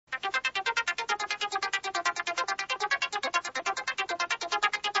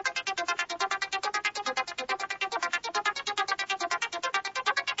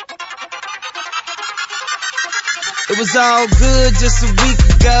It was all good just a week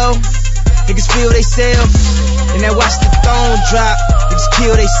ago. Niggas feel they sell, and I watch the throne drop. Niggas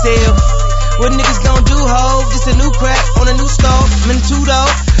kill they sell. What niggas gon' do, ho? Just a new crack on a new stove. I'm in the two-door,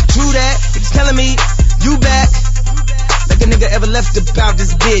 true that. Niggas telling me, you back. Like a nigga ever left about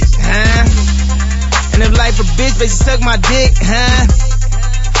this bitch, huh? And if life a bitch, bet she suck my dick, huh?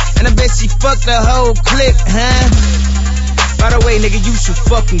 And I bet she fucked the whole clique, huh? By the way, nigga, you should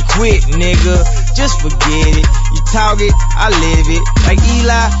fucking quit, nigga. Just forget it. You talk it, I live it. Like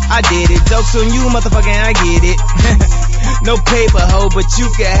Eli, I did it. Jokes on you, motherfucker, I get it. No paper, ho, but you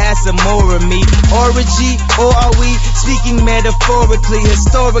can have some more of me. Orgy, or are we speaking metaphorically?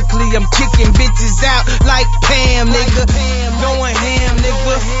 Historically, I'm kicking bitches out like Pam, nigga. Going ham,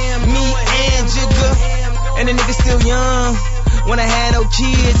 nigga. Me and Jigga. And the nigga still young. When I had no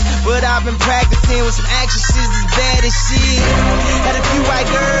kids, but I've been practicing with some actresses as bad as shit. Had a few white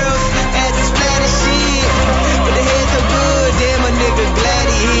girls, had this flat as shit. But the heads are good, damn a nigga glad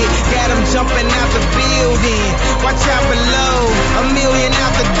he hit. Got him jumping out the building, watch out below, $1 million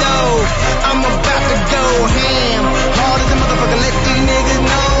out the door. I'm about to go ham, hard as a motherfucker, let these niggas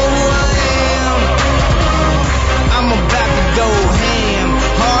know who I am. I'm about to go ham,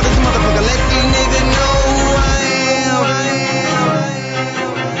 hard as a motherfucker, let these niggas know who I am.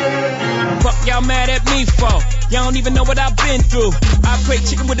 Fuck y'all mad at me for? Y'all don't even know what I've been through. I play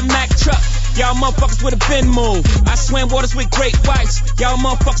chicken with a Mack truck. Y'all motherfuckers would have been moved. I swam waters with great whites. Y'all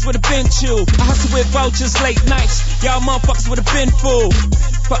motherfuckers would have been chewed. I hustle with vultures late nights. Y'all motherfuckers would have been fooled.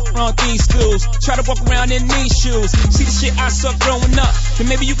 Fuck around these schools. Try to walk around in these shoes. See the shit I suck growing up. Then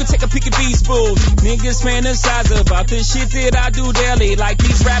maybe you can take a peek at these fools. Niggas fantasize about the shit that I do daily. Like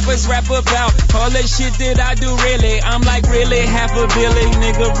these rappers rap about all that shit that I do really. I'm like really half a billion,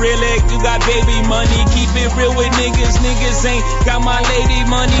 nigga, really. You got baby money, keep it real with niggas. Niggas ain't got my lady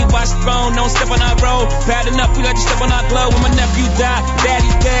money. Watch the phone, don't step on our road. Bad enough, we let you step on our glove. When my nephew died,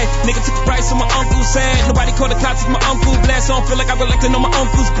 daddy's dead. Nigga took a price on my uncle's head. Nobody called the cops, my uncle blessed. I don't feel like I'm collecting on my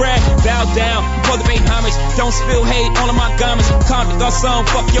uncle's bread. Bow down, before the pay homage. Don't spill hate all of my garments. Convict or son,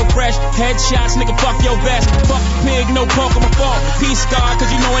 fuck your fresh. Headshots, nigga, fuck your vest. Fuck the pig, no pork on my fault. Peace star, cause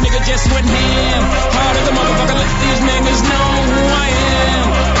you know a nigga just went ham. Hard as a motherfucker, let these niggas know who I am.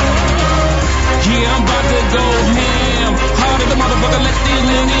 Yeah, I'm about to go ham. Hard as a motherfucker, let these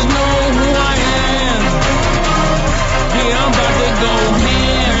niggas know who I am. Yeah, I'm about to go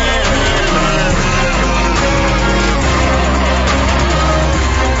ham.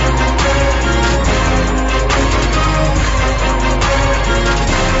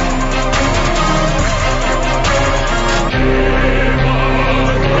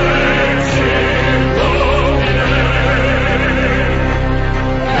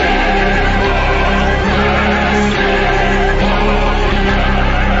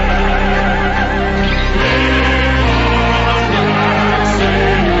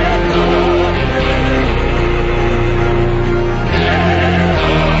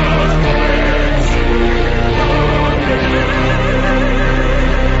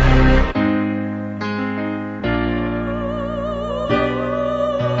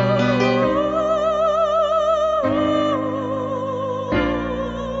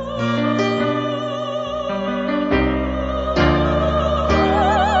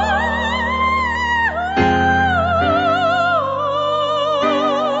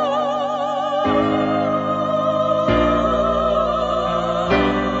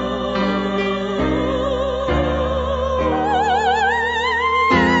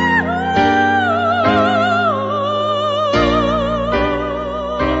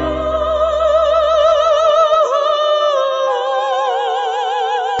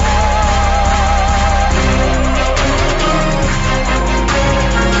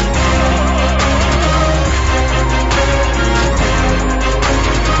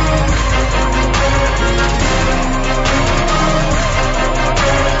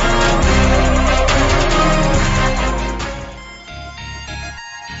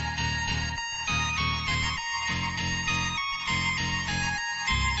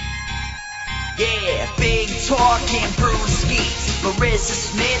 Yeah, big talking brewskis. Marissa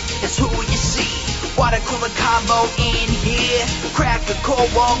Smith is who you see. Water cooler combo in here. Crack a cold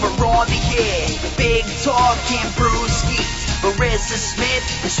one, we're on the air. Big talking brewskis. Marissa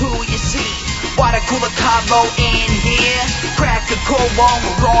Smith is who you see. Water cooler combo in here. Crack a cold one,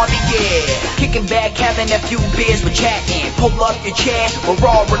 we're on the air. Kicking back, having a few beers, we're chatting. Pull up your chair, we're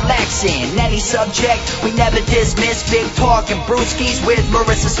all relaxing. Any subject, we never dismiss. Big talking brewskis with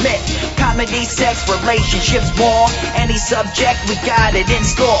Marissa Smith. Comedy, sex, relationships, more. Any subject, we got it in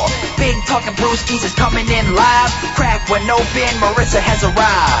store. Big talking brewskis is coming in live. Crack one open, Marissa has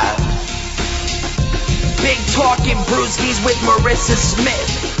arrived. Big Talking Brewskis with Marissa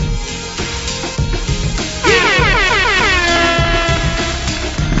Smith.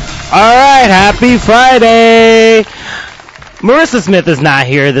 Alright, happy Friday! Marissa Smith is not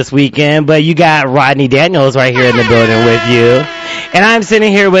here this weekend, but you got Rodney Daniels right here in the building with you. And I'm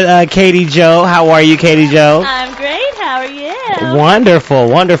sitting here with Katie Jo. How are you, Katie Jo? I'm great. How are you? Wonderful,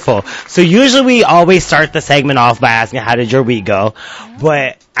 wonderful. So usually we always start the segment off by asking how did your week go,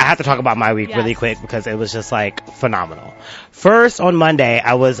 but I have to talk about my week really quick because it was just like phenomenal. First, on Monday,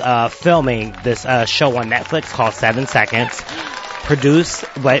 I was filming this show on Netflix called 7 Seconds, produced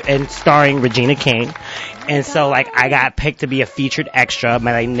and starring Regina King. And so, like, I got picked to be a featured extra.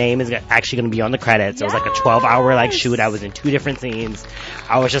 My name is actually going to be on the credits. It was like a 12-hour, like, shoot. I was in 2 different scenes.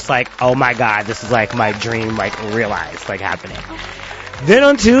 I was just like, oh, my God, this is, like, my dream, like, realized, like, happening. Then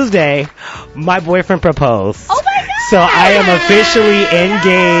on Tuesday, my boyfriend proposed. Oh, my God! So I am officially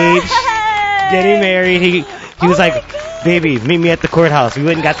engaged, getting married. He was like, baby, meet me at the courthouse. We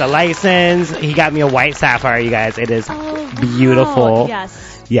went and got the license. He got me a white sapphire, you guys. It is beautiful. Wow.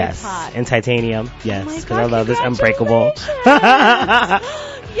 Yes, in titanium. Yes, because I love this Unbreakable.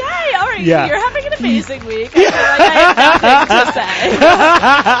 Yay! All right, Yeah. You're having an amazing week. I feel like I have nothing to say.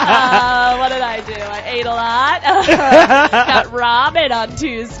 What did I do? I ate a lot. Got ramen on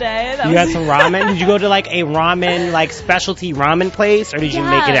Tuesday. You got some ramen? Did you go to like a ramen, like specialty ramen place, or did you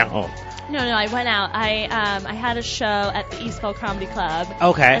make it at home? No, I went out. I had a show at the Eastville Comedy Club.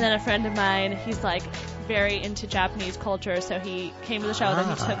 Okay. And then a friend of mine, he's like very into Japanese culture, so he came to the show and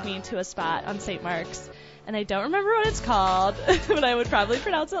then he took me to a spot on St. Mark's. And I don't remember what it's called, but I would probably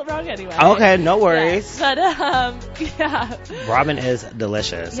pronounce it wrong anyway. Okay, no worries. Yeah. But, Ramen is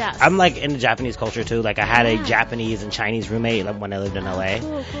delicious. Yes. I'm like into Japanese culture too. Like I had a Japanese and Chinese roommate when I lived in LA.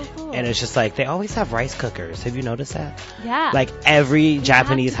 Cool. And it's just like, they always have rice cookers. Have you noticed that? Yeah. Like every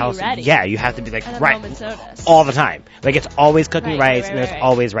Japanese house. Ready. Yeah, you have to be like, At a right. moment's notice. All the time. Like it's always cooking rice and there's right.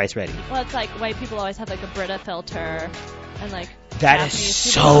 always rice ready. Well, it's like white people always have like a Brita filter and like That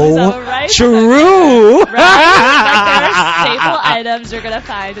is Japanese people always have a so rice true. cooker. Right? Like there are staple items you're gonna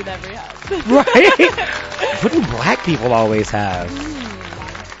find in every house. Right? What do black people always have?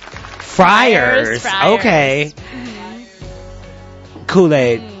 Fryers. Fryers. Okay.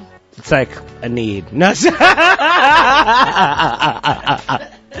 Kool-Aid. It's like a need. No.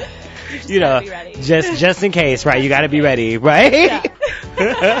 You know, be ready. just in case, right? You got to be ready, right?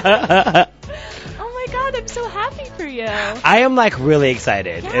 Yeah. Oh my God, I'm so happy for you. I am like really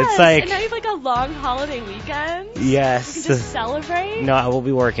excited. Yes, It's like, and now you have like a long holiday weekend. yes. You can just celebrate. No, I will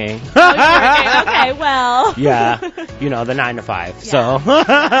be working. Oh, you're working. Okay, well. Yeah, you know, the 9 to 5. Yeah. So. All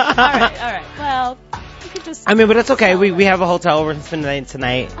right. Well, you could just. I mean, but it's okay. We have a hotel. We're spending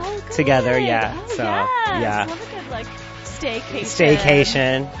tonight Oh, good. together. Yeah. Oh, So yes. yeah. Love a good like staycation.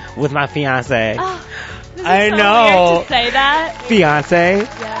 Staycation with my fiance. Oh, this is I so know. Weird to say that. Fiance.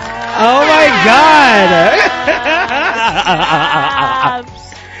 Yeah. Oh my God.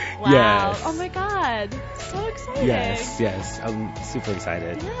 Wow. Yes. Oh my God. So exciting. Yes. I'm super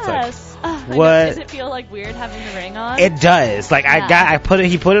excited. It's like, Yes. I know. what- Does it feel like weird having the ring on? it does. Like Yeah.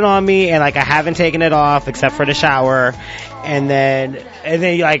 he put it on me, and like I haven't taken it off except for the shower, and then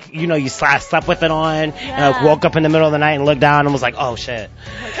like you slept with it on, and like woke up in the middle of the night and looked down and was like, oh shit,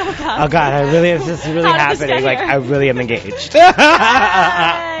 Like, oh God. oh God, this is really How did this happening. get Like here? I really am engaged.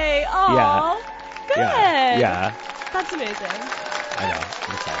 Hey. Aw. Good. Yeah. That's amazing. I know.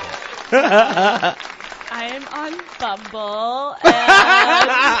 I'm excited. I'm on Bumble and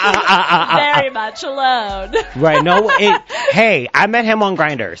very much alone. Right. No. Hey, I met him on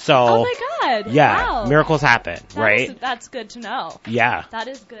Grindr. So. Oh my God. Yeah. Wow. Miracles happen. Right. That's good to know. Yeah. That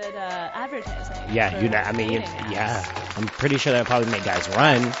is good advertising. Yeah. for I mean. dating apps. Yeah. I'm pretty sure that probably make guys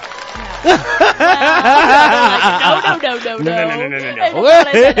run. Yeah. Well, no. No. And that's what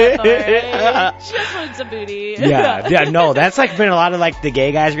I signed up for. She just wanted some booty. Yeah. No. That's like been a lot of like the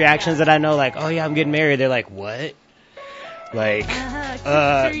gay guys' reactions that I know. Like, oh yeah, I'm getting married. They're like, what? Like,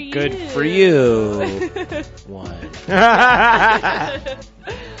 good for you. One.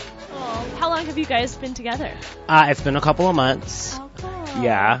 Oh, how long have you guys been together? It's been a couple of months. Oh, cool.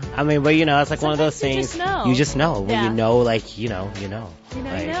 Yeah. I mean, but it's like one of those Sometimes things. you just know. When Yeah. you know, like, you know. You know,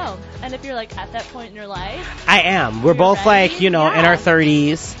 Like, you know. And if you're like at that point in your life, I am. We're You're both ready? like, in Yeah. our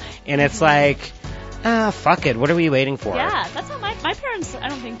 30s, and it's like, fuck it. What are we waiting for? yeah, that's how my parents, I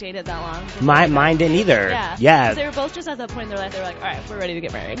don't think, dated that long. Mine didn't either. Yeah. Yeah. 'Cause they were both just at that point in their life, they were like, all right, we're ready to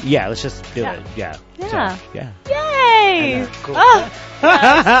get married. Yeah, let's just do Yeah. it. Yeah. Yeah. So, yeah. Yay! I know. Cool. Oh,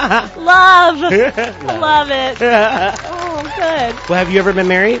 yes. Love. I love it. Oh, good. Well, have you ever been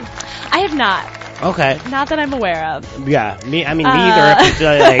married? I have not. Okay. Not that I'm aware of. Yeah. Me either. If it's,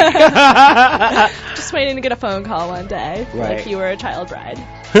 like, Just waiting to get a phone call one day. Right. Like you were a child bride.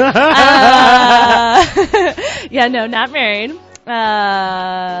 Yeah, no, not married.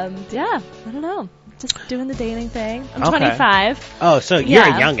 Yeah, I don't know. Just doing the dating thing. I'm Okay. 25. oh, so you're a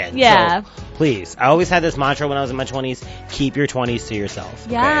Yeah. youngin'. Yeah. So please. I always had this mantra when I was in my 20s, keep your 20s to yourself.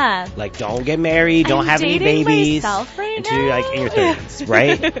 Okay? Yeah. Like, don't get married, don't I'm have any dating babies myself right until now. you're, like, in your 30s,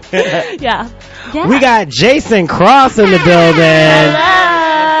 right? Yeah. Yeah. We got Jason Cross in the building.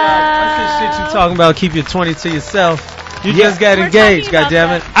 That's the shit you talking about. Keep your 20 to yourself. You Yeah. just got We're engaged, talking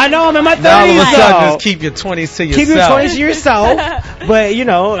about goddammit. I know, I'm in my 30s, Now all of a sudden, though. just keep your 20s to yourself. Keep your 20s to yourself. But, you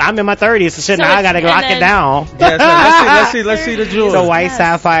know, I'm in my 30s, so shit, So now I it's- gotta and lock it then- down. Yeah, so let's see the jewels. The white Yes.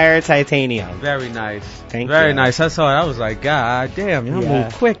 sapphire titanium. Very nice. Thank Very you. nice. I saw it. I was like, God damn, y'all Yeah.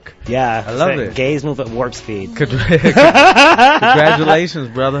 move quick. Yeah. I love so it. Gays move at warp speed. Congratulations,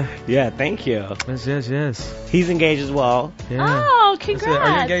 brother. Yeah, thank you. Yes. He's engaged as well. Yeah. Oh, That's it. congrats.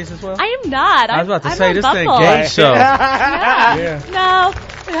 Are you engaged as well? I am not. I was about to I'm say, on this is an Bumble. engaged show. Yeah. Yeah. No.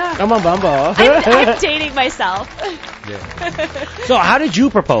 Yeah. I'm on Bumble. I'm dating myself. So how did you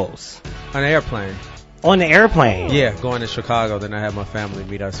propose? On an airplane. On the airplane? Yeah, going to Chicago. Then I had my family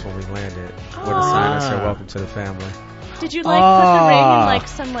meet us when we landed with a sign that said, "Welcome to the family." Did you like put the ring in like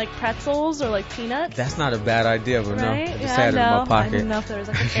some like pretzels or like peanuts? That's not a bad idea, but no, right? I just Yeah, had it in my I pocket. didn't know if there was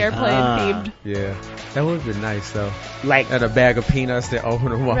like an airplane themed. Yeah, that would have been nice though. Like, And a bag of peanuts, they open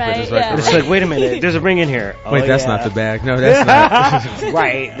them up Right, and it's like, yeah. a it's ring. like, wait a minute, there's a ring in here. Wait, Oh, that's yeah. not the bag. No, that's not.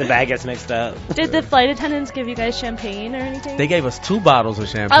 Right, the bag gets mixed up. Did the flight attendants give you guys champagne or anything? They gave us 2 bottles of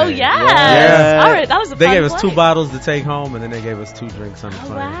champagne. Oh yes. Yeah. All right, that was a They fun gave us 2 flight. bottles to take home, and then they gave us 2 drinks on the Oh,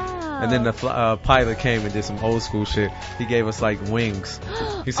 plane. wow. And then the pilot came and did some old school shit. He gave us like wings.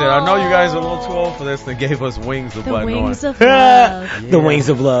 He said, "I know you guys are a little too old for this," and gave us wings to The button wings on. of love. The wings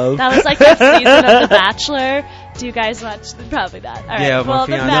of love. That was like that season of The Bachelor. Do you guys watch? Probably not. All right. Yeah, well, my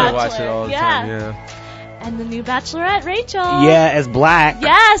The fiance Bachelor. watched it all the yeah. time. Yeah. And the new Bachelorette, Rachel. Yeah, as black.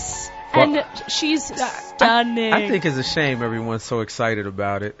 Yes. Well, And she's stunning. I think it's a shame everyone's so excited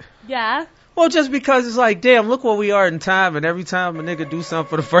about it. Yeah. Well, just because it's like, damn, look where we are in time, and every time a nigga do something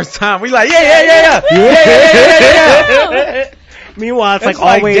for the first time, we like, yeah. Meanwhile, it's like It's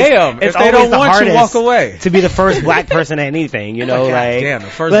like, always, damn, it's if they always don't the want you, hardest walk away. to be the first black person at anything, you know, God like, damn, the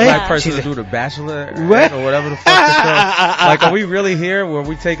first like, black person she's to do the Bachelor What? or whatever the fuck the show. Like, are we really here? Were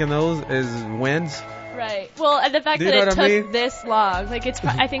we taking those as wins? Right. Well, and the fact Do you that know it what I took mean? this long, like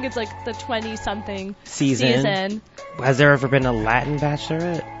I think it's like the 20-something season. Has there ever been a Latin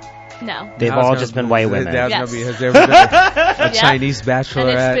Bachelorette? No. They've Now it's all gonna just been be- white women. That's Yes. gonna be, has there ever been a Yeah. Chinese And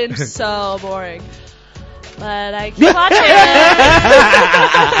Bachelorette? it's been so boring. But I keep watching.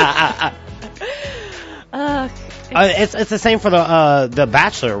 It's the same for the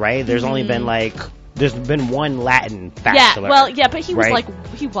Bachelor, right? There's only been like there's been one Latin Yeah, Bachelor. well, yeah, but he was right?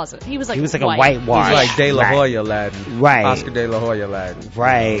 like, he wasn't. He was like He was like white. a whitewash. He's like De La Right. Hoya Latin. Right. Oscar De La Hoya Latin.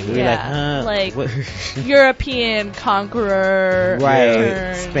 Right. We're Yeah, like, like- what? European conqueror. Right.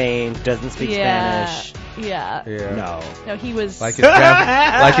 turned- Spain doesn't speak Yeah. Spanish. Yeah. Yeah. No. No, he was. Like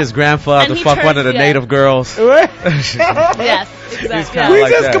his grandfather And he fuck one turned- of the yeah. native girls. yes, He's exactly. kinda Yeah. We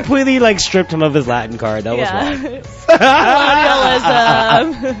like just that. completely like stripped him of his Latin card. That was wrong.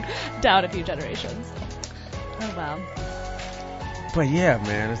 Colonialism down a few generations. Oh wow. But yeah,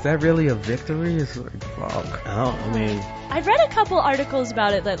 man, is that really a victory? It's like, fuck. Oh, I mean, I've read a couple articles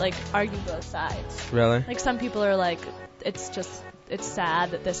about it that like argue both sides. Really? Like some people are like, it's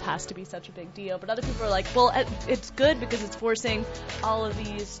sad that this has to be such a big deal, but other people are like, well, it's good because it's forcing all of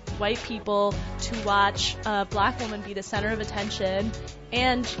these white people to watch a black woman be the center of attention,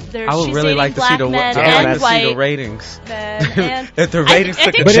 and I would she's really dating like to black see the men I would like and to see white the ratings. men. And If the ratings I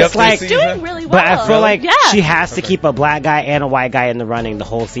took think a But it's chip like- this doing season. really well. but I feel like yeah. she has to Okay. keep a black guy and a white guy in the running the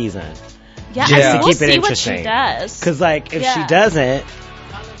whole season. yeah, just I to we'll keep it see interesting. what she does. Cause like if she Yeah. doesn't,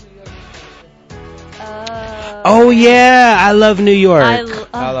 oh yeah, I love New York.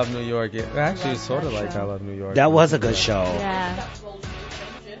 I Love New York. Yeah. Actually, it's sort of like I Love New York. That was a good show. yeah.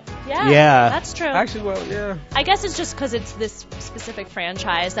 Yeah, Yeah. that's true. Actually, well, yeah. I guess it's just because it's this specific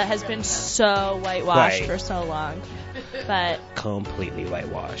franchise that has been so whitewashed Right. for so long. But Completely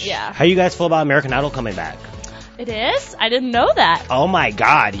whitewashed. Yeah. How you guys feel about American Idol coming back? it is? I didn't know that. Oh my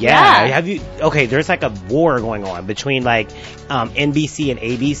God, yeah. Yeah. Have you? Okay, there's like a war going on between like NBC and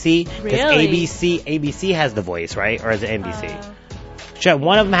ABC. 'Cause Really? ABC has The Voice, right? Or is it NBC? Uh, Sure,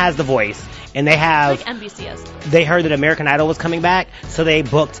 one of them has The Voice, and they I have. think NBC has. They heard that American Idol was coming back, so they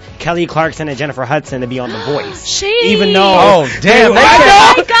booked Kelly Clarkson and Jennifer Hudson to be on The Voice. She. Even though, Oh, damn. They Oh came,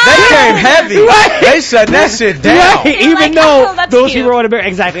 my they God. came came heavy. Right. They shut that shit down. Right. Even like, though oh, that's those cute. people were on America.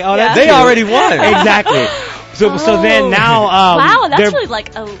 Exactly. Oh, that's They cute. already won. Exactly. So then now, wow, that's they're- really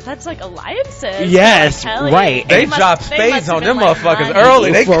like alliances. Yes, Like Kelly. right. They must- dropped they spades must have on been, them like, motherfuckers money.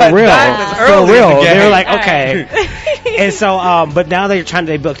 early. They for cut real, diamonds for early in real. the game. They're like, All okay. right. And so, but now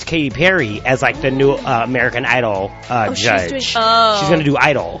they booked Katy Perry as like the new American Idol Oh, judge. she's doing. She's gonna do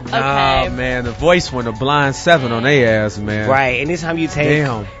Idol. Nah, Okay. man, the voice went a blind 7 on their ass, man. Right. Anytime you take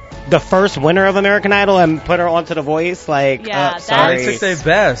Damn. the first winner of American Idol and put her onto The Voice, like, Yeah, sorry. They took their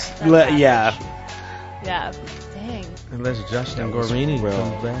best. That's Yeah. Yeah. Dang. Unless Justin That was Guarini real.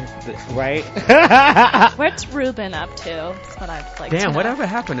 comes back. Right? What's Ruben up to? That's what I'd like to Damn, know. whatever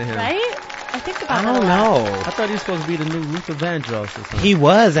happened to him? Right? I think about I that don't a lot. know. I thought he was supposed to be the new Luther Vandross or something. He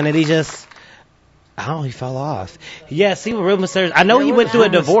was, and then he just, I don't know, he fell off. Yeah, see, Ruben Studdard, I know Yeah, he what went was through a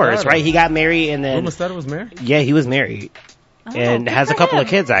Ruben divorce, Studdard? right? He got married and then, Ruben Studdard was married? yeah, he was married. Oh, And good has a for couple him. of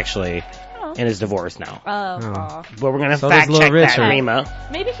kids, actually, Oh. and is divorced now. Oh, Oh. aw. But we're going to So does fact Little check that, Richard. Rima.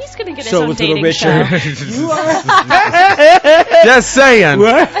 Maybe he's gonna get his So own was Little dating Richard. show. Just saying.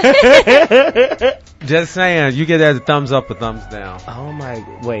 What? Just saying. You get that a thumbs up or thumbs down. Oh my,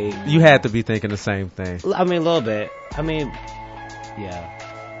 wait. You had to be thinking the same thing. I mean, a little bit. I mean,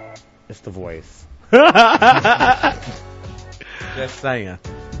 yeah. It's The Voice. Just saying.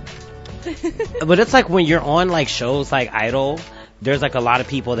 But it's like when you're on like shows like Idol, there's like a lot of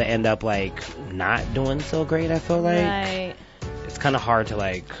people that end up like not doing so great. I feel like Right. it's kind of hard to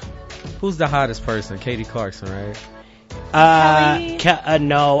like. Who's the hottest person? Katie Clarkson, right? Kelly?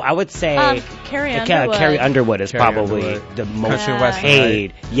 No, I would say Carrie Underwood. Carrie Underwood is Carrie probably Underwood. the most Country and Western,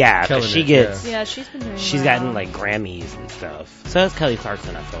 paid. Yeah, Killing because she it, gets. Yeah, she's been doing She's well. gotten like Grammys and stuff. So is Kelly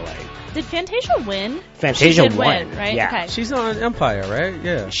Clarkson. I feel like Did Fantasia win? Fantasia She did won, win, right? yeah. Okay. She's on Empire, right?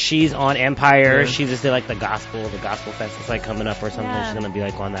 Yeah. she's on Empire. Yeah. She just did like the gospel fest is like coming up or something. Yeah. She's gonna be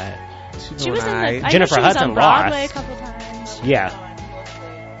like on that. She's She was in the. alright. I Jennifer know she was Hudson on Broadway lost. a couple times. Yeah.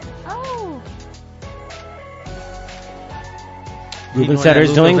 Oh. Ruben He doing that Studdard's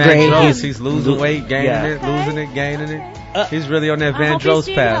Luther doing great. Vandross. He's losing weight, gaining yeah. it, losing it, gaining it. He's really on that I hope he's Vandross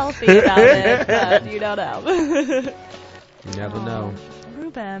being path. healthy about it, but you don't know. You never know.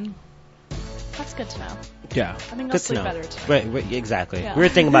 Ruben. That's good to know. Yeah. I mean, go Good to sleep know. better tonight. Right, exactly. Yeah. We were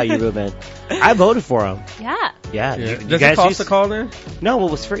thinking about you, Ruben. I voted for him. Yeah. Yeah. Yeah. You Does it guys cost used- to call in? No,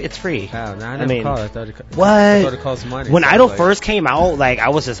 it was free. It's free. Oh, no, I I never mean, called. I thought it what? I thought it cost money. When So Idol like- first came out, like I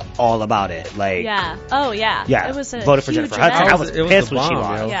was just all about it. Like, Yeah. Oh, yeah. yeah. It was a Voted for huge Jennifer Hudson. event. I was It was pissed the when she bomb,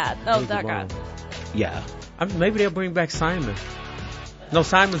 lost. yo. Yeah. It Oh, was the that bomb. guy. Yeah. Maybe they'll bring back Simon. No,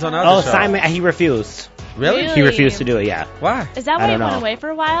 Simon's on the Oh, other show. Simon, he refused. Really? Really? He refused to do it. Yeah. Why? Is that I why he don't went know. away for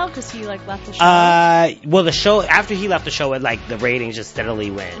a while? Because he like left the show. Well, the show after he left the show, it like the ratings just steadily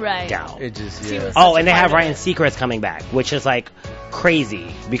went Right. down. It just, He yeah. was- Oh, such and a they have part of Ryan it. Seacrest coming back, which is like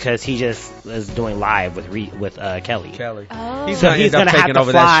crazy because he just is doing live with Kelly. Kelly. Oh. He's So gonna he's end up gonna have taking to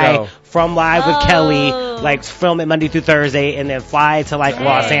over that fly show. from live with Oh. Kelly, like film it Monday through Thursday, and then fly to like Dang.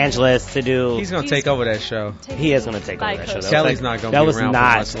 Los Angeles to do. He's gonna He's- take over that show. He is gonna take over that show. Coast. That was Kelly's like- not gonna that be was around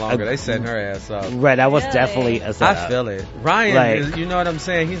not for much longer. a- They setting her ass up. Right, that was Really? definitely a I setup. feel it. Ryan, Like- is, you know what I'm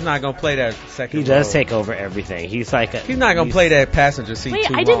saying? He's not gonna play that second. He does role. take over everything. He's like He's not gonna play that passenger seat Wait,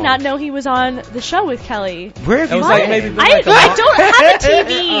 too I did long. not know he was on the show with Kelly. Where have It you was been? like maybe been I, like a I month. don't have a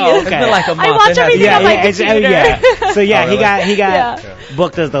TV. Oh, It's been like a month. I watch It had- everything on my it's- computer. yeah. So yeah, Oh, he really? got Yeah.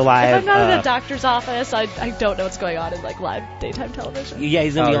 booked as the If live. I'm not in a doctor's office, I don't know what's going on in like live daytime television. Yeah,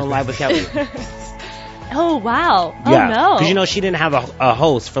 he's gonna be Oh, on live with Kelly. Oh wow! Oh Yeah, no! because you know she didn't have a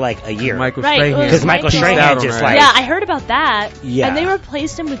host for like a year. Michael Right, Strahan. because Michael Peaced Strahan out on just her like- ass. yeah, I heard about that. Yeah. and they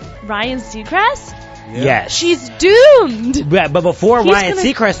replaced him with Ryan Seacrest. Yes. She's doomed. But before He's Ryan gonna-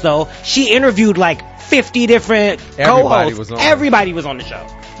 Seacrest though, she interviewed like 50 different Everybody co-hosts. was on. Everybody was on the show.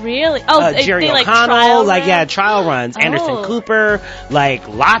 Really? Oh, Jerry they like O'Connell, trial like run? trial runs. Anderson Oh. Cooper, like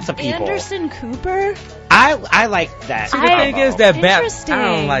lots of people. Anderson Cooper. I like that. See, the thing is that Interesting.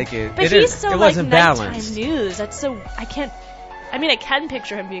 I don't like it. But it he's is- so it like wasn't nighttime balanced. news. That's so I can't. I mean, I can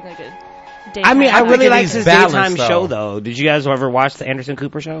picture him being like a. I mean, I think really it liked is his balanced, daytime though. show though. Did you guys ever watch the Anderson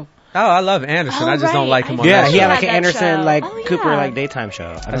Cooper show? Oh, I love Anderson. Oh, I just don't right. like him I on Yeah, that he show. had like an that Anderson show. like Oh, Cooper yeah. like daytime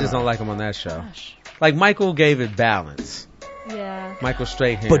show. I just don't like him on that show. Gosh. Like Michael gave it balance. Yeah. Michael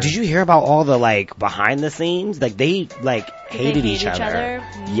Strahan. But did you hear about all the like behind the scenes? Like they like Did they hated hate each other.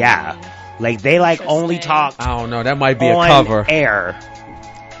 Mm. Yeah, like they like only Interesting. talked I don't know. That might be on a cover. air.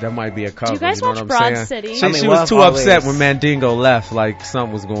 That might be a cover. Do you guys know watch what I'm Broad saying? City? She, I mean, she well, was too always- upset when Mandingo left. Like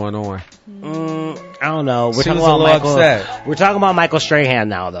something was going on. I don't know. We're She talking was a about little Michael. upset. We're talking about Michael Strahan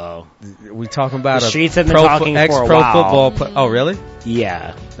now, though. We talking about The a streets have been pro talking ex for a pro while. football player. Oh, really?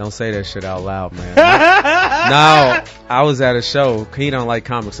 Yeah. Don't say that shit out loud, man. No, I was at a show. He don't like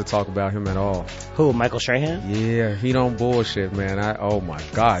comics to talk about him at all. Who? Michael Strahan? Yeah, he don't bullshit, man. Oh my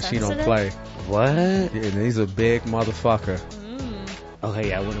gosh, he don't Sensitive? play. What? Yeah, and he's a big motherfucker. Okay,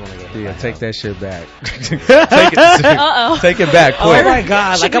 yeah, I wouldn't want to get hit. Yeah, take that shit back. Uh-oh. Take it back Oh quick. my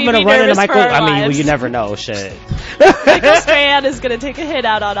god, Should like I'm we gonna be run into nervous Michael. for our I mean, well, lives? you never know, shit. Michael Strahan is gonna take a hit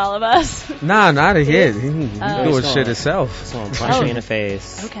out on all of us. Nah, not a hit. He Oh. doing shit himself. So I'm punching you in the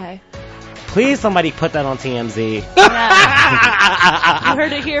face. Okay. Please, somebody put that on TMZ. Yeah. You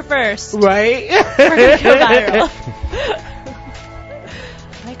heard it here first. Right? We're gonna go viral.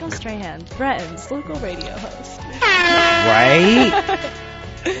 Michael Strahan, Bretton's local radio host. Right?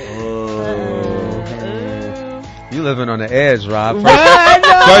 You living on the edge, Rob. What?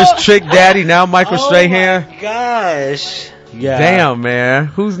 No. First Trick Daddy, now Michael Oh Strahan. my gosh. Yeah. Damn, man.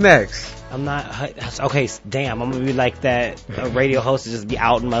 Who's next? I'm not. Okay, damn. I'm gonna be like that radio host to just be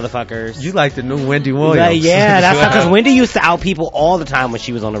outing motherfuckers. You like the new Wendy Williams. Like, yeah, that's because Wendy used to out people all the time when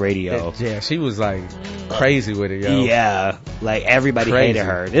she was on the radio. Yeah, she was like crazy with it, yo. Yeah, like everybody Crazy. hated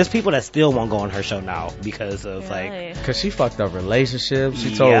her. There's people that still won't go on her show now because of Really? Cause she fucked up relationships.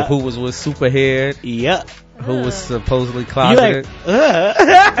 She told Yeah. who was with Superhead, yep. who was supposedly You closeted. like,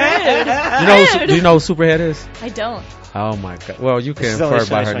 Do you know who Superhead is? I don't. Oh my god. Well, you can She's only infer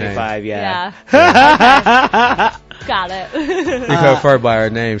by her name. 25, yeah. Got it. You can infer by her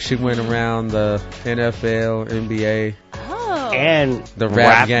name. She went around the NFL, NBA. Oh. And The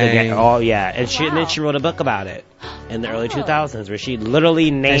rap game. Oh yeah, and she and Wow. then she wrote a book about it in the early 2000s where she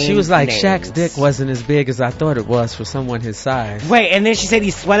literally named. And she was like, names. Shaq's dick wasn't as big as I thought it was for someone his size. Wait, and then she said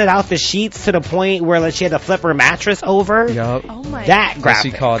he sweated out the sheets to the point where like she had to flip her mattress over. Yup. Oh my. That And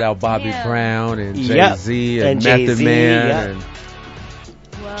graphic. she called out Bobby Damn. Brown and Yep. Jay-Z and, And Method Jay-Z, Man yep.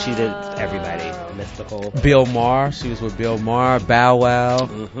 and She did everybody. Mystical. Bill Maher. She was with Bill Maher, Bow Wow.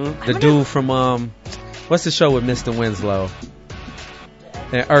 Mm-hmm. The dude from what's the show with Mr. Winslow?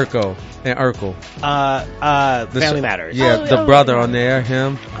 And Urkel. Family Matters. Yeah, Oh, the oh, brother yeah. on there,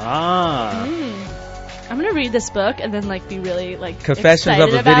 him. Ah. I'm gonna read this book and then like be really like Confessions of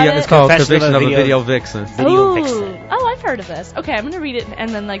excited a about Video. it. It's called Confessions Confessions of of a a Video Vixen. Video Ooh. Vixen. Oh, I've heard of this. Okay, I'm gonna read it and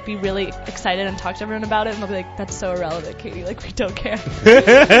then like be really excited and talk to everyone about it and they'll be like, "That's so irrelevant, Katie. Like we don't care." I'm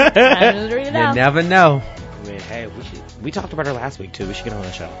gonna read it You out. never know. I mean, hey, we talked about her last week too. We should get her on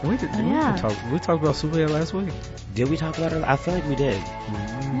the show. We yeah. talked about Superhead last week. Did we talk about her? I feel like we did.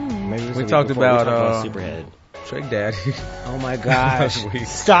 Maybe it was We the week talked before. about, we talked about Superhead. Trick Daddy. Oh my gosh! Last week.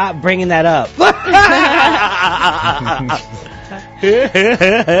 Stop bringing that up.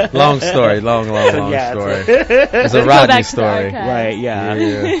 Long story. Long Yeah, story. it's It's a Go Rodney back to the story. archive. right. Yeah.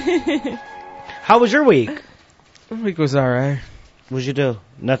 Yeah. How was your week? The week was alright. What'd you do?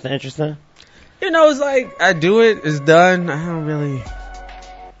 Nothing interesting. You know, it's like I do it, it's done. I don't really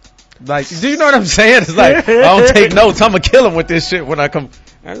like. Do you know what I'm saying? It's like I don't take notes. I'm gonna kill him with this shit when I come.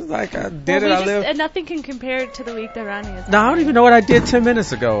 I was like, I did it. I lived. And nothing can compare to the week that Ronnie is. No, I don't even know what I did 10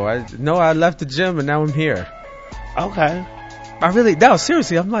 minutes ago. I know I left the gym and now I'm here. Okay. I really, no,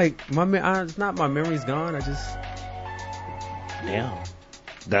 seriously, I'm like, it's not my memory's gone. I just. Damn.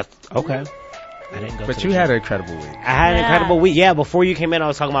 That's okay. I didn't go. But to you the had gym. an incredible week. I had an Yeah. incredible week. Yeah, before you came in, I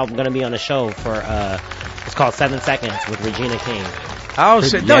was talking about I'm going to be on a show for, it's called 7 Seconds with Regina King. Oh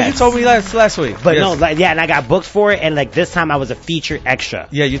shit! No, you Yes. told me last week. But Yes. no, like, yeah, and I got booked for it, and like this time I was a featured extra.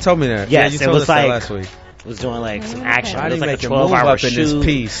 Yeah, you told me that. Yes, yeah, you it told was us that like- last week. Was doing like some Okay. action. I It was didn't like make a a move 12-hour up in this shoot.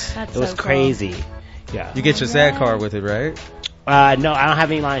 piece. That's It was so cool. crazy. Yeah. You get your SAG card with it, right? No, I don't have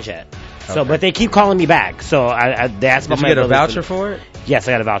any lines yet. So, Okay. but they keep calling me back. So they asked about Did my you get a ability voucher for it? Yes,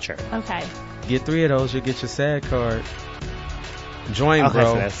 I got a voucher. Okay. Get 3 of those, you'll get your SAG card. Join, Okay,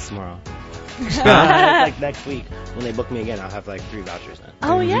 bro. so that's tomorrow. It's like next week when they book me again. I'll have like 3 vouchers then.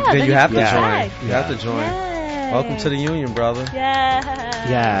 Oh Then yeah. you have to Yeah. join. You have to join. Yay. Welcome to the union, brother. Yes.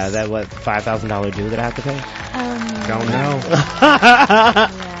 Yeah, that what $5,000 due that I have to pay? Don't know.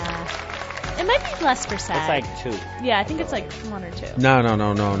 Yeah. It might be less for SAG. It's like 2. Yeah, I think it's like 1 or 2. No.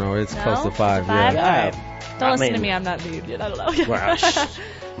 It's No? close to 5. Five? Yeah. Yeah. Don't I listen to mean- me. I'm not in the union. I don't know. Well,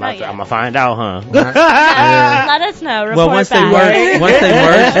 Not yet. I'm gonna find out, huh? Yeah. Let us know. Report Well, once they back.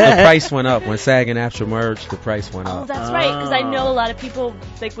 merged, the price went up. When SAG and AFTRA merged, the price went Oh, up that's right. Because I know a lot of people,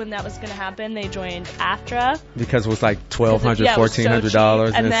 like when that was going to happen, they joined AFTRA. because it was like $1,200, Yeah, it was so $1,400,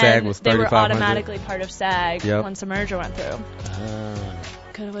 cheap. and then then SAG was they were $3,500. automatically part of SAG Yep. once the merger went through.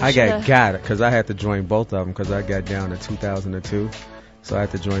 Could've, I should've. got it because I had to join both of them because I got down to 2002, so I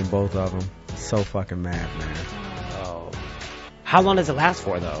had to join both of them. So fucking mad, man. Oh. How long does it last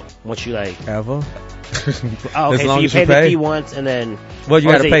for though? Once you like, Ever. oh, okay, As long so you as you pay the pay. fee once and then. Well, you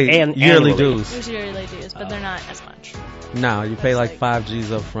or gotta is it pay yearly annually? dues. There's yearly dues, but they're not as much. No, you pay That's like 5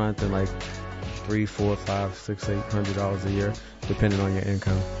 G's up front and like $3, $4, $5, $6, $800 a year, depending on your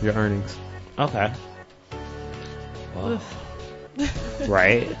income, your earnings. Okay. Well,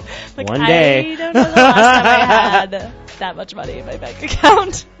 right. Like, One day. I don't know the last time I had that much money in my bank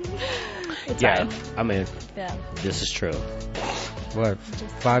account. It's Yeah. fine. I mean, Yeah. this is true. What?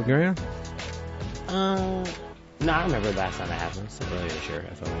 $5 grand? No, I remember the last time that happened. It's earlier this year.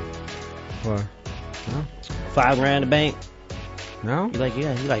 I feel like. What? $5,000 in the bank. No? You like,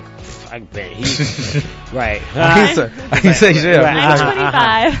 yeah. You like, I bet he. Right. I can say shit. Right.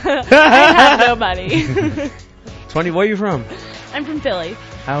 I'm 25. I have no money. 20, where you from? I'm from Philly.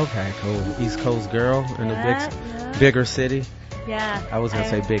 Okay, cool. East Coast girl in a Yeah. bigger city. Yeah. I was gonna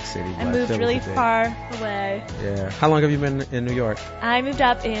say big city, but I moved Philly's really big. far away. Yeah. How long have you been in New York? I moved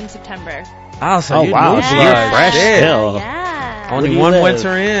up in September. Oh, so Oh, you wow, new so blood. you're fresh Shit. still. Yeah. Where Only do you one live?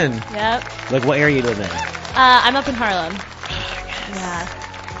 winter in. Yep. Like, what area you live in? I'm up in Harlem. Yeah.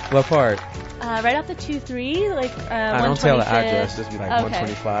 What part? Right off the 2-3, like I don't tell the 125th. address, just be like Okay.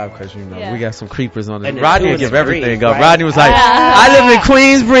 125, because you know Yeah. we got some creepers on And it. the Rodney two would and give the everything three, up. right? Rodney was like, Yeah. I live in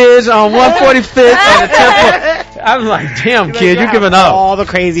Queensbridge on 145th and the Temple. I was like, damn kid, you giving up. All the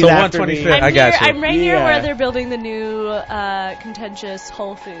crazy So after me. 125th. I got you. I'm right near Yeah. where they're building the new contentious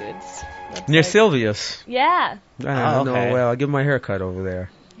Whole Foods. That's Near like- Sylvia's. Yeah. I Oh, know okay. well. I give my haircut over there.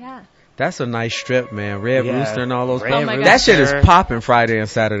 Yeah. That's a nice strip, man. Red Yeah. Rooster and all those. Red Oh my God. That shit is Rooster. popping Friday and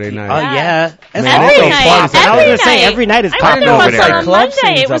Saturday night. Oh, Yeah. yeah. It's Man, Every those night. parties are I was Every going to say, night. every night is I popping went there over once there. on Like a club Monday.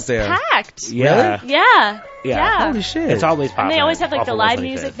 scenes It was up there. packed. Yeah. Yeah. Yeah. Holy shit. It's always popping. And they always have like off the of live 125th.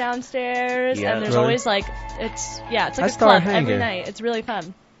 music downstairs, Yeah. and there's Really? always like it's I like a started club every hanging. night. It's really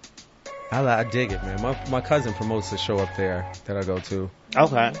fun. I dig it, man. My cousin promotes a show up there that I go to.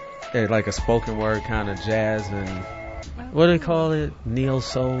 Okay. Yeah, like a spoken word kind of jazz and what do they call it? Neo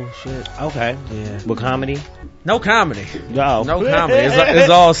soul shit. Okay. Yeah. With comedy? No comedy. No. No comedy. It's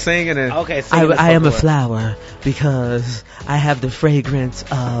all singing and. Okay. singing the I am a spoken word. flower because I have the fragrance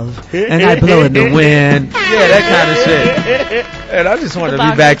of, and I blow in the wind. Yeah, that kind of shit. And I just wanted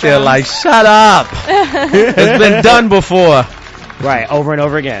to be back there like, shut up. It's been done before. Right. Over and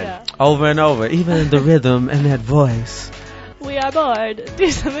over again. Yeah. Over and over. Even the rhythm and that voice. We are bored.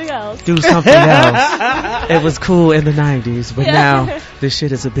 Do something else. Do something else. It was cool in the 90s, but Yeah. now this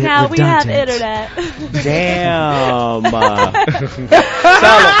shit is a bit Now we have redundant. internet. Damn. Like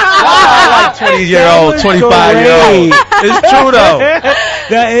 20-year-old, 25-year-old. It's true though.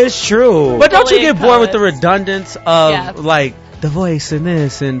 That is true. But don't you Bullying get bored with the poets. redundance of Yeah. like the voice and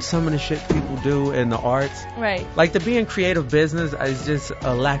this and some of the shit people do in the arts? Right. Like the being creative business is just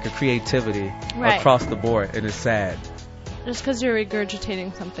a lack of creativity Right. across the board, and it's sad. Just because you're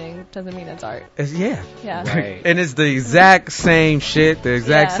regurgitating something doesn't mean it's art. Yeah. Yeah. Right. And it's the exact same shit, the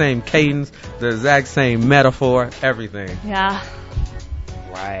exact Yeah. same cadence, the exact same metaphor, everything. Yeah.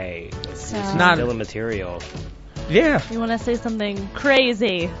 Right. It's So- Not- still a material. Yeah, You want to say something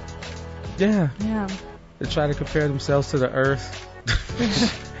crazy. yeah. Yeah. They try to compare themselves to the earth.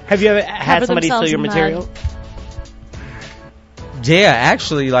 Have you ever had Cover somebody steal themselves your in mud. material? Yeah,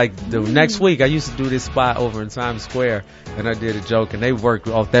 actually, like the next week, I used to do this spot over in Times Square, and I did a joke, and they worked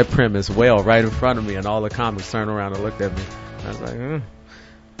off that premise well right in front of me, and all the comics turned around and looked at me. I was like,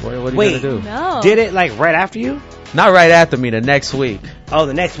 what are you Wait. gonna do? No. Did it like right after you? Not right after me, the next week. Oh,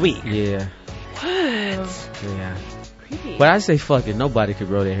 the next week. Yeah, Ooh, yeah. creepy. But I say, fuck it, nobody could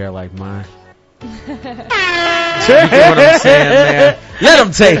grow their hair like mine. You get what I'm saying, man? Let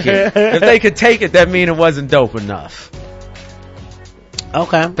them take it. If they could take it, that mean it wasn't dope enough.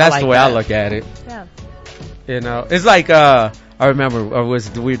 Okay. That's the way I look at it. Yeah. You know, it's like I remember we were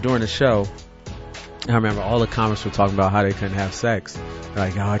doing the show. I remember all the comics were talking about how they couldn't have sex.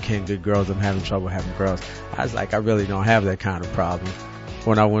 Like, oh, I can't get girls. I'm having trouble having girls. I was like, I really don't have that kind of problem.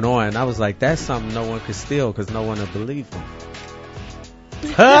 When I went on, I was like, that's something no one could steal because no one would believe them. You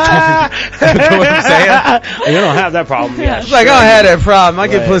know what I'm saying? You don't have that problem. Yeah. It's like, I don't have that problem. I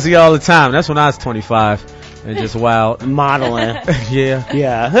get Right. pussy all the time. That's when I was 25 and just wild. Modeling. Yeah.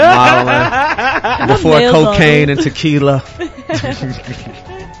 Yeah. Modeling. Before Nail cocaine model. and tequila.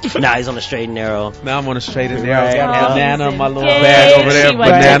 Now he's on the straight and narrow. Now I'm on a straight and narrow. Right. Got Oh, banana in my he's little in bag gay. over there. She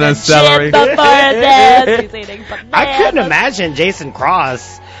went Banana to and the celery. gym before this. He's eating I couldn't bananas. imagine Jason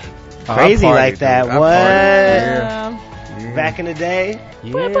Cross Oh, I crazy partied, like that. dude. I What? partied, Yeah. Back in the day?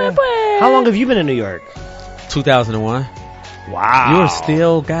 Yeah. How long have you been in New York? 2001. Wow. You were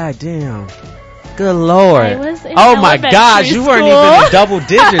still, goddamn. Good Lord. I was in oh my elementary gosh, you weren't school. even in double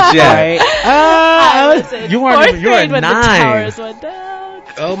digits yet. I was in You weren't fourth even- you were grade when 9. the towers went down.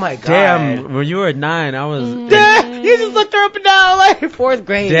 Oh my god. Damn, when you were 9, I was. You just looked her up and down like 4th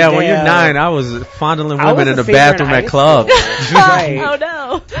grade. Damn, when you're 9, I was fondling I women was in a the senior bathroom in at high clubs. school. Right. Oh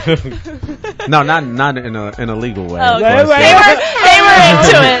no. No, not in a legal way. Oh, of okay. course. They were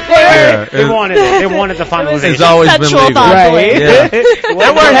into it. Yeah, They wanted it. They wanted the finalization. It's always been Sexual legal. fondling. Yeah.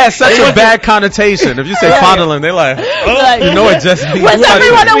 That word has such a bad connotation. If you say fondling, they're like, Like, you know it just means was touching.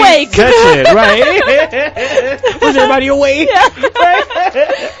 everyone awake? Touch it, right? Was everybody awake?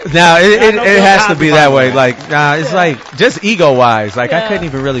 Now it no has to be that time way. for Like it's like just ego wise. Like I Yeah. couldn't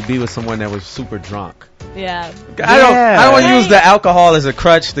even really be with someone that was super drunk. Yeah. I don't Right. use the alcohol as a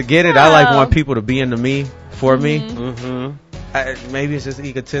crutch to get it. I like No. want people to be into me for me. Mm-hmm. Maybe it's just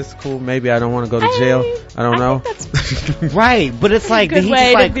egotistical. Maybe I don't want to go to jail. I don't know. think that's Right, but it's a like good he's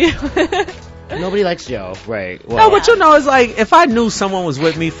way just to like be. nobody likes Joe. Right. No, Well, but you know, it's like if I knew someone was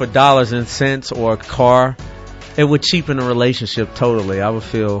with me for dollars and cents or a car, it would cheapen the relationship totally. I would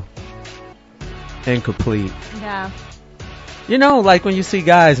feel incomplete. Yeah. You know, like when you see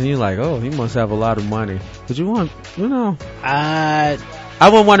guys and you're like, oh, he must have a lot of money. But you want, you know. I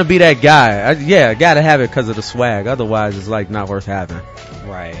wouldn't want to be that guy. I gotta have it because of the swag. Otherwise, it's like not worth having.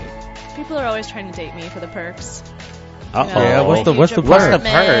 right. People are always trying to date me for the perks. Uh You know, Yeah, what's the- huge what's the apartment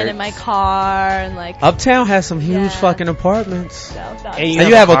perks? And my car and like. Uptown has some huge Yeah. fucking apartments. No, not And And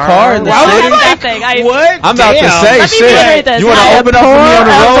you have a car in the No, I city? have nothing. What? I'm about to Damn. say, Let me shit. reiterate this. You want I to have open up for me on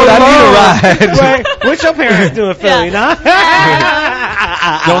the road? I need a ride. Right. What's your parents doing, Philly? Yeah.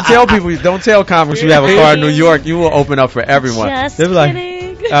 Nah? Don't tell people. Don't tell comics you have a car in New York. You will open up for everyone. Just They'll be like,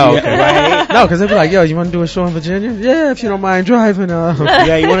 kidding. oh, okay. Right. No, because they'll be like, yo, you want to do a show in Virginia? Yeah, if you don't mind driving.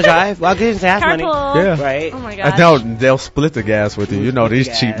 Yeah, you want to drive? Well, I'll give you some gas money. Carpool. Yeah. Right. Oh my I gosh. know they'll split the gas with you. You know these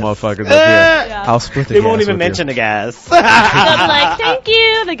Gas. cheap motherfuckers up here. Yeah. I'll split the They gas won't even with mention the gas. They'll be like, thank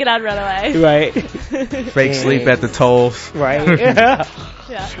you. They get out and run away. Right. you. Fake sleep at the tolls. Right. Yeah.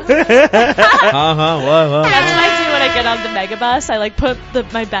 What? That's what I do when I get on the megabus. I like put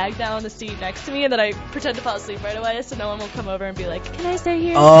my bag down on the seat next to me, and then I pretend to fall asleep right away, so no one will come over and be like, "Can I stay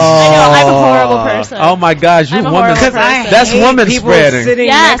here?" I know I'm a horrible person. Oh my gosh, you I'm a woman. horrible person. That's hate woman people spreading. sitting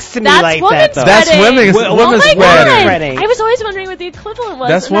Yes, next to me that's like woman that, though. That's spreading. women. Oh Women Oh my spreading. god! Spreading. I was always wondering what the equivalent was.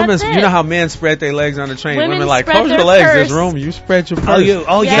 That's and women's. That's You it. know how men spread their legs on the train. Women Women like, spread close your their legs. purse. There's room. You spread your purse.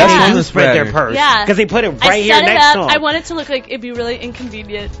 Oh, yeah, That's they do women spread their spreading. purse. Yeah. Because they put it I right here set it next up. to them. I want it to look like it'd be really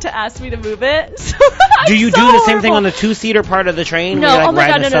inconvenient to ask me to move it. So Do you I'm so do the same thing horrible. on the two-seater part of the train? No, when you, like, oh my ride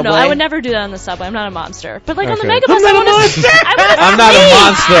god, the no. subway? I would never do that on the subway. I'm not a monster. But like on the Okay. megabus, I'm not a monster. I'm not a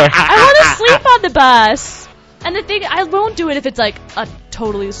monster. I want to sleep on the bus. And the thing, I won't do it if it's like a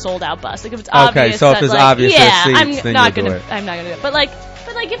totally sold out bus. Like if it's obvious. so if that, it's like, obvious there's yeah, seats, I'm then not you'll do gonna. it. I'm not gonna do it. But like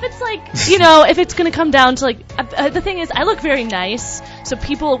if it's like, you know, if it's gonna come down to like, the thing is, I look very nice, so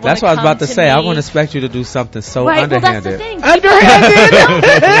people. That's what I was about to say. I wouldn't wouldn't expect you to do something so Right, well, that's underhanded. the thing. Underhanded.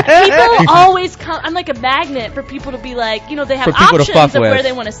 People always come. I'm like a magnet for people to be like, you know, they have For people to options fuck of where with.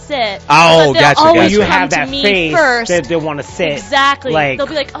 they want to sit. Oh, but they'll gotcha, always gotcha. You come have to that me face first. that they want to sit. Exactly. Like, They'll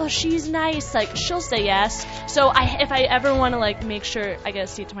be like, "Oh, she's nice." Like, she'll say yes. So if I ever want to like make sure I get a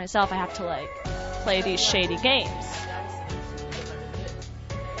seat to myself, I have to like play these shady games.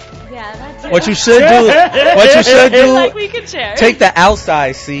 Yeah, that's it. What you should do, like we can share. take the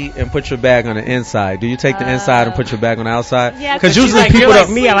outside seat and put your bag on the inside. Do you take the inside and put your bag on the outside? Yeah, because 'cause you're usually like- people You're like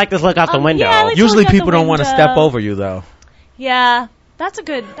don't. me. I like to look out the window. yeah, I like to Usually look out the people don't want to window. step over you though. Yeah, that's a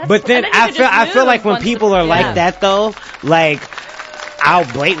good. That's But then bet you I could feel just like move when once people the- are like yeah. that though, like I'll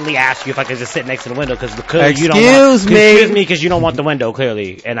blatantly ask you if I could just sit next to the window because clearly you don't Excuse want, me. Excuse me, because you don't want the window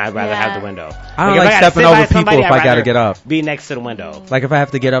clearly, and I'd rather Yeah. have the window. I don't if like gotta stepping sit by over people somebody, if I'd I gotta rather get up. Be next to the window. Like if I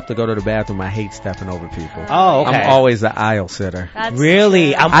have to get up to go to the bathroom, I hate stepping over people. Oh, okay. I'm always the aisle sitter. That's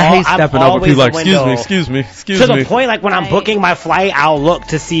Really? true. I hate I'm stepping over always people. Like, the excuse me, window. excuse me, excuse To me. the point, like when I'm Right. booking my flight, I'll look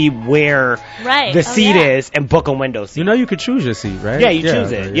to see where Right. the Oh, seat yeah. is and book a window seat. You know you could choose your seat, right? yeah, you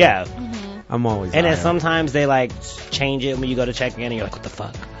choose it. Yeah. I'm always. And then aisle. sometimes they like change it when you go to check in, and you're like, "What the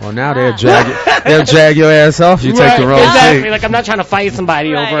fuck?" Well, now they'll drag your ass off. You take the wrong exactly. seat. Like I'm not trying to fight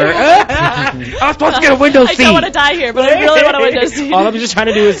somebody Right. over. I'm supposed to get a window I seat. don't want to die here, but I really want a window seat. All I'm just trying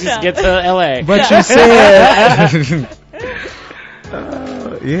to do is just get to LA. But you said,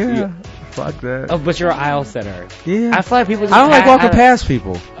 yeah, fuck that. Oh, but you're an aisle sitter. Yeah, I feel like people. Just I don't like walking I- past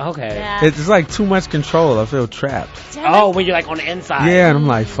people. Okay. Yeah. It's like too much control. I feel trapped. Oh, when you're like on the inside. Yeah, and I'm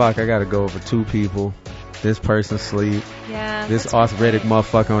like, fuck, I gotta go over two people. This person sleep. Yeah. This arthritic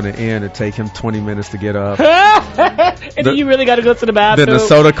motherfucker on the end. It take him 20 minutes to get up. And then you really got to go to the bathroom. Then the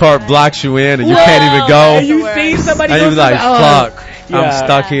soda cart blocks you in, and you can't even go. And you see somebody And go you to be like, the fuck, Yeah. I'm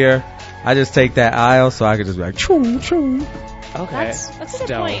stuck here. I just take that aisle so I could just be like, choo, choo. Okay. That's a good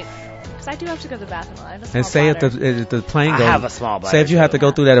Stealth. point. Because I do have to go to the bathroom a lot. I have a small And say if bladder. the plane I goes, have a small bladder, say if you have too. to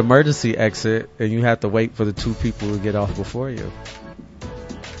go through that emergency exit and you have to wait for the 2 people to get off before you.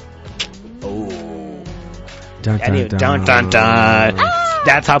 Ooh. Dun, Dun, dun, dun, dun.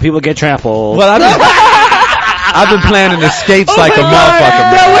 That's how people get trampled. Well, I've been planning escapes like a Oh my God, motherfucker,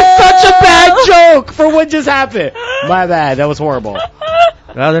 man. That was such a bad joke for what just happened. My bad. That was horrible.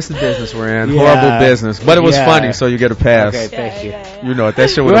 Well, that's the business we're in. Yeah. Horrible business. But it was Yeah. funny, so you get a pass. Okay, thank you. You know, if that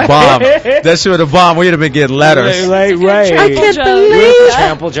shit would have bombed, that shit would have bombed, we'd have been getting letters. Right, right. I can't It's a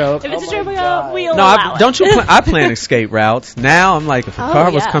trample joke. If it's Oh a my trample God. joke, we'll No, allow don't you? it. I plan escape routes. Now I'm like, if a Oh,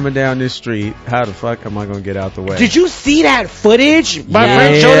 car was yeah. coming down this street, how the fuck am I gonna get out the way? Did you see that footage? My Yeah.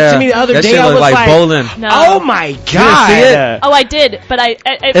 friend showed it to me the other that day. shit I looked was like like, bowling. No. oh my God. see it? Oh, I did, but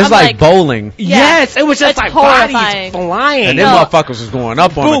It's I'm like bowling, Yeah. Yes, it was just It's like horrifying. bodies flying. and them No. motherfuckers was going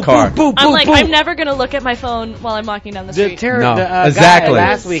up on Boom, the car. boom, boom, I'm boom, like, boom. I'm never gonna look at my phone while I'm walking down the The street. No, guy exactly.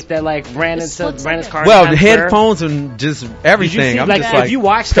 last week that like ran It into splits ran his second. car. in Well, Times the Square. headphones and just Did you everything. see, I'm like, just if like you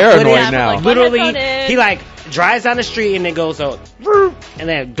watch the paranoid footage, Yeah, now. like, literally, Put my headphone in. he like drives down the street and then goes and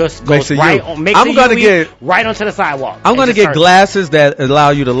then goes Makes a right U. on, makes I'm a gonna U-E get- right onto the sidewalk. I'm and gonna just get starts- glasses that allow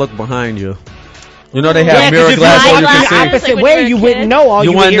you to look behind you. You know they have Yeah, 'cause mirror if you glasses walk you glasses, can the see. like opposite when way, you're a you kid. wouldn't know. All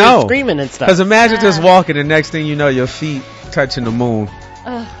You you would wouldn't hear know. is screaming and stuff. Because imagine just Yeah. walking, and next thing you know, your feet touching the moon.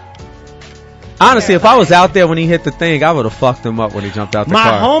 Ugh. Honestly, if I was out there when he hit the thing, I would have fucked him up when he jumped out the My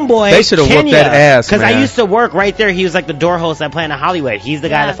car. homeboy, They should have whooped Kenya, that ass, because I man. used to work right there. He was like the door host at Planet Hollywood. He's the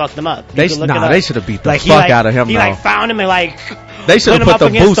guy Yeah. that fucked him up. You They can look it up. they should have beat the Like, he, fuck like, out of him. He though. like found him and like They should have him put up the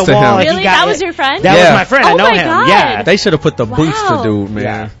against boots the to wall. him. Like, he Really? got That it. was your friend? That Yeah. was my friend. I Oh know my him. God. Yeah. They should have put the boots to Wow. dude, man.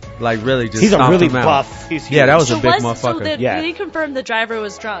 Yeah. Like really just He's a stomped really him out. buff. He's Yeah, that huge. was a big So motherfucker. did Yeah. we confirm the driver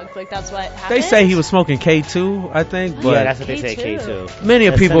was drunk? Like that's what happened? They say he was smoking K2, I think, but Yeah, that's what they say. K2. K2. many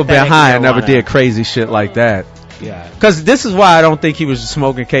of That's people have been synthetic high and never marijuana. did crazy shit like that. Yeah. Because this is why I don't think he was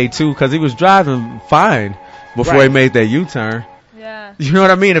smoking K2, because he was driving fine before he Right. made that U-turn. Yeah. You know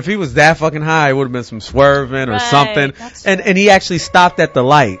what I mean? If he was that fucking high, it would have been some swerving or Right, something. that's And he actually stopped at the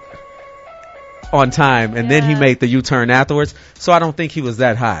light on time, and then he Yeah. made the U-turn afterwards. So I don't think he was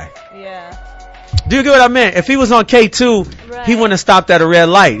that high. Yeah. Do you get what I meant? If he was on K2, Right. he wouldn't have stopped at a red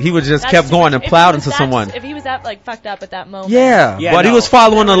light. He would just That's kept going and if he plowed was into that- someone. If he was that like fucked up at that moment. Yeah, Yeah, but he no. was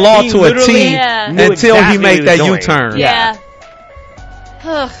following the law He to a literally T Yeah. knew until exactly he what made was that doing. U-turn. Yeah.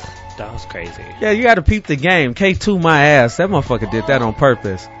 Ugh. That was crazy. Yeah, you got to peep the game. K2 my ass. That motherfucker did that on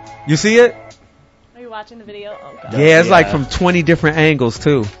purpose. You see it? Are you watching the video? Oh god. Yeah, it's like Yeah. from 20 different angles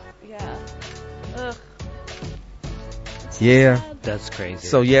too. Yeah. Ugh. Yeah. That's crazy.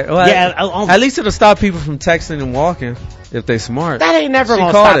 So yeah, well, Yeah, at least it'll stop people from texting and walking if they smart. that ain't never She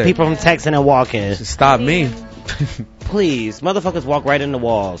gonna caught stop it. people from texting and walking. Just stop I me. mean, Please, motherfuckers walk right into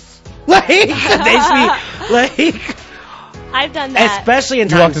walls. Like they see, like I've done that. especially in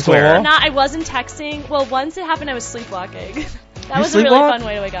You walked Times into a Square. wall? Not, I wasn't texting. Well, once it happened, I was sleepwalking. That You was a really sleepwalk? fun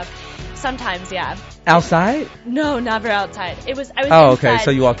way to wake up. Sometimes, yeah. Outside? No, never outside. I was Oh, okay, inside.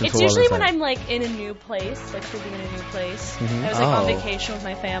 so you walked into It's a wall usually when inside. I'm like in a new place, like sleeping in a new place. Mhm. I was like on Oh. vacation with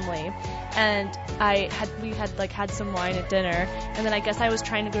my family, and we had some wine at dinner, and then I guess I was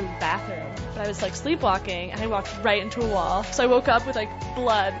trying to go to the bathroom, but I was like sleepwalking, and I walked right into a wall. So I woke up with like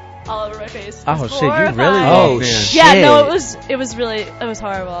blood all over my face. It Oh was shit, you really horrifying. Oh, walked in. shit. Yeah, no, it was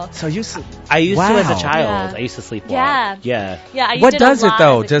horrible. So you I used to as a Wow. child. Yeah. I used to sleepwalk. Yeah. Yeah. Yeah, I What did a does it lot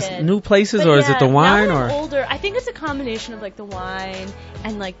though? as a Just kid. new places, But or is it the yeah, wine, now or? that I'm older, I think it's a combination of like the wine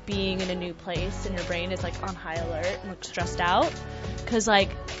and like being in a new place and your brain is like on high alert and like stressed out. Cause like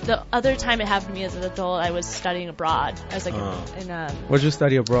the other time it happened to me as an adult, I was studying abroad. I was like in What'd you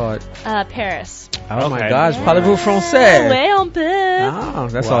study abroad? Paris. Oh my Okay. gosh, Yeah. parlez-vous français? Ouais, on peut. Oh,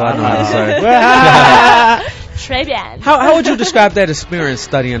 that's all I know how to say. Très bien. How would you describe that experience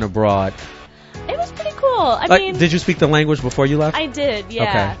studying abroad? It was pretty cool. I Like, mean, did you speak the language before you left? I did,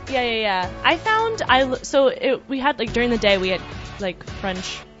 yeah. Yeah. I found we had like during the day we had like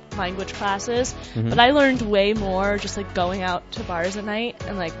French language classes, Mhm. but I learned way more just like going out to bars at night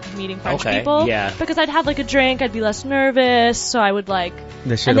and like meeting French Okay, people. yeah. Because I'd have like a drink, I'd be less nervous, so I would like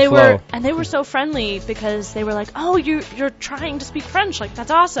That shit and they flow. were so friendly because they were like, "Oh, you're trying to speak French. Like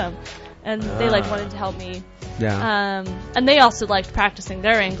that's awesome." And they like wanted to help me. Yeah. And they also liked practicing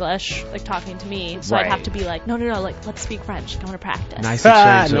their English, like talking to me. So I'd Right. have to be like, no, like let's speak French. I want to practice. Nice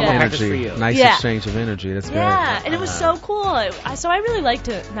Ah, exchange no of more practice for energy. you. Nice Yeah. exchange of energy. That's Yeah, good. and it was so cool. So I really liked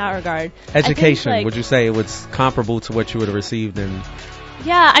it in that regard. I think, Education, like- would you say it was comparable to what you would have received in?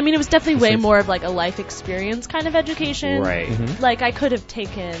 Yeah, I mean, it was definitely way This is- more of like a life experience kind of education. Right. Mhm. Like I could have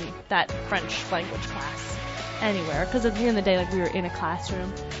taken that French language class anywhere, because at the end of the day, like, we were in a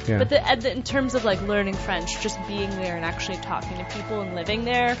classroom. Yeah. But in terms of like learning French, just being there and actually talking to people and living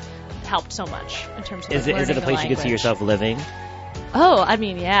there helped so much in terms of Is like, it a learning place the you could see language. yourself living? Oh, I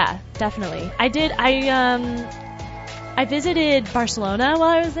mean, yeah, definitely. I visited Barcelona while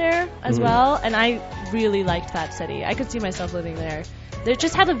I was there as well, and I really liked that city. I could see myself living there. They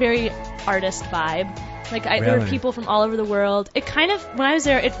just had a very artist vibe. Like, there were Really? people from all over the world. It kind of, when I was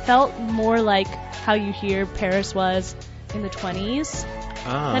there, it felt more like how you hear Paris was in the 20s.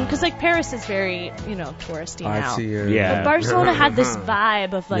 And because, like, Paris is very, touristy now. I see you. Yeah. But Barcelona had this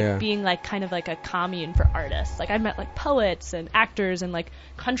vibe of, like, Yeah. being, like, kind of like a commune for artists. Like, I met, like, poets and actors and, like,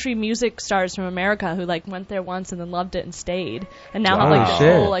 country music stars from America who, like, went there once and then loved it and stayed. And now have, like, this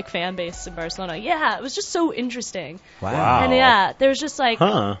Shit. whole, like, fan base in Barcelona. Yeah, it was just so interesting. Wow. And, yeah, there's just, like,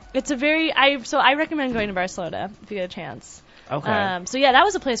 Huh. it's a very, I recommend going to Barcelona if you get a chance. Okay. So, yeah, that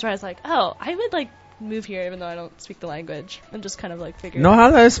was a place where I was like, oh, I would, like, move here even though I don't speak the language and just kind of, like, figure No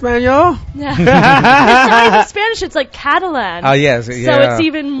habla español? Yeah. It's not even Spanish, it's like Catalan. Oh, yes. So Yeah. it's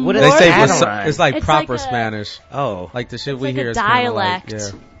even more. What is They say Catalan? it's like It's proper like a- Spanish. Oh. Like the shit It's we like hear a is kind of like,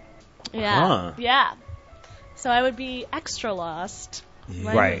 dialect. yeah. Yeah. Huh. Yeah. So I would be extra lost.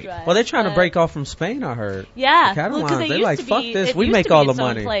 Yeah. Right. Well, they're trying to But- break off from Spain, I heard. Yeah. The Well, 'cause Catalans, they they used like, to fuck be, this, it we used make to be all the its own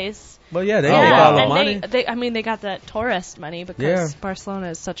money. Place. Well, yeah, they Oh, make wow. all the and money. they got that tourist money because Yeah. Barcelona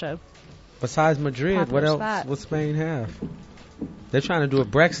is such a. Besides Madrid, what Popular else spot. would Spain have? They're trying to do a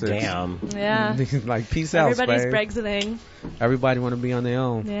Brexit. Damn. Yeah. Like, peace out, Everybody's Spain. Brexiting. Everybody want to be on their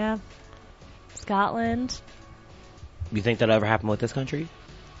own. Yeah. Scotland. You think that'll ever happen with this country?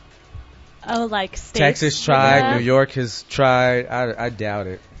 Oh, like states. Texas tried, Yeah. New York has tried. I doubt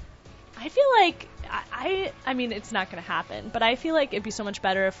it. I feel like I mean it's not going to happen, but I feel like it'd be so much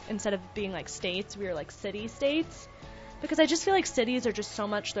better if instead of being like states, we were like city states. Because I just feel like cities are just so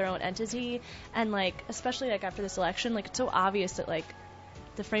much their own entity, and like especially like after this election, like it's so obvious that like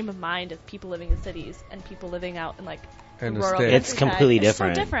the frame of mind of people living in cities and people living out in like In the rural States. It's countryside completely is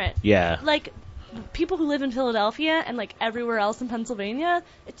different. So different. Yeah. Like people who live in Philadelphia and like everywhere else in Pennsylvania,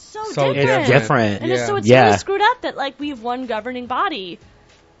 it's so So different. It's different. And it's, so it's Yeah. really screwed up that like we have one governing body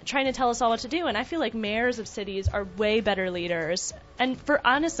trying to tell us all what to do, and I feel like mayors of cities are way better leaders. And for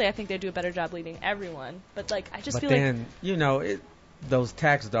honestly, I think they do a better job leading everyone. But like, I just But feel then, those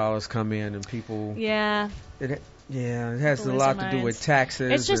tax dollars come in and people. like, yeah, It has a People lose lot their to do with minds.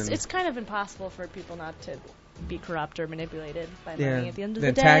 taxes. it's just and, it's kind of impossible for people not to be corrupt or manipulated by yeah. money at the end of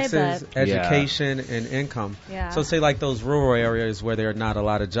then the day. taxes, But education, and income. yeah, So say like those rural areas where there are not a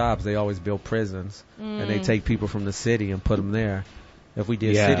lot of jobs, they always build prisons, and they take people from the city and put them there. If we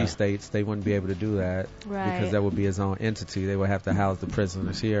did Yeah. city states, they wouldn't be able to do that right. because that would be its own entity. They would have to house the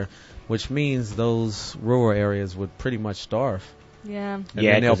prisoners here, which means those rural areas would pretty much starve. yeah, And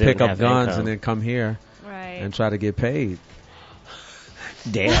Yeah, then they'll 'cause they pick wouldn't up have guns income. and then come here right. and try to get paid.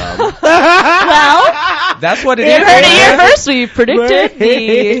 Damn. well, That's what it you is. heard it here man. first. We predicted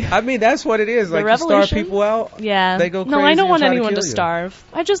the. I mean, that's what it is. The Like, you starve revolution? people out. Yeah. They go no, I crazy don't and want try to anyone kill to you. starve.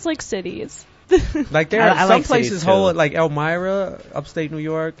 I just like cities. Like, there I are some like cities, places, too. like Elmira, upstate New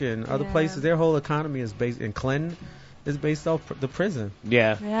York, and other Yeah. places, their whole economy is based, in Clinton, is based off the prison.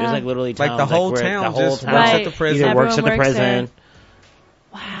 Yeah. Yeah. There's like literally Like, towns, the whole where town the whole just town works at Right. the prison. either works at Everyone the works there. prison.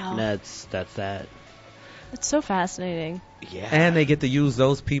 Wow. That's that. It's so fascinating. Yeah. And they get to use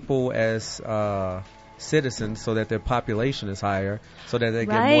those people as citizens so that their population is higher, so that they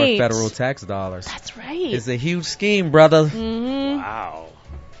get more Right. federal tax dollars. That's right. It's a huge scheme, brother. Mm-hmm. Wow.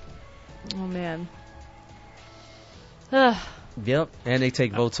 Oh man. Ugh. Yep. And they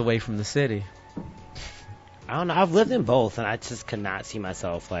take votes away from the city. I don't know. I've lived in both, and I just could not see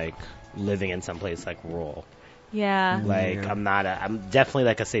myself like living in some place like rural. Yeah. Like Yeah. I'm definitely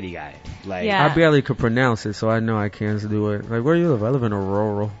like a city guy. Like Yeah. I barely could pronounce it, so I know I can't do it. Like, where do you live? I live in a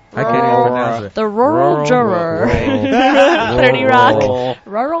rural. I can't even Rural. pronounce it. The rural juror. Rural. 30 Rock. Rural.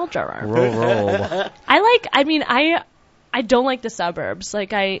 Rural juror. Rural. I don't like the suburbs.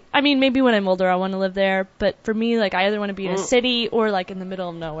 Like I mean maybe when I'm older I want to live there, but for me like I either want to be in a city or like in the middle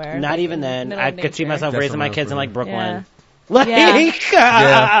of nowhere. Not like, even in the then. middle I of could see nature. myself That's raising my what I kids in was like Brooklyn. Yeah. Like,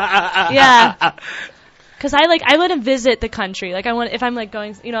 Yeah. Cuz I want to visit the country. Like I want if I'm like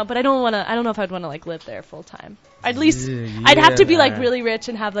going, but I don't know if I'd want to like live there full time. At least I'd have to be like really rich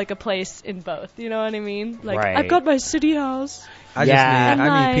and have like a place in both. You know what I mean? Like Right. I've got my city house I Yeah. and just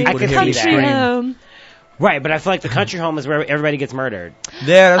need, I need my people to I hear me could see country scream. home. Right, but I feel like the country home is where everybody gets murdered.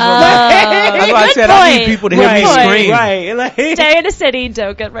 Yeah, that's what I Good said. I need point. people to hear me Good point. scream. Right. Like, Stay in a city,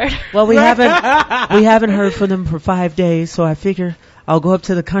 don't get murdered. Well, we haven't heard from them for 5 days, so I figure I'll go up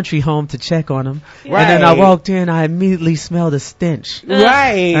to the country home to check on him. Right. And then I walked in, I immediately smelled a stench.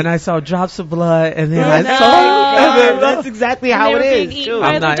 Right. And I saw drops of blood, and then Oh, I no. saw... That's exactly how it is, too.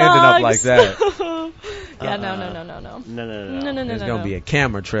 I'm not ending up like that. Yeah, no. No. There's going to be a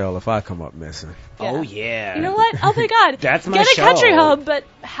camera trail if I come up missing. Yeah. Oh, yeah. You know what? Oh my God. That's my Get a show. country home, but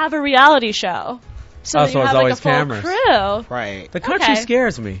have a reality show. So Oh, that so you it's have like always a full cameras. crew. Right. The country Okay.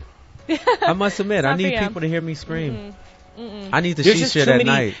 scares me. I must admit, It's I not need for you. people to hear me scream. I need to There's see just shit too at many.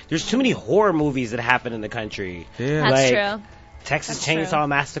 night. There's too many horror movies that happen in the country. Yeah. That's Like, true. Texas That's Chainsaw true.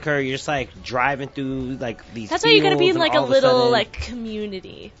 Massacre. You're just like driving through like these. That's why you gotta be in fields, like and a all of little sudden- like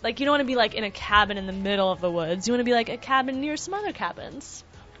community. Like you don't want to be like in a cabin in the middle of the woods. You want to be like a cabin near some other cabins.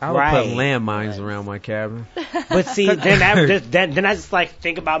 I would Right. put landmines around my cabin. But see, then I just like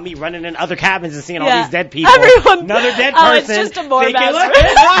think about me running in other cabins and seeing all Yeah. these dead people. Everyone- Another dead Oh, it's person. just a more thinking, mess.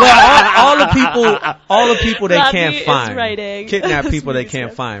 Well, all the people they Robbie can't is find, writing. kidnap people they Smooth can't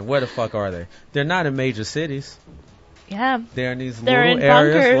stuff. find. Where the fuck are they? They're not in major cities. Yeah. They're in these They're little in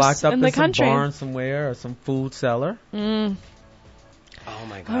areas, bunkers locked up in in, the some country. barn somewhere or some food cellar. Oh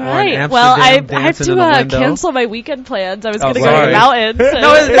my All god. in right. Well, I Amsterdam, have dancing to in the window. cancel my weekend plans. I was Oh, going to go to sorry. the mountains.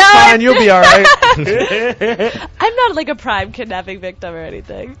 No, it's fine. You'll be all right. I'm not like a prime kidnapping victim or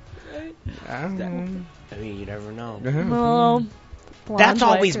anything. I mean, you never know. Well, That's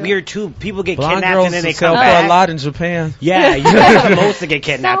blonde always white weird too. People get Blonde kidnapped girls and then they sell come for a back. lot in Japan. Yeah, you know the most to get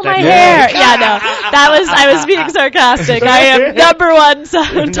kidnapped. Sell my I hair. think. Yeah, no. I was being sarcastic. I am number one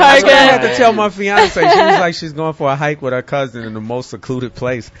target. I had to tell my fiance. She was like, she's going for a hike with her cousin in the most secluded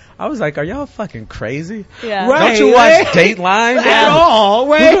place. I was like, are y'all fucking crazy? Yeah. Right. Don't you watch Dateline? At all,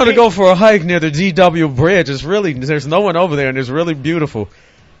 right? We're gonna go for a hike near the GW Bridge. It's really, there's no one over there, and it's really beautiful.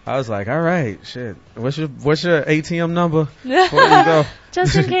 I was like, all right, shit. What's your ATM number? Before we go?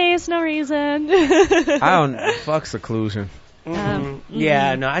 Just in case, no reason. I don't fuck seclusion.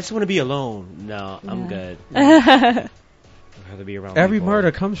 Yeah, no, I just want to be alone. No, I'm good. I'd rather be around Every people.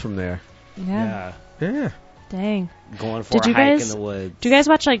 murder comes from there. Yeah. Yeah. Yeah. Dang. Going for Did a you hike guys- in the woods. Do you guys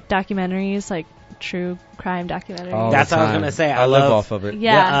watch like documentaries, like true crime documentaries? All That's the what I was time. gonna say. I I live love- off of it.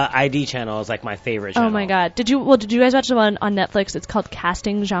 Yeah. The ID channel is like my favorite channel. Oh my god. Did you guys watch the one on Netflix? It's called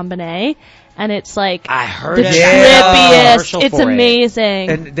Casting Jean Bonnet, and it's like I heard the it. trippiest. Commercial It's for it. amazing.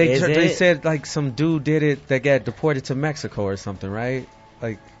 And they Is they it? said like some dude did it that got deported to Mexico or something, right?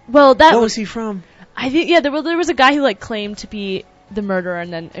 Like, well, that where was was he from? I think there was a guy who like claimed to be the murderer,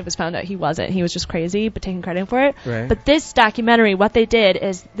 and then it was found out he wasn't. He was just crazy, but taking credit for it. Right. But this documentary, what they did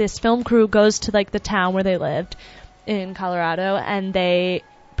is this film crew goes to like the town where they lived in Colorado, and they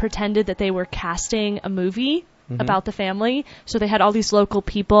pretended that they were casting a movie about the family. So they had all these local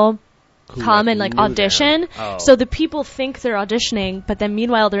people come and like knew audition. them. Oh. So the people think they're auditioning, but then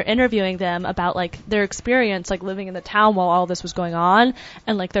meanwhile they're interviewing them about like their experience like living in the town while all this was going on,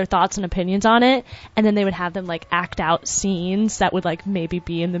 and like their thoughts and opinions on it. And then they would have them like act out scenes that would like maybe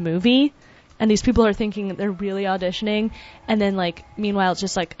be in the movie. And these people are thinking that they're really auditioning, and then like meanwhile it's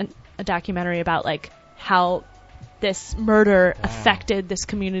just like a documentary about like how this murder affected this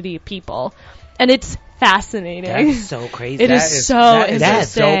community of people. And it's fascinating. That's so crazy. It That is is- so that is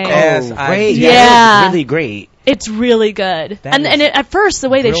interesting. so cool. Yes, Oh, great. Yeah. Yeah, it's really great. It's really good. That And is at first the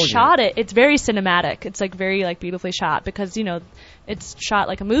way they brilliant. shot it, it's very cinematic. It's like very like beautifully shot because, you know, it's shot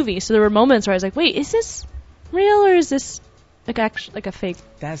like a movie. So there were moments where I was like, wait, is this real or is this like actually like a fake?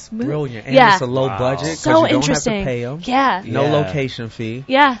 That's brilliant. And Yeah. it's a low Wow. budget because So you don't interesting. have to pay them. Yeah. No Yeah. location fee.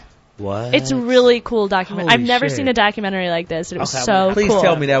 Yeah. What? It's a really cool documentary. Holy I've never shit. seen a documentary like this. It was Okay, so Please cool.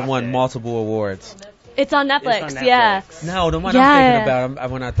 tell me that won multiple awards. It's on Netflix. It's on Yeah. Netflix. No, the one Yeah. I'm thinking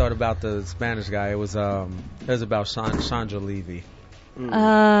about when I thought about the Spanish guy, it was about Chandra Levy.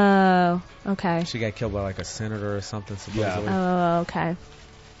 Oh, okay. She got killed by like a senator or something supposedly. Oh, okay.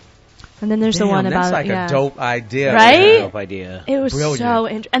 And then there's the Damn, one that's about like yeah. a dope idea. Right? Dope idea. It was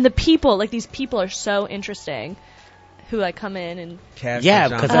Brilliant. so and the people, like these people are so interesting who like come in and Cass Yeah,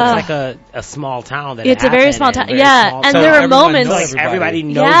 and because John- that's like a small town. That It's it a very happened small in, town. very Yeah, small and town. there were everyone moments knows like everybody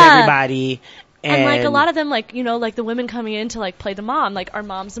knows Yeah. everybody. and like a lot of them like, you know, like the women coming in to like play the mom, like are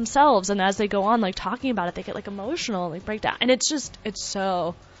moms themselves, and as they go on like talking about it, they get like emotional, like break down. And it's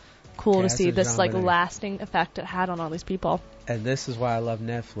so cool Cass to see and this Jean like Bonnet. lasting effect it had on all these people. And this is why I love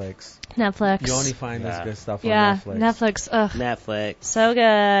Netflix. Netflix. You only find this Yeah. good stuff yeah, on Netflix. Netflix. Ugh, Netflix. so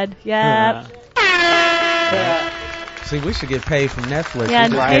good. Yeah. See, we should get paid from Netflix. Yeah,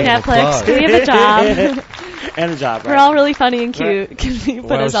 We just hey gave them a Netflix, plug. give me the job. And a job, We're right? all really funny and cute. Can you put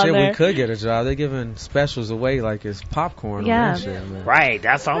Well, us on shit, there? we could get a job. They're giving specials away like it's popcorn. Yeah. On that shit, man. Right,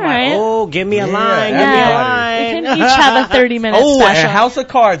 that's all. I'm Right. like, oh, give me a Yeah, line, give me a Yeah. line. We can each have a 30-minute Oh, special. and House of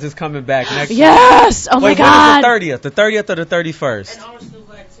Cards is coming back next week. Yes! Oh my Wait, God! when is the 30th? The 30th or the 31st?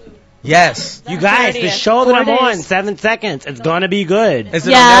 Yes. You guys, the 30th. show that 4 I'm on, days. 7 seconds, it's gonna be good. Is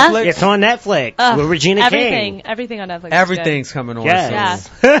it Yeah. on Netflix? It's on Netflix Ugh, with Regina King. Everything on Netflix. Everything's coming on. Yes.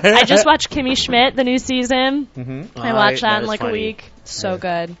 I just watched Kimmy Schmidt, the new season. Mm-hmm. I watched that in is like funny. a week. So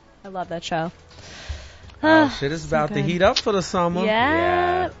good. I love that show. Oh, shit is about to good. heat up for the summer.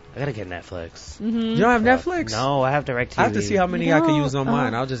 Yeah. I gotta get Netflix. You don't have Netflix? No, I have DirecTV. I have to see how many I can No. use on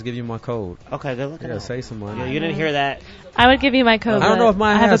mine. I'll just give you my code. Okay, good looking. I gotta save some money. Yeah, you didn't hear that. I would give you my code. I don't know if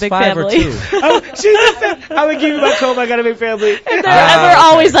mine I have has a big 5 or family. 2. Oh, she just said, I would give you my code, I got a big family. And they're, and Ah, they're okay.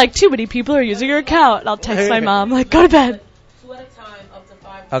 always like, too many people are using your account. And I'll text my mom, like, go to bed. 2 at a time, up to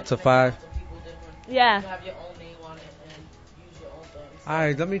 5. Up to 5. People different. Yeah. You have your own name on it and use your own things. All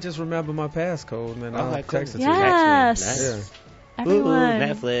right, let me just remember my passcode, and then I'll Okay, cool. text it to you. Yes. Nice. Yeah. Everyone. Ooh,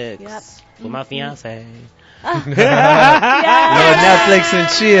 Netflix. Yep. With my fiance. No Netflix and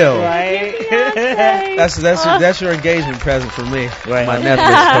chill. Right? That's your engagement present for me. Right. My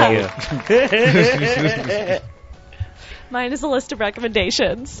Netflix code. Mine is a list of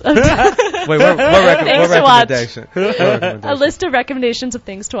recommendations. Wait, what Things to watch. recommendation? What recommendation? A list of recommendations of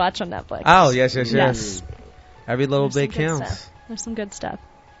things to watch on Netflix. Oh, yes. Yes. Every little There's bit some good counts. stuff. There's some good stuff.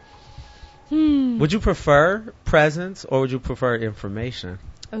 Would you prefer presents or would you prefer information?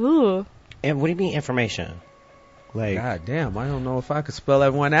 Ooh. And what do you mean information? Like, God damn, I don't know if I could spell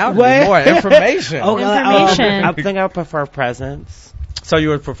that one out What? anymore. Information. Information. I think I would prefer presents. So you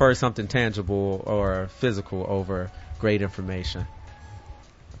would prefer something tangible or physical over great information?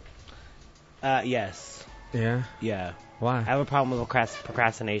 Yes. Yeah. Yeah. Why? I have a problem with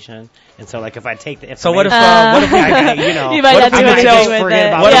procrastination, and so like if I take the information, So what if you know, You might what not if do I anything tell- with forget it.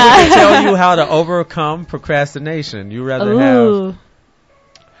 about What Yeah. if we tell you how to overcome procrastination? You rather have Ooh.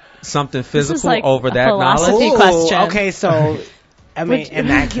 something This is physical like over a that philosophy knowledge? Ooh, question. okay, so I mean, Would- in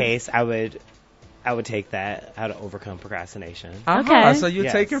that case, I would take that, how to overcome procrastination. Okay. So you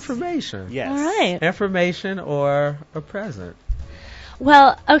Yes. take information. Yes. All right. Information or a present.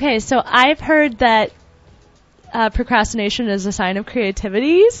 Well, okay, so I've heard that procrastination is a sign of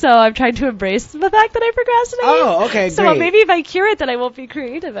creativity, so I'm trying to embrace the fact that I procrastinate. Oh, okay, So great. maybe if I cure it, then I won't be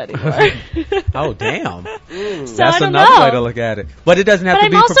creative anymore. Oh, damn. So That's I don't another know. way to look at it. But it doesn't have But to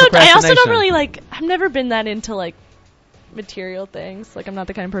I'm be also, for I procrastination. also don't really like, I've never been that into like material things. Like I'm not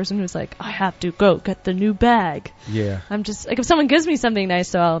the kind of person who's like, I have to go get the new bag. Yeah. I'm just, like if someone gives me something nice,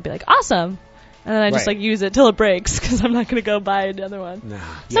 so I'll be like, awesome. And then I just Right. like use it till it breaks because I'm not going to go buy another one. Nah.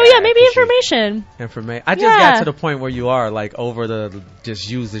 So yeah, maybe for sure. information. Information. I just Yeah. got to the point where you are like over the just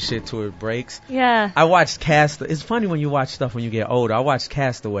use the shit till it breaks. Yeah. I watched Cast. It's funny when you watch stuff when you get older. I watched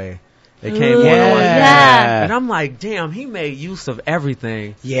Castaway. It came Ooh, on one day. yeah. And I'm like, damn, he made use of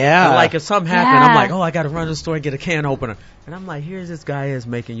everything. Yeah. And like if something happened, I'm Yeah. like, oh, I got to run to the store and get a can opener. And I'm like, here's this guy is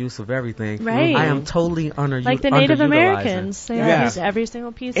making use of everything. Right. I am totally Like the Native underutilizing. Americans. They Yeah. use every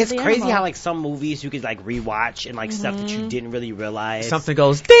single piece It's of the crazy animal. how like some movies you could like rewatch and like stuff that you didn't really realize. Something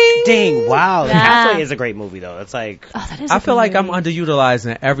goes ding. Ding! Wow, Yeah. Castaway is a great movie though. It's like, Oh, that is I a feel good like I'm movie.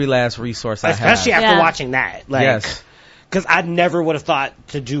 underutilizing every last resource I especially have. after Yeah. watching that. Like, Yes. because I never would have thought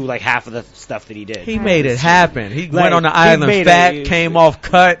to do like half of the stuff that he did. He made it happen. He Like, went on the he island made fat, it. came off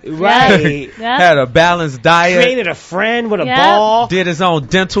cut, Right. Yeah. had a balanced diet, Created a friend with a Yep. ball. did his own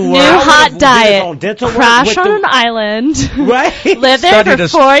dental New work. hot did his diet. own dental work Crash with on the- an island. Right. Live there Studied for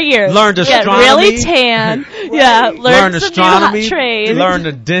as- 4 years. learned Get astronomy. really tan. Yeah. Learn Learn some astronomy, new hot trades. learn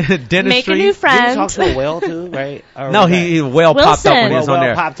the dentistry. Make a new Did he friend. talk to a whale too? Right? Or No, was that- he whale popped up when he was Wilson. on there.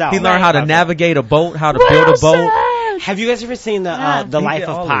 Whale popped out. He learned Right, how to popped out. navigate a boat, how to build a boat. Wilson! Have you guys ever seen the Yeah. the He Life did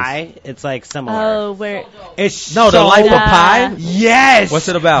of all Pi? It's like similar. Oh, where? It's No, the so- Life of Yeah. Pi. Yes. What's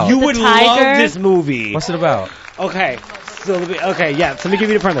it about? You The would tiger? love this movie. What's it about? Okay. So okay, yeah. So let me give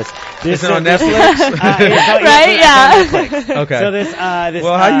you the premise. Is This, it on this- Netflix? Right? Yeah. Okay. So this this.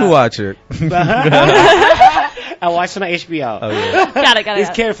 Well, how you watch it? I watched it on HBO. Oh, yeah. Got it. This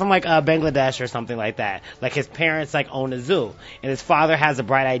kid from like Bangladesh or something like that. Like his parents like own a zoo, and his father has a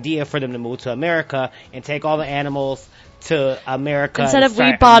bright idea for them to move to America and take all the animals to America. Instead and of we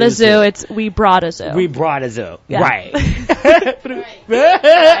start bought new a zoo, it's we brought a zoo. we brought a zoo. Yeah. Right. But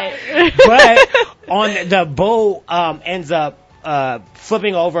on the boat ends up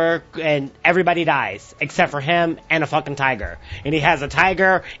flipping over and everybody dies except for him and a fucking tiger. And he has a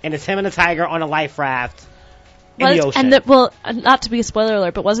tiger and it's him and a tiger on a life raft in the ocean. And well, not to be a spoiler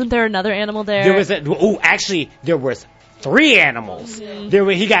alert, but wasn't there another animal there? There was actually there was 3 animals.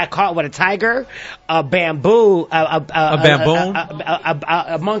 He got caught with a tiger, a bamboo, a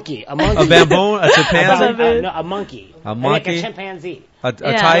monkey, A bamboon, a chimpanzee, a monkey, a like monkey, a chimpanzee, a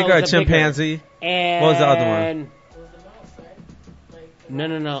tiger, No, it a was a bigger- chimpanzee. and What was the other one?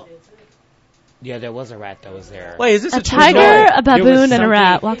 No. Yeah, there was a rat that was there. Wait, is this A a true tiger, story? a There was baboon, and a something-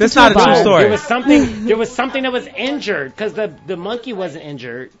 rat walked That's into not a true bar. story. There was something that was injured because the monkey wasn't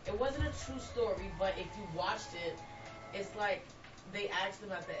injured. It wasn't a true story, but if you watched it, it's like they asked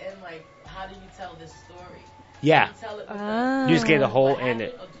them at the end, like, how do you tell this story? Yeah. Do you tell it with Ah. You just gave the whole what end.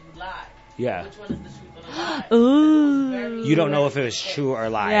 happened, or do you lie? Yeah. Which one is the truth or the lie? Ooh. You don't know if it was true or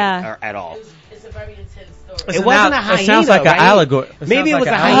lie Yeah. or at all. It's a very intense story. It's It wasn't an a hyena. It sounds like right? an alligator. Maybe it was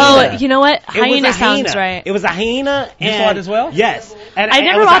a an hyena. Oh, you know what? It was a Hyena sounds hyena. right. It was a hyena. You and, saw it as well? Yes. And, I and it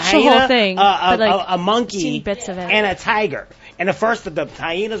never was a watched the whole hyena, thing, but, like, a monkey, seen bits of it. and a tiger. And at first, the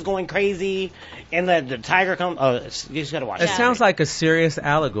hyena's going crazy, and the tiger comes. Oh, you just gotta watch It it. sounds like a serious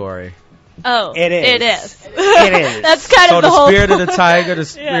allegory. Oh, It is. It is. It is. That's kind So of the the whole spirit of the point. tiger, the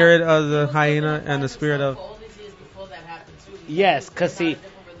spirit of the hyena, and the spirit of. All these years before that happened, too. Yes, 'cause see-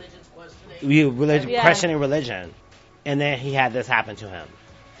 Different religions questioning. Yeah. questioning religion, and then he had this happen to him,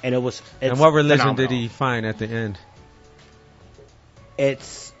 and it was. It's And what religion phenomenal. did he find at the end?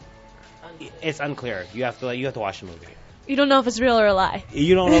 It's unclear. You have to watch the movie. You don't know if it's real or a lie.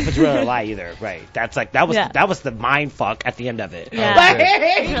 You don't know if it's real or a lie either, right? That's like that was Yeah. the mind fuck at the end of it. Yeah. Like,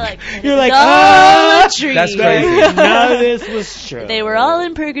 You're you're like, oh, oh, tree. That's crazy. none of this was true. They were all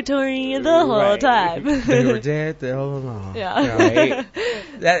in purgatory the whole Right. time. They were dead the whole along. Yeah. Right.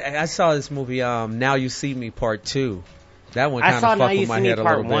 I saw this movie, Now You See Me Part 2. That one I kind saw of Now fucked You with my See Me head a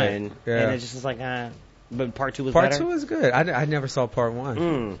Part little 1, bit. Yeah. and it just was like, but Part 2 was Part better. 2 is good. I never saw Part 1.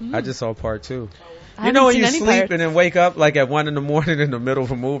 Mm. I just saw Part 2. I You know when haven't you seen sleep any part. and then wake up like at 1 in the morning in the middle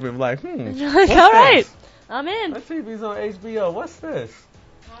of a movie, I'm like, You're like, all right, I'm in. that TV's on HBO. What's this?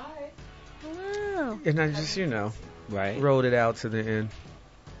 Wow. And I just, Right. wrote it out to the end.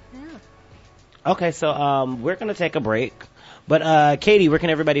 Okay, so we're gonna take a break, but Katie, where can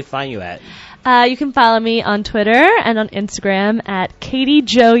everybody find you at? You can follow me on Twitter and on Instagram at Katie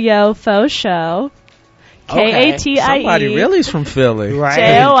Joyo Faux Show. Okay. KATIE. Somebody really is from Philly. Right.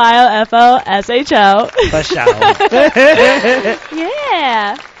 JOYOFOSHO. For sure.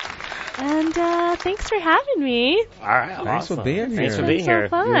 Yeah. And thanks for having me. All right. Thanks for awesome. being Thanks here. for being It's been here. so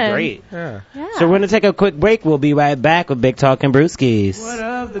fun. You're great. Yeah. Yeah. So we're gonna take a quick break. We'll be right back with Big Talk and Brewskis. What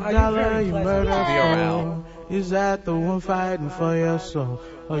of the dollar you murder Be around. for? Is that the one fighting for your soul?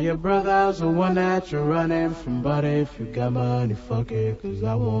 Or your brother's the one that you're running from? But if you got money, fuck it, 'cause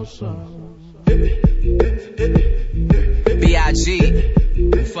I want some. B.I.G.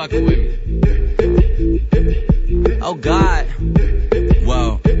 Fucking with me. Oh God.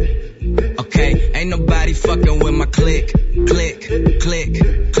 Whoa. Okay, ain't nobody fucking with my click. Click, click,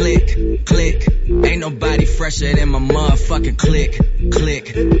 click, click. Ain't nobody fresher than my motherfucking click. Click,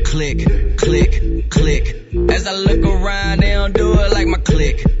 click, click, click. As I look around, they don't do it like my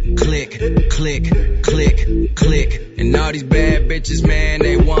click. Click, click, click, click. And all these bad bitches, man,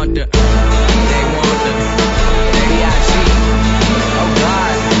 they want the B.I.G. Oh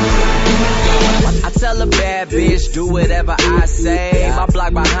God. I tell a bad bitch, do whatever I say. My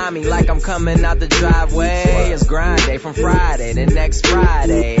block behind me like I'm coming out the driveway. It's grind day from Friday to next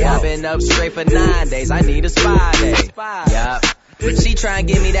Friday. I've been up straight for 9 days. I need a spy day. Yup. She try and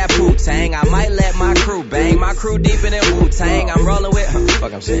give me that Wu-Tang. I might let my crew bang. My crew deep in that Wu-Tang. I'm rolling with, fuck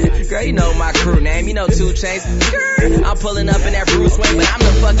I'm saying. Girl, you know my crew name. You know 2 Chainz. I'm pulling up in that Bruce Wayne, but I'm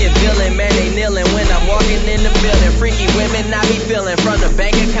the fucking villain. Man, they kneeling when I'm walking in the building. Freaky women I be feeling. From the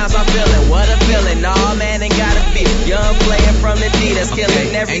bank accounts I'm feeling. What a feeling. Nah, man, ain't gotta be. Young player from the D that's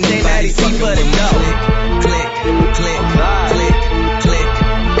killing everything that he see for the dough. Click, click, click, click.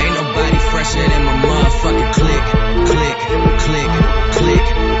 Ain't nobody fresher than my motherfucking click. Click, click, click,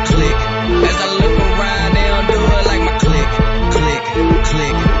 click. As I look around, they don't do it like my click. Click,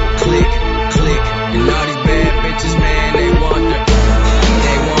 click, click, click. And all these bad bitches, man, they want the.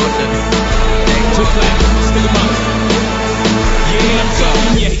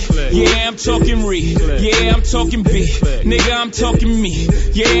 Yeah, I'm talking re. Yeah, I'm talking B. Nigga, I'm talking me.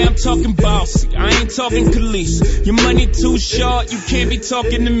 Yeah, I'm talking bossy. I ain't talking Khalees. Your money too short, you can't be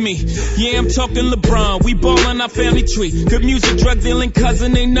talking to me. Yeah, I'm talking LeBron. We ballin' our family tree. Good music, drug dealing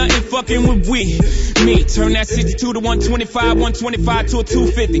cousin, ain't nothing fucking with we. Me, turn that 62 to 125, 125 to a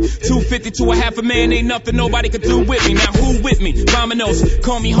 250. 250 to a half a man, ain't nothing nobody could do with me. Now who with me? Vamanos,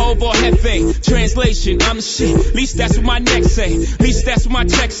 call me Hov or Hefe. Translation, I'm the shit. Least that's what my neck say. Least that's what my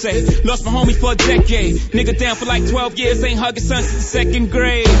check say. Lost my homie for a decade. Nigga down for like 12 years, ain't hugging son since the 2nd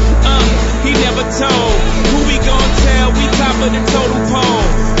grade. He never told. Who we gon' tell? We top of the totem pole.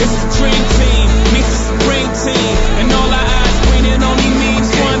 It's the dream team, meets the supreme team. And all our eyes green, it only means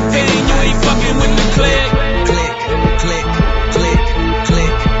one thing. You ain't fucking with the click. Click, click, click,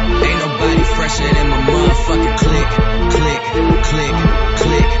 click. Ain't nobody fresher than my motherfucking click. Click, click,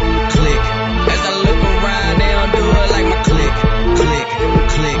 click, click. As I look around, they don't do it like my click. Click,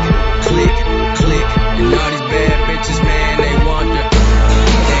 click, click, click. And all these bad bitches, man, they want the.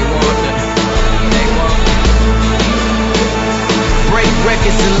 Break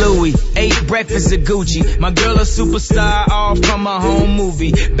records of Louis, 8 breakfasts of Gucci. My girl a superstar, all from a home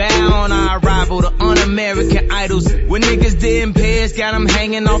movie. Bow on our arrival to un-American idols. When niggas didn't pay us, got them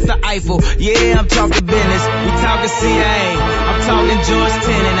hanging off the Eiffel. Yeah, I'm talking business, we talking CIA. I'm talking George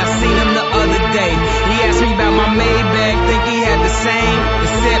Tenet, I seen him the other day. He asked me about my Maybach, think he had the same.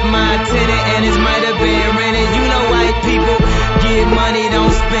 Except my tenant and his might have been rented. You know white people get money,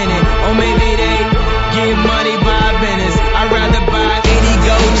 don't spend it. Or maybe they get money by business. I'd rather buy 80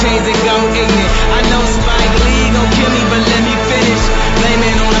 gold chains and go ignorant. I know Spike Lee gon' kill me, but let me finish. Blame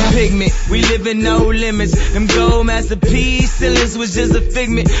it on a pigment, we live in no limits. Them gold masterpiece ceilings was just a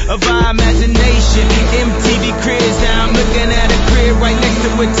figment of our imagination. MTV cribs, now I'm looking at a crib right next to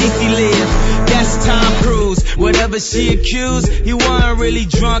where TC lives. That's Tom Cruise, whatever she accused. He wasn't really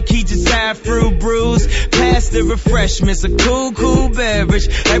drunk, he just had fruit brews. Past the refreshments, a cool beverage.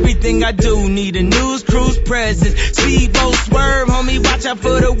 Everything I do need a news cruise presence. Speedboat swerve, homie, watch out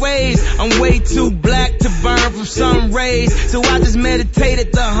for the waves. I'm way too black to burn from sun rays. So I just meditate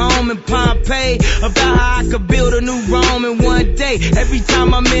at the home in Pompeii about how I could build a new Rome in one day. Every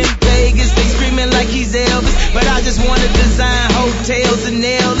time I'm in Vegas, they screaming like he's Elvis. But I just wanna design hotels and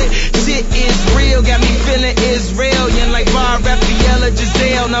nail it. Shit is real, got me feeling Israelian like Bar Raphael or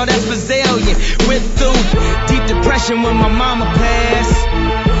Giselle. No, that's Brazilian. Went through deep depression when my mama passed.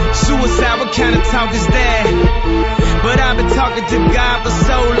 Suicide, what kind of talk is that? But I've been talking to God for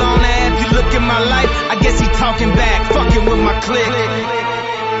so long now. If you look at my life, I guess he talking back, fucking with my clique.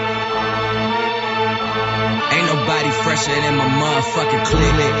 Ain't nobody fresher than my motherfucking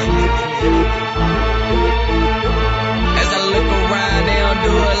clique. As I look around, they don't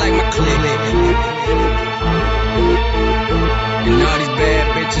do it like my clique. And all these bad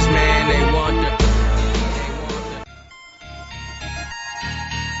bitches, man, they want the.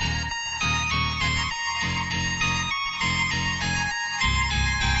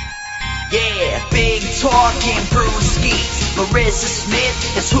 Yeah, big talking brewskis. Marissa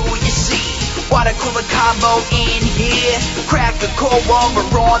Smith is who you see. Water cooler combo in here. Crack a cold over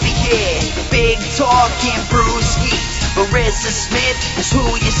on the air. Big talking brewskis. Marissa Smith is who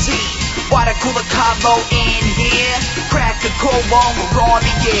you see. Water cooler combo in here. Crack a cold one, we're on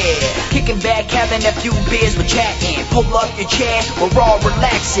the air. Kicking back, having a few beers, we're chatting. Pull up your chair, we're all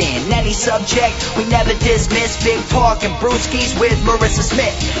relaxing. Any subject, we never dismiss. Big talking brewskis with Marissa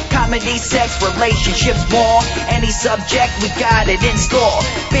Smith. Comedy, sex, relationships, more. Any subject, we got it in store.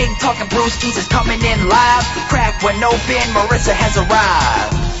 Big talking brewskis is coming in live. Crack when open, Marissa has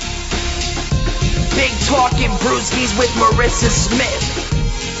arrived. Big talking brewskis with Marissa Smith.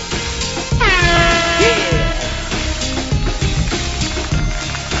 Yeah.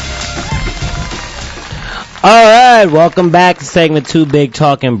 Alright, welcome back to segment 2, Big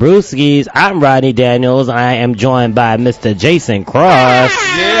Talking Brewskis. I'm Rodney Daniels. I am joined by Mr. Jason Cross.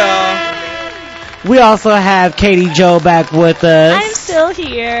 Yeah. We also have Katie Joe back with us. I'm still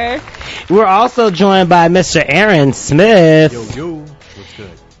here. We're also joined by Mr. Aaron Smith. Yo, what's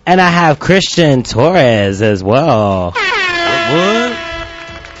good? And I have Christian Torres as well. What?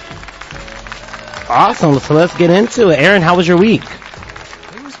 Awesome, so let's get into it. Aaron, how was your week?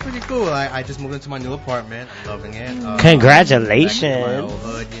 It was pretty cool. I just moved into my new apartment. I'm loving it. Congratulations. My old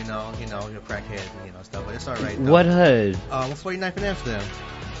hood, you know, your crackhead, stuff. But it's all right. What hood? 149th and Amsterdam.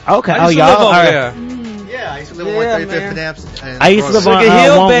 Okay. I used to live over there. Yeah, I used to live on 135th and Amsterdam. I used to live on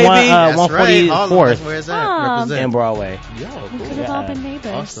Hill, baby. 144th. That's where it's at. Represent. In Broadway. Yo, We cool. could have all been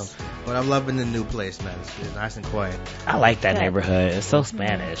neighbors. Awesome. But I'm loving the new place, man. It's nice and quiet. I like that Good. neighborhood. It's so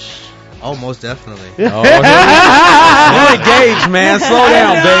Spanish. Oh, most definitely. Oh, you're engaged, man. Slow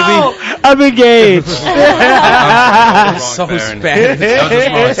down, baby. I'm engaged. So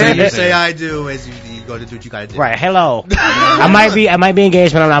Spanish. So you say I do as you go to do what you gotta do. Right. Hello. I might be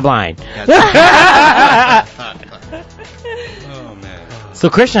engaged, but I'm not blind. Oh man. So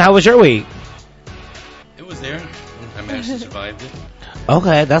Christian, how was your week? It was there. I managed to survive it.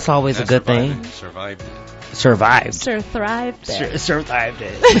 Okay, that's always a good thing. Survived it. Survived. Sir thrived there. Survived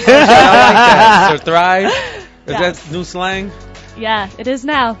it. I like that. Sir Thrive. Is Yes. that new slang? Yeah, it is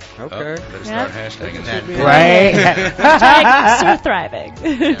now. Okay. Better start hashtagging that. Right? Hashtag Sir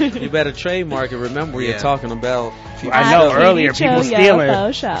Thriving. You better trademark it. Remember, you're talking about. I know earlier people stealing.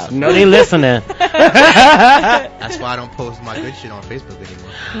 No, they listening. That's why I don't post my good shit on Facebook anymore.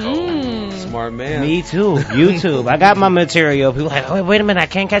 Oh, smart man. Me too. YouTube. I got my material. People are like, wait a minute, I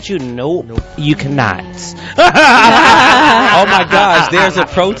can't catch you. Nope. You cannot. Oh my gosh, there's a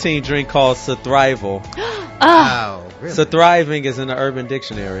protein drink called Surthrival. Wow. Really? So thriving is in the Urban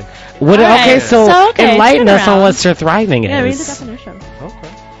Dictionary. What? Right. Okay, so enlighten spin us on around. what Sir Thriving is. Yeah, read the definition.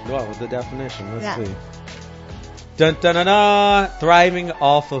 Okay. Well, the definition. Let's Yeah. see. Dun dun dun dun. Thriving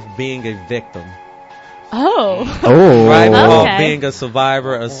off of being a victim. Oh. Oh. Thriving off Okay. being a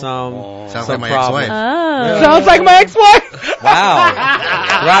survivor of some Sounds some like my problem. ex-wife. Oh. Sounds like my ex-wife. Wow.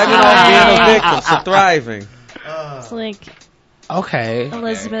 Thriving off being a victim. So thriving. It's like Okay.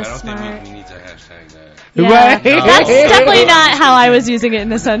 Elizabeth I don't Smart. think we need to hashtag that. Yeah. Right. That's definitely not how I was using it in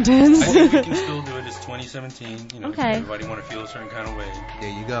the sentence. I think we can still do it. It's 2017. You know, Okay. everybody want to feel a certain kind of way. There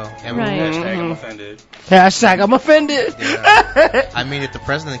you go. Right. Hashtag I'm offended. Hashtag I'm offended. Yeah. I mean, if the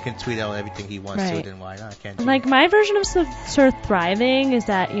president can tweet out everything he wants Right. to, then why not? Can't you? Like my version of Sir Thriving is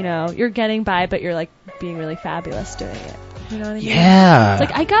that, you know, you're getting by, but you're like being really fabulous doing it. You know what I mean? Yeah. It's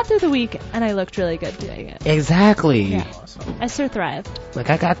like I got through the week and I looked really good doing it. Exactly. Yeah. I Sir Thrived. Like,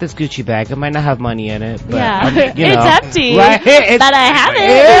 I got this Gucci bag. It might not have money in it, but Yeah. you know. It's empty. Right? It's, But I have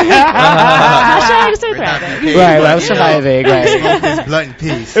it. Hashtag Sir Thriving. Right, I'm surviving, right. Smoke this blunt in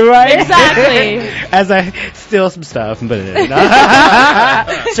peace. Right? Exactly. As I steal some stuff and put it in.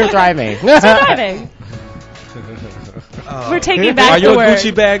 Sir Thriving. Sir Thriving. We're taking back Are you the a word.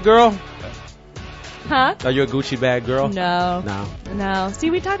 Gucci bag girl? Huh? Are you a Gucci bag girl? No. No. No. See,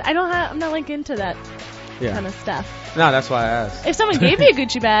 we talked. I'm not like into that Yeah. kind of stuff. No, that's why I asked. If someone gave me a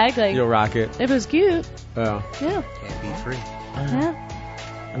Gucci bag, like You'll rock it. if it was cute, Yeah. yeah, Can't be free. yeah.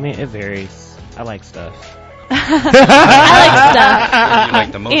 I mean, it varies. I like stuff. I You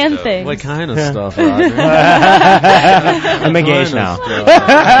like the like most stuff and of. things. What kind of stuff, Roger? I'm engaged now.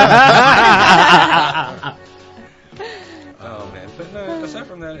 Oh man, but no, aside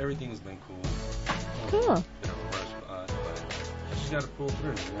from that, everything's been cool. Cool. Bit of a rush, but you just gotta pull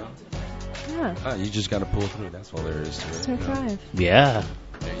through, you know. Yeah. You just gotta pull through. That's all there is to it. Sir you know? Thrive. Yeah.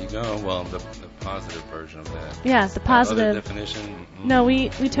 There you go. Well, the positive version of that. Yeah, the Other positive. definition. No, we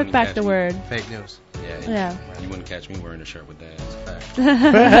took wouldn't back catch the me. word. Fake news. Yeah. You wouldn't catch me wearing a shirt with that.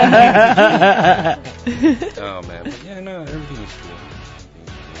 Oh man, but yeah, no, everything is cool.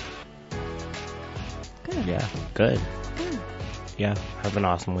 Good. Yeah. Good. Yeah. Have an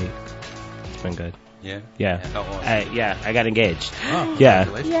awesome week. It's been good. Yeah. Yeah. How awesome. I got engaged. Oh, Yeah.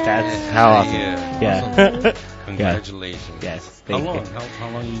 congratulations. That's how awesome. Yeah. Yeah. Congratulations. Yes. How Thank long? you. How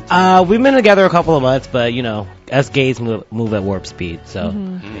long you? We've been together a couple of months, but you know, us gays move at warp speed, so.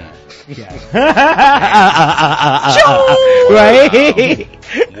 Yeah. Right?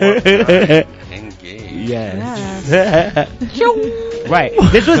 Engaged. Yes. Right.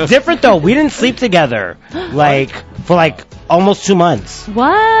 This was different though. We didn't sleep together, like for like almost 2 months.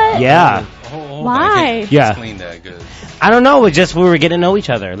 What? Yeah. Hold Why? on. Yeah. Explain that good. I don't know. It just we were getting to know each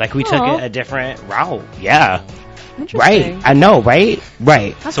other. Like we took Aw. it a different route. Yeah. Interesting. Right. I know. Right.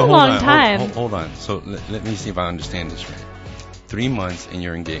 Right. That's So a hold long on, time. Hold on. So let me see if I understand this right. 3 months and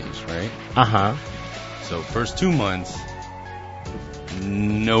you're engaged, right? Uh huh. So first 2 months,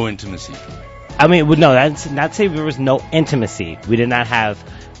 no intimacy. I mean, no. That's not to say there was no intimacy. We did not have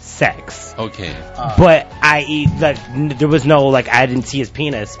sex. Okay. But there was no like I didn't see his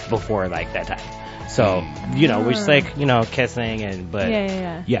penis before like that time. So you know we're just like kissing but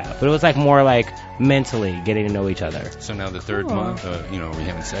Yeah. but it was like more like mentally getting to know each other. So now the third Cool. month, are we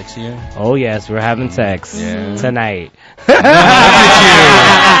having sex here? Oh yes, we're having sex Yeah. tonight.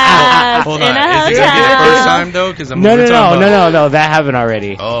 Hold In on. a Is it gonna be the hotel. first time though? Because No, that happened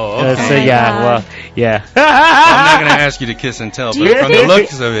already. Oh, okay. So yeah, God. well, yeah. I'm not gonna ask you to kiss and tell, Do but you from the think-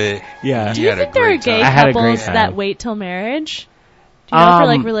 looks of it, Yeah. Do you had a think there are great gay time. I had a great couples time. that wait till marriage? Do you know for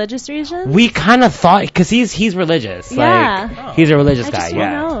like religious reasons? We kind of thought because he's religious. Yeah. Like, he's a religious I guy. just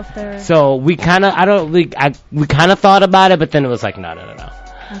Yeah. don't know if they're So we kind of we kind of thought about it, but then it was like no. okay.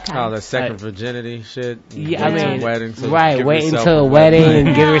 Oh, the second virginity shit. Yeah, Wait I till mean, wedding, so right? give Wait yourself until a a wedding wedding.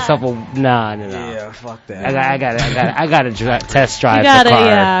 and give yourself a no. Yeah, fuck that. I got to test drive You gotta, the car.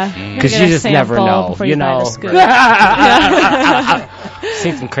 yeah. Because gotta you get a just never sample know. before You you buy know. the scoop.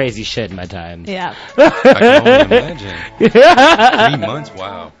 Seen some crazy shit in my time. Yeah. I can only imagine. 3 months,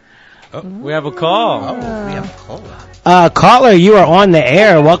 wow. We have a call. Oh, we have a call. Caller, you are on the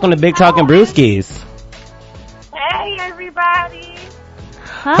air. Welcome to Big Talking Brewskis. Hey, everybody.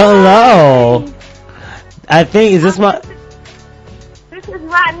 Hi. Hello. I think is this my? is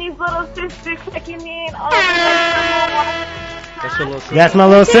Rodney's little sister checking in. Oh, That's your little sister. That's my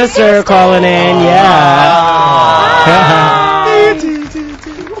little sister calling in. Yeah.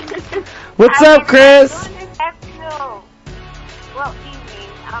 What's up, Chris? Doing this afternoon. Well, evening.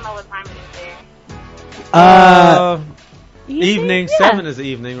 I don't know what time it is there. Evening. Yeah. 7 is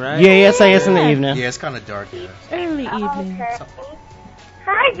evening, right? Yeah, it's in the evening. Yeah, it's kind of dark here. Early evening. Okay.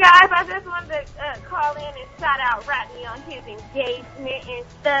 Hi guys, I just wanted to call in and shout out Rodney on his engagement and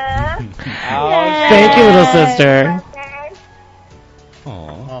stuff. Thank you, little sister. Okay.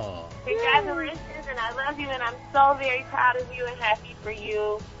 Aww. Congratulations, and I love you, and I'm so very proud of you and happy for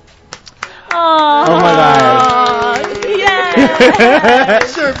you. Oh my God. Yeah.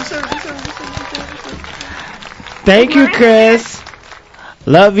 Thank you, Chris.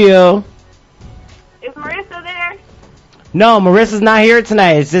 Love you. Is Marissa there? No, Marissa's not here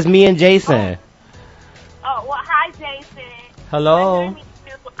tonight. It's just me and Jason. Oh, well, hi, Jason. Hello. Pleasure to meet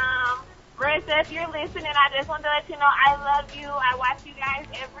you. Marissa, if you're listening, I just wanted to let you know I love you. I watch you guys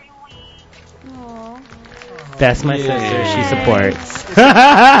every week. Aww. That's my sister. She supports.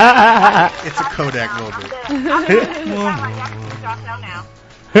 It's a Kodak moment.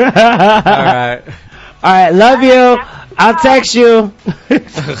 All right. All right, love you. I'll text you.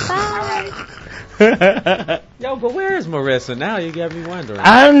 Yo, but where is Marissa now? You got me wondering.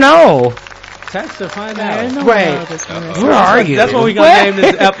 I don't know. Text her, find Where in out. the Right. world is Marissa? Where are you? That's what we're going to name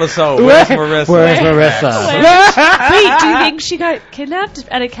this episode. Where's Marissa? Where's Marissa? Wait, do you think she got kidnapped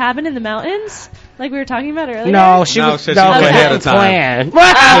at a cabin in the mountains? Like we were talking about earlier? No, she No, was she that was was ahead the of time. plan. Okay.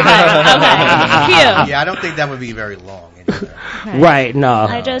 Phew. Yeah, I don't think that would be very long. Anyway. Right, no.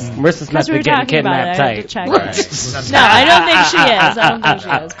 I just Marissa's because not we were getting talking about it, kidnapped I had to tight. check Right. it. No, I don't think she is. I don't think she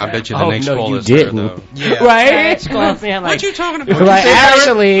is. I bet you the Oh, next no, call you is didn't. her, though. Yeah. Right? She calls me, I'm like, What you talking about? like,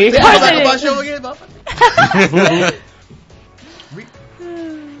 actually. Talk about show again, motherfucker.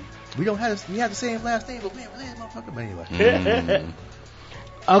 we don't have we have the same last name, but we ain't related, motherfucker. But anyway.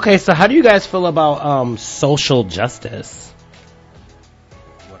 Okay, so how do you guys feel about social justice?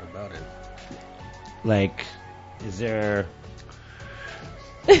 What about it? Like, is there...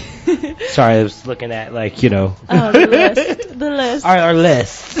 Sorry, I was looking at, like, you know... Oh, the list. The list. Our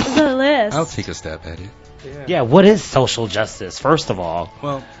list. The list. I'll take a stab at it. Yeah, what is social justice, first of all?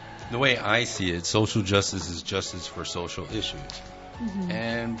 Well, the way I see it, social justice is justice for social issues. Mm-hmm.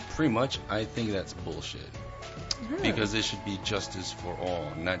 And pretty much, I think that's bullshit. Because it should be justice for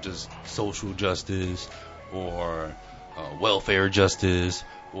all, not just social justice or welfare justice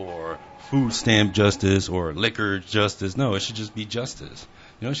or food stamp justice or liquor justice. No, it should just be justice.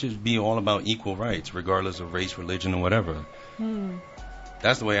 You know, it should be all about equal rights, regardless of race, religion, or whatever.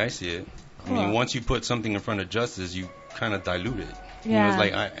 That's the way I see it. I mean, once you put something in front of justice, you kind of dilute it. You know, it's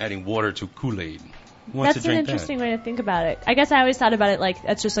like adding water to Kool-Aid. That's an interesting way to think about it. I guess I always thought about it like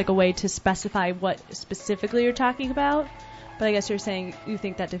that's just like a way to specify what specifically you're talking about. But I guess you're saying you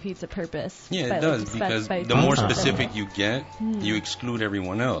think that defeats the purpose. Yeah, by, it does, like, because specify the more something. specific you get, you exclude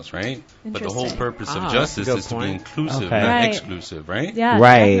everyone else, right? But the whole Interesting. purpose of that's justice a good is to be point. inclusive, Okay. not Right. exclusive, right? Yeah,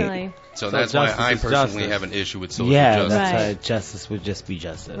 Right. definitely. So So that's why justice I is personally justice. have an issue with social Yeah, justice. that's Right. why justice would just be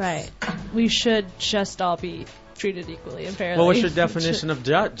justice. Right. We should just all be treated equally and fairly. Well, what's your definition of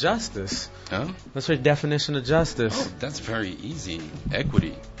justice? Huh? What's your definition of justice? Oh, that's very easy.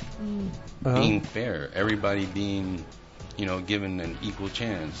 Equity. Being fair. Everybody being, you know, given an equal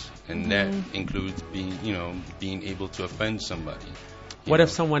chance. And that includes being, you know, being able to offend somebody. What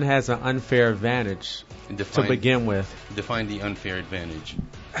if someone has an unfair advantage to begin with? Define the unfair advantage.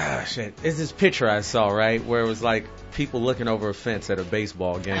 Ah, shit. It's this picture I saw, right, where it was like people looking over a fence at a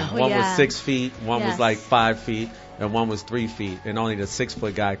baseball game. Oh, One yeah. was 6 feet, one Yes. was like 5 feet, and one was 3 feet, and only the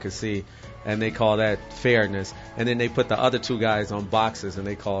 6-foot guy could see. And they call that fairness. And then they put the other two guys on boxes, and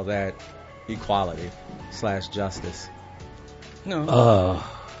they call that equality / justice. No.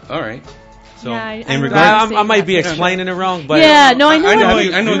 Oh. All right. So, Yeah, I in remember regards, seeing I might that be picture. explaining it wrong, but Yeah, no, I know. I know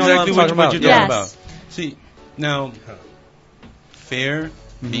You know exactly what I'm what talking you're about. talking Yes. about. See, now, fair,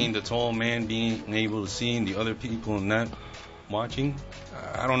 being the tall man, being able to see and the other people not watching,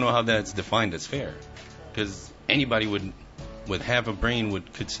 I don't know how that's defined as fair. Because anybody with half a brain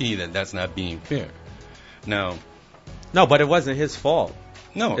could see that that's not being fair. Now, No, but it wasn't his fault.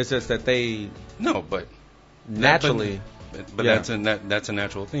 no, It's just that they no, but naturally. but Yeah. that's a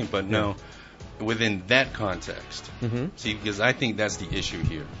natural thing. But no, within that context, see, because I think that's the issue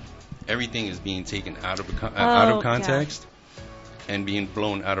here. Everything is being taken out of yeah. context and being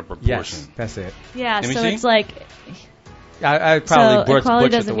blown out of proportion. Yes, that's it. Yeah, Let me so see. it's like I probably so equality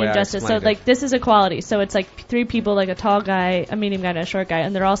butchered doesn't the way mean I justice. So explained like it. this is equality. So it's like 3 people, like a tall guy, a medium guy, and a short guy,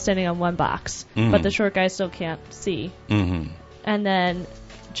 and they're all standing on one box, but the short guy still can't see. Mm-hmm. and then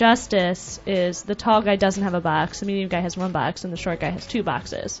Justice is the tall guy doesn't have a box, the medium guy has one box, and the short guy has two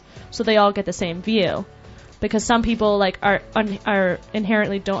boxes. So they all get the same view, because some people like are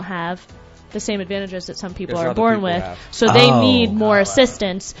inherently don't have the same advantages that some people are born with. So they need more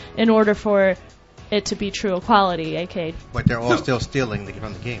assistance in order for it to be true equality, aka. But they're all still stealing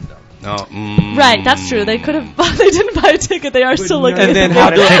from the game, though. No. Right, that's true. They could have. They didn't buy a ticket. They are still looking and at then the how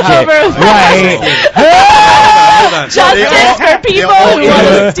game. do Right. Hold on. Justice for people who want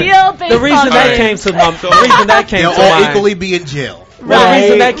to steal baseball the reason that games. came to mind. The reason that came They'll to all mind. equally be in jail. Well, the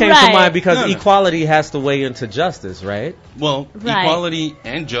reason that came to mind because No. equality has to weigh into justice, right? Well, Right. equality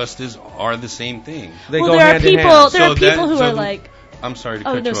and justice are the same thing. They Well, go there are hand in people. hand. There are So people that- who so are the- like. I'm sorry to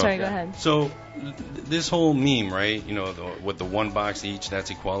Oh cut no, you sorry. off. Go ahead. So this whole meme, right? With the one box each,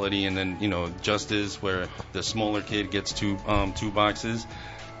 that's equality, and then justice, where the smaller kid gets two boxes.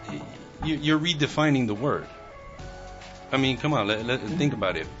 You're redefining the word. I mean, come on, think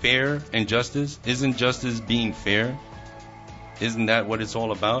about it. Fair and justice, isn't justice being fair? Isn't that what it's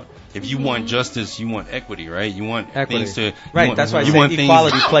all about? If you want justice, you want equity, right? You want Equity. things to Right, that's why I you say want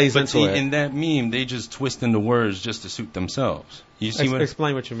equality things, plays but into see, it. in that meme, they just twist in the words just to suit themselves. You see what?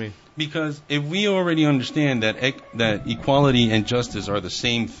 Explain what you mean. Because if we already understand that equality and justice are the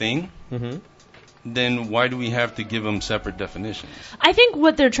same thing, Mm-hmm. then why do we have to give them separate definitions? I think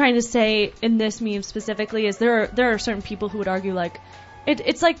what they're trying to say in this meme specifically is there are certain people who would argue like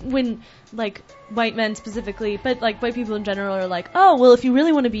it's like when like white men specifically, but like white people in general are like, oh well, if you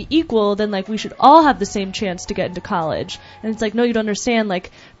really want to be equal, then like we should all have the same chance to get into college. And it's like, no, you don't understand.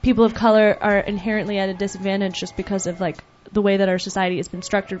 Like people of color are inherently at a disadvantage just because of like the way that our society has been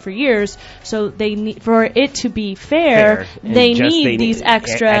structured for years. So they need, for it to be fair, they need these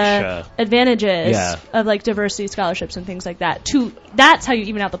extra advantages of like diversity scholarships and things like that. That's how you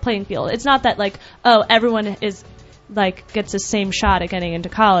even out the playing field. It's not that like, oh, everyone is like gets the same shot at getting into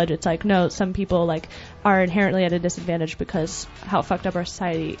college. It's like, no, some people like are inherently at a disadvantage because how fucked up our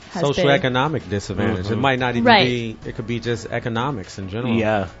society has been. Socioeconomic disadvantage. Mm-hmm. It might not even Right. be. It could be just economics in general.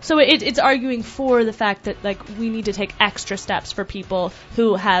 Yeah. So it's arguing for the fact that like we need to take extra steps for people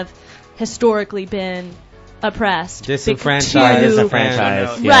who have historically been oppressed, Disenfranchised.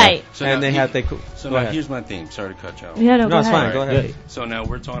 Disenfranchised. Yeah. Right. So And now, they have they. so Go now ahead. here's my thing. Sorry to cut you off. Yeah, no, No, go it's ahead. fine. Go ahead. Yeah. So now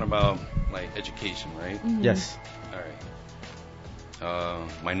we're talking about like education, right? Mhm. Yes. All right.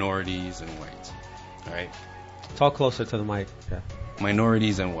 Minorities and whites. All right. Talk closer to the mic. Yeah.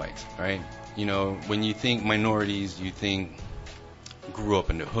 Minorities and whites. All right. You know, when you think minorities, you think grew up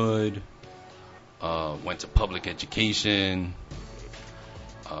in the hood, went to public education.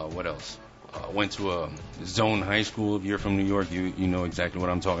 What else? Went to a zone high school. If you're from New York, you know exactly what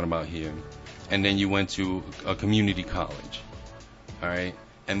I'm talking about here. And then you went to a community college. All right.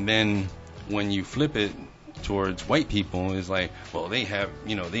 And then when you flip it towards white people, it's like, well, they have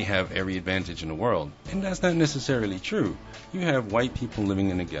every advantage in the world, and that's not necessarily true. You have white people living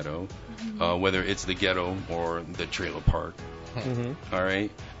in the ghetto, whether it's the ghetto or the trailer park. Mm-hmm. All right.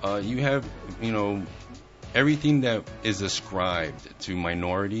 You have everything that is ascribed to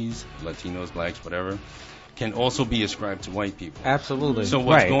minorities, Latinos, blacks, whatever, can also be ascribed to white people. Absolutely. So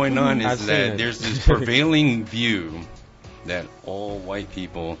what's Right. going on I've is seen that it. there's this prevailing view that all white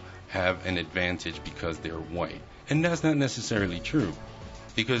people have an advantage because they're white. And that's not necessarily true.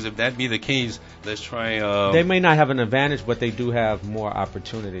 Because if that be the case, let's try... they may not have an advantage, but they do have more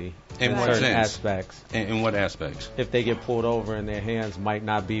opportunity In in what certain sense? aspects. in what aspects? If they get pulled over and their hands might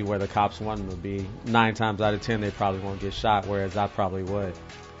not be where the cops want them to be, 9 times out of 10 they probably won't get shot, whereas I probably would.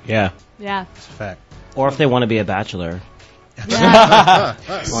 Yeah. Yeah. It's a fact. Or if they want to be a bachelor. Yeah.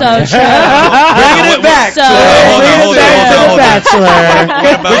 So true. Bringing it back. So Hold on.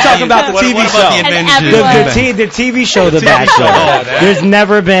 Bachelor. We're talking about the TV show. The And advantages? everyone- The TV show The Bachelor. that. There's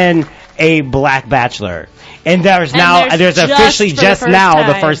never been a black bachelor. And there's And now, there's there's just officially for the just first now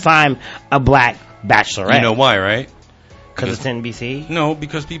the time. first time a black bachelorette. You know why, right? Because it's NBC? No,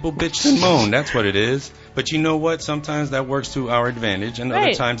 because people bitch and moan. That's what it is. But you know what? Sometimes that works to our advantage, and other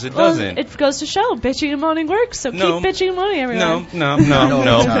Right. times it Well, doesn't. it goes to show bitching and moaning works. So No. keep bitching and moaning, everyone.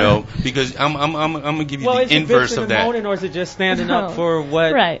 No. Because I'm gonna give you Well, the is it inverse bitching of and that. moaning, or is it just standing up No. for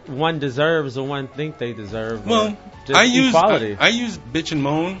what Right. one deserves or one think they deserve? Well, or just I use equality. I use bitch and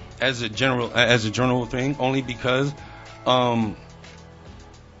moan as a general thing only because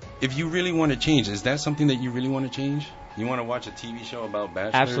if you really want to change, is that something that you really want to change? You want to watch a TV show about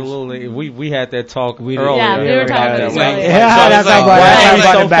bachelors? Absolutely. We had that talk We did. earlier. Yeah, we were talking about this Like- earlier. Yeah, So that's it's like, how why I are you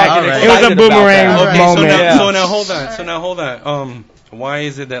brought so it back. fucking It was a excited about boomerang that? Okay, moment. so Yeah. now hold on. Why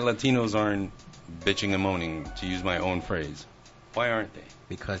is it that Latinos aren't bitching and moaning, to use my own phrase? Why aren't they?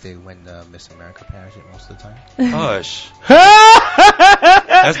 Because they win the Miss America pageant most of the time. Hush.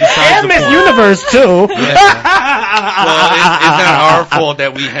 That's besides and the Miss point. Universe too. Well, it's not our fault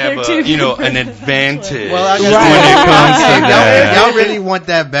that we have an advantage Well, I when guess it comes to that. y'all really want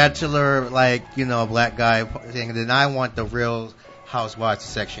that bachelor, black guy thing, and then I want the Real Housewives of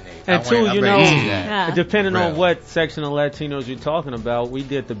Section 8. And two, I'm ready to see that. Yeah. depending on Real. what section of Latinos you're talking about, we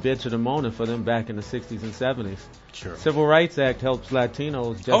did the bitch of the moaning for them back in the 60s and 70s. Sure. Civil Rights Act helps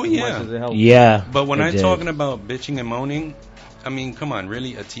Latinos just Oh, as yeah. much as it helps. Yeah. But when it I'm did. talking about bitching and moaning, I mean, come on,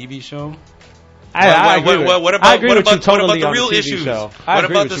 really, a TV show? I agree with- What I agree with you about totally the on real the TV issues? show. I What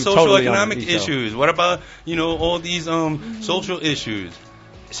agree about with the you social totally on the economic TV show. issues? What about all these social issues?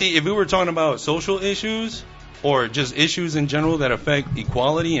 See, if we were talking about social issues or just issues in general that affect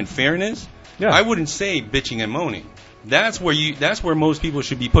equality and fairness, I wouldn't say bitching and moaning. That's where most people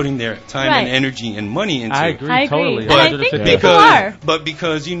should be putting their time and energy and money into. I agree totally. And I think people are. But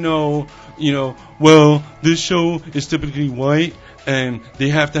because well, this show is typically white, and they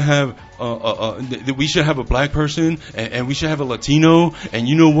have to have we should have a black person, and we should have a Latino, and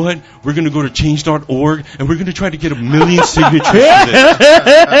you know what? We're gonna go to change.org, and we're gonna try to get 1 million signatures for this.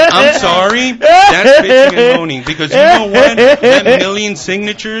 I'm sorry, that's bitching and moaning, because you know what? That 1 million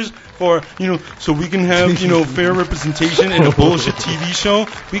signatures for so we can have fair representation in a bullshit TV show.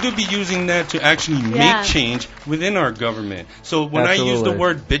 We could be using that to actually make change within our government. So when I use the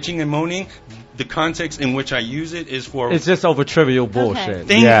word bitching and moaning, the context in which I use it is for It's just over trivial bullshit.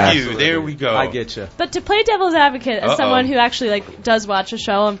 Thank you. Absolutely. There we go. I get you. But to play devil's advocate, as Uh-oh. someone who actually does watch a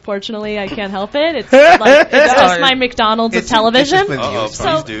show, unfortunately I can't help it. It's it's just my McDonald's of television. Please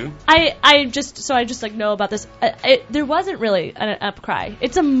do. I just know about this. There wasn't really an outcry.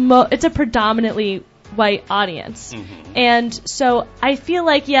 It's a predominantly white audience. And so I feel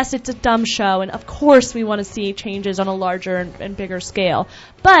like, yes, it's a dumb show, and of course we want to see changes on a larger and bigger scale.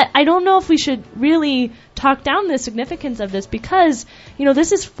 But I don't know if we should really talk down the significance of this, because,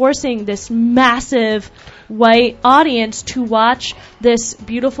 this is forcing this massive white audience to watch this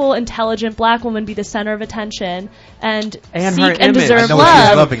beautiful, intelligent black woman be the center of attention and seek and deserve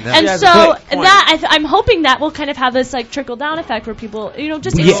love. And so I'm hoping that will kind of have this trickle down effect where people,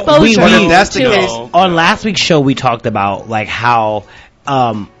 just exposure to it. On last week's show, we talked about how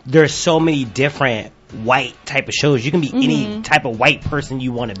there's so many different white type of shows. You can be any type of white person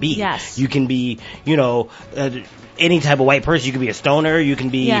you want to be. Yes. You can be, any type of white person. You can be a stoner. You can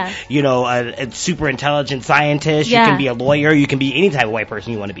be, a super intelligent scientist. You can be a lawyer. You can be any type of white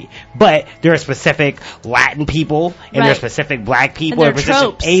person you want to be. But there are specific Latin people, and there are specific black people, and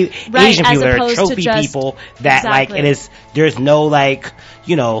specific Asian people. There are trophy people that there's no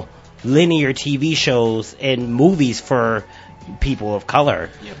linear TV shows and movies for people of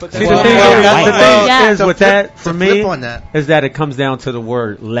color. Yeah, but the thing is with that, for me, is that it comes down to the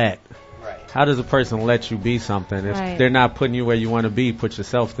word let. Right. How does a person let you be something? If they're not putting you where you want to be, put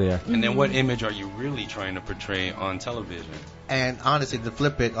yourself there. And then what image are you really trying to portray on television? And honestly, to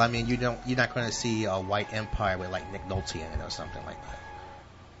flip it, I mean, you're not going to see a white empire with Nick Nolte in it or something like that.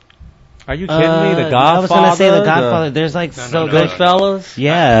 Are you kidding me? The Godfather. I was going to say The Godfather. There's Goodfellas.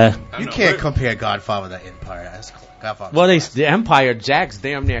 Yeah. You can't compare Godfather to Empire. That's Godfather. Well, the Empire jacks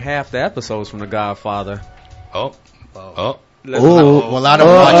damn near half the episodes from The Godfather. Oh. Well, I don't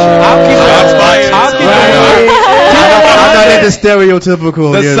watch it. I'm not into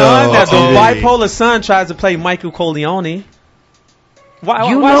stereotypical. The bipolar son tries to play Michael Corleone.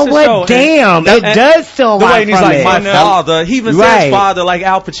 You know what? Damn, it does still the way he's like it. my father. He even says father like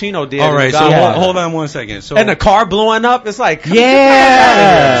Al Pacino did. All right, so hold on one second. So and the car blowing up, it's like So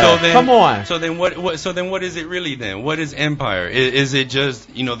then, come on. So then what? So then what is it really then? What is Empire? Is it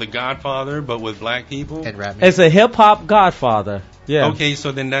just The Godfather but with black people? And rap it's a hip hop Godfather. Yeah. Okay,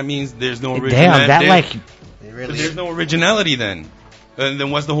 so then that means there's no originality. Damn, that there's no originality then. And then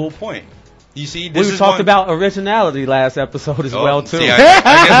what's the whole point? You see, we talked about originality last episode as well too. See, I guess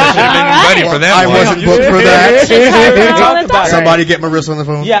I should have been ready for that. I wasn't booked for that. Somebody get Marissa on the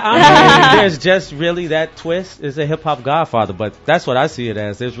phone. Yeah, I mean, there's just really that twist is a hip hop Godfather, but that's what I see it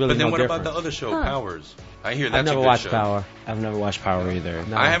as. There's really But then no what difference. about the other show, Powers? I hear that's I've never a good watched show. Power. I've never watched Power either.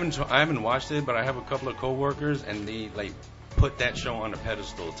 No. I haven't watched it, but I have a couple of coworkers, and they put that show on a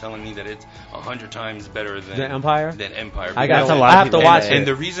pedestal, telling me that it's 100 times better than Empire. I have to watch it. And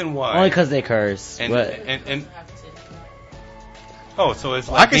the reason why only because they curse. And oh, so it's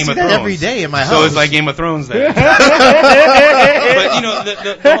I like can Game see of that Thrones every day in my house. So it's like Game of Thrones then. But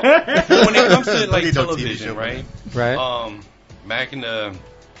when it comes to television, right? Right. Back in the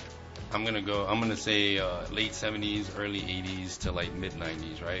I'm gonna say late 70s, early 80s to like mid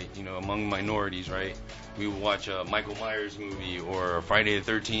 90s, right? You know, among minorities, right? We would watch a Michael Myers movie or a Friday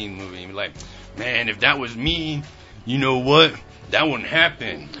the 13th movie and be like, man, if that was me, you know what? That wouldn't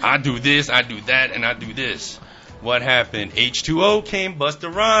happen. I do this, I do that, and I do this. What happened? H2O came,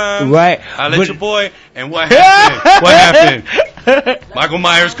 Busta Rhymes. Right. I let your boy. And what happened? What happened? Michael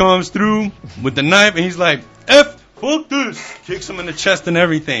Myers comes through with the knife, and he's like, fuck this. Kicks him in the chest and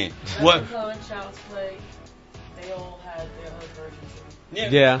everything. What? Child's Play, they all had their own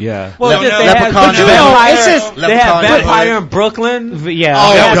versions. Yeah. Well, Well, no, they had Leprechaun vampire. it's just- They had Leprechaun Vampire in Brooklyn. Yeah.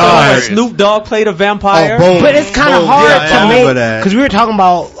 Oh, They had the one God. where Snoop Dogg played a vampire. Oh, boom. But it's kind of Boom. hard Yeah, I to remember make, that. because we were talking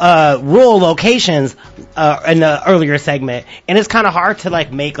about rural locations in the earlier segment, and it's kind of hard to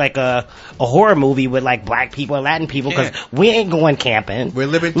like make like a horror movie with like black people and Latin people because we ain't going camping. We're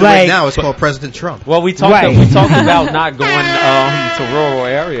living through Like- it now. It's called President Trump. Well, we talked. Right. We talked about not going to rural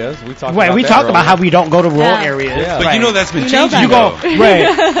areas. We talked. Right, about we that talked about earlier. how we don't go to rural Yeah. areas. Yeah. But Right. you know that's been You know changing. that. though.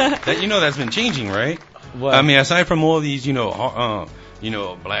 Right. That that's been changing, right? What? I mean, aside from all these,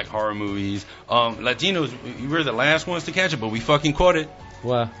 black horror movies, Latinos, we were the last ones to catch it, but we fucking caught it.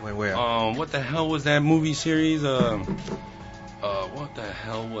 What? Where? What the hell was that movie series? What the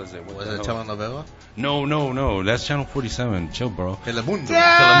hell was it? What Was the it hell? telenovela? No. That's Channel 47. Chill, bro. Telemundo.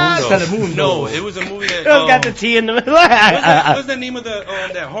 Telemundo. No, it was a movie that. It got the T in the middle. What's the name of the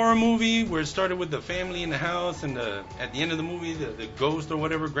that horror movie where it started with the family in the house and at the end of the movie the ghost or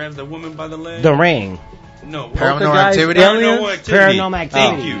whatever grabs the woman by the leg? The Ring. No. Paranormal Poltergeist, Activity? Paranormal Activity. Paranormal Thank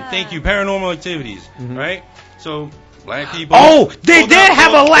Activity. you. Thank you. Paranormal Activities. Right? So, black people. Oh, they did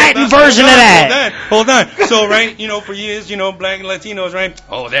have a Latin version of that. Hold on. So, right, for years, black and Latinos, right?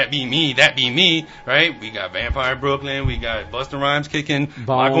 Oh, that be me, right? We got Vampire Brooklyn. We got Busta Rhymes kicking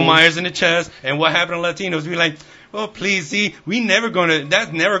Michael Myers in the chest. And what happened to Latinos? We like, well, please, see,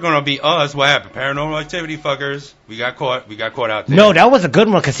 that's never gonna be us. What happened? Paranormal Activity, fuckers. We got caught out there. No, that was a good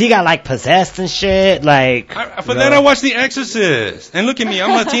one because he got like possessed and shit. Like, For that, I watched The Exorcist. And look at me,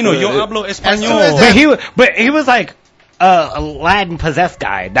 I'm Latino. Yo hablo español. But he was like a Latin possessed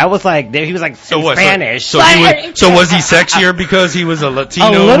guy. That was like he was like Spanish. So was he sexier because he was a Latino?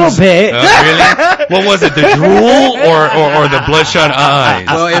 A little bit. Really? What was it? The drool or the bloodshot eyes?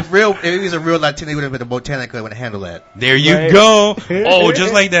 Well, if he was a real Latino, he would have been a Botanica and would have handled that. There you go. Oh,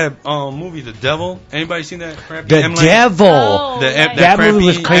 just like that movie, The Devil. Anybody seen that? Crappy The M. Night? Devil. Oh, That movie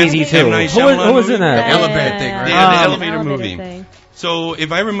was crazy too. M. Night Who Shyamalan was in movie? that? The elevator thing, right? Yeah, the elevator elevator movie. thing. So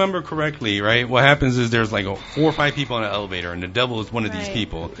if I remember correctly, right, what happens is there's like 4 or 5 people in an elevator, and the devil is one of these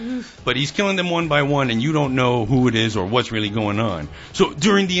people. But he's killing them one by one, and you don't know who it is or what's really going on. So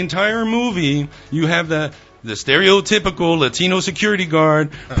during the entire movie, you have the stereotypical Latino security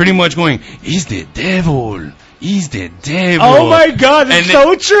guard pretty much going, he's the devil. He's the devil. Oh my God, it's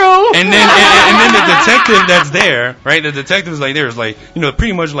so true. And then the detective that's there, right? The detective is like there is like,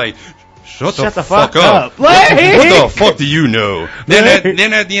 pretty much like, Shut the fuck up. What the fuck do you know?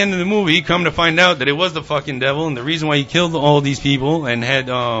 Then at the end of the movie, come to find out that it was the fucking devil, and the reason why he killed all these people and had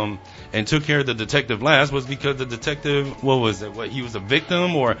and took care of the detective last was because the detective, what was it? What, he was a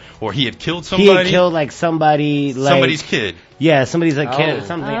victim or he had killed somebody? He had killed like somebody's kid. Yeah, somebody's like kid or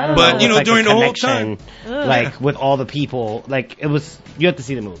something. I don't But, know, like during a the whole connection, time. like with all the people, like it was. You have to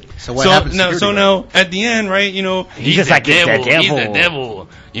see the movie. So what happens? Now at the end, right? He's just the like, it's devil. the devil. He's the devil.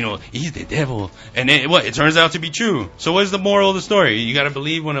 He's the devil. And then what? It turns out to be true. So what's the moral of the story? You got to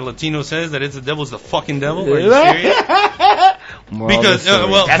believe when a Latino says that it's the devil's the fucking devil. Are you serious? Because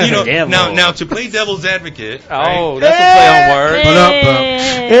now to play devil's advocate. Oh, that's a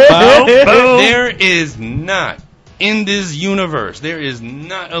play on words. There is not. In this universe, there is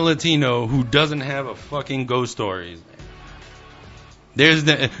not a Latino who doesn't have a fucking ghost story. There's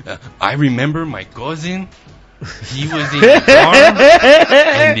I remember my cousin. He was in the car,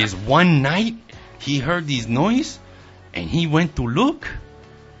 and this one night he heard this noise, and he went to look,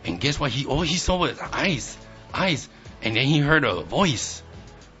 and guess what? He saw was eyes, and then he heard a voice.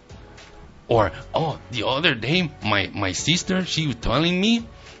 Or the other day, my sister, she was telling me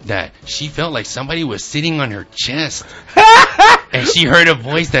that she felt like somebody was sitting on her chest, and she heard a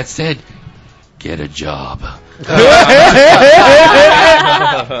voice that said, "Get a job." But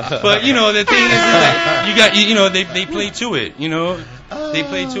the thing is that you got they play to it, they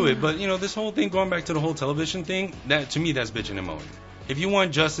play to it. But this whole thing, going back to the whole television thing, that to me that's bitching and moaning. If you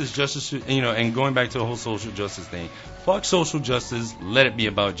want justice, and going back to the whole social justice thing, fuck social justice, let it be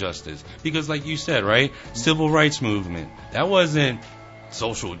about justice. Because like you said, right, civil rights movement, that wasn't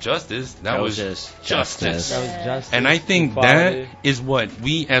social justice. That was just justice. That was justice. And I think equality. that is what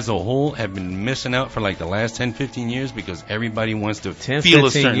we as a whole have been missing out for like the last 10, 15 years because everybody wants to 10, feel 15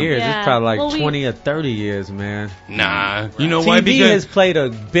 a certain years. Yeah. It's probably like Well, 20 or 30 years, man. Nah, you know TV why? Because has played a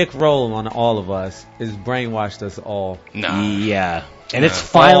big role on all of us. It's brainwashed us all. nah. Yeah. And it's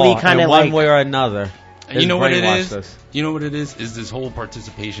finally All kind in of one like way or another. You know what it brainwashed is? us. You know what it is? Is this whole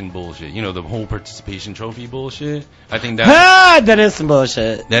participation bullshit. You know, the whole participation trophy bullshit. I think that that is some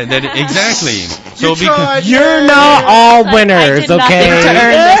bullshit. that exactly. So You tried, You're not all I winners, did nothing okay? to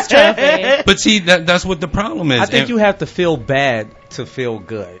earn this trophy. but see that's what the problem is. I think And- you have to feel bad to feel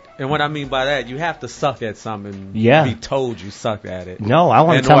good. And what I mean by that, you have to suck at something and Yeah. be told you sucked at it. No, I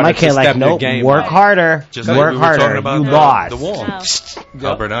want In to tell my order to kid, like, step your nope, game work up. harder. Just like Work we were talking harder. about You the lost. wall. No.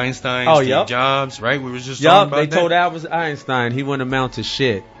 Albert Einstein, Oh, Steve yep. Jobs, right? We were just talking Yup, about they that. told Albert Einstein he wouldn't amount to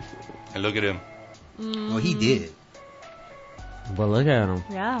shit. And look at him. Well, he did. But look at him.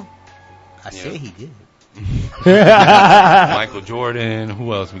 Yeah. I said he did. Michael Jordan.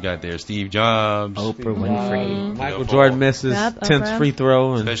 Who else we got there? Steve Jobs. Oprah Winfrey. Michael for- Jordan misses Yep, 10th Oprah. free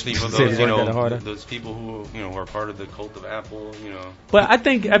throw. And Especially for said those, he you worked at it know, harder. those people who, you know, who are part of the cult of Apple, you know. But I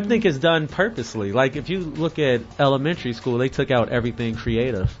think it's done purposely. Like if you look at elementary school, they took out everything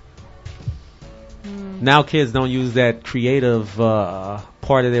creative. Now kids don't use that creative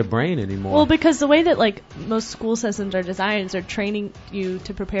part of their brain anymore. Well, because the way that like most school systems are designed is they're training you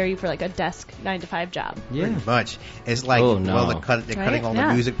to prepare you for like a desk 9-to-5 job. yeah. Pretty much. It's like Oh, no. well, they're cutting Right? on Yeah.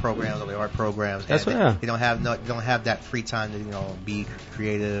 the music programs or the art programs. That's and what- yeah. they don't have that free time to be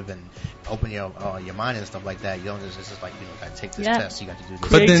creative and open your mind and stuff like that. You don't. It's just like got to take this Yeah. test. You got to do this. But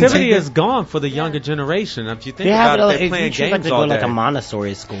then Creativity take is gone for the younger generation. If you think They have about it. it, they're If playing you choose like games to go all to like day. a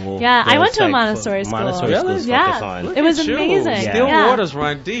Montessori school. Yeah, I they'll went to a like Montessori school. Montessori Really? schools Yeah. focus on. Look It was at you. amazing. Still Yeah. Waters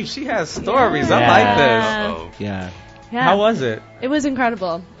run deep. She has stories. I Yeah. like this. Uh-oh. Yeah. Yeah. How was it? It was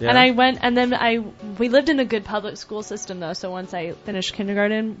incredible. Yeah. And I went, and then we lived in a good public school system though. So once I finished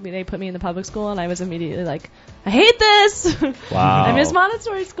kindergarten, they put me in the public school, and I was immediately like, I hate this. Wow. I miss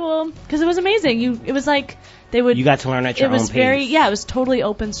Montessori school because it was amazing. It was like they would. You got to learn at your It was own pace. very, yeah, it was totally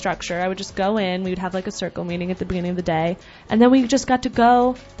open structure. I would just go in, we would have like a circle meeting at the beginning of the day, and then we just got to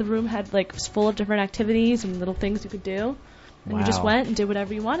go. The room had like was full of different activities and little things you could do, and you just Wow. went and did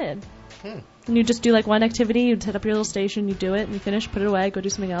whatever you wanted. And you just do like one activity, you'd set up your little station, you do it, and you finish, put it away, go do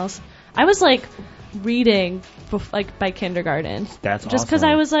something else. I was like reading like by kindergarten. That's Just because awesome.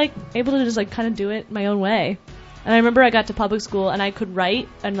 I was like able to just like kind of do it my own way. And I remember I got to public school and I could write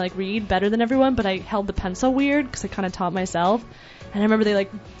and like read better than everyone, but I held the pencil weird because I kind of taught myself. And I remember they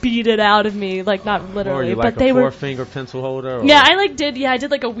like beat it out of me, like not Or literally, you like but they a were. four-finger pencil holder? Or Yeah, I like did. Yeah, I did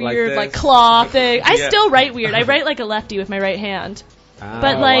like a weird this? like claw thing. I Yeah. still write weird. I write like a lefty with my right hand.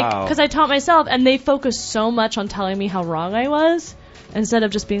 But like, because I taught myself, and they focused so much on telling me how wrong I was, instead of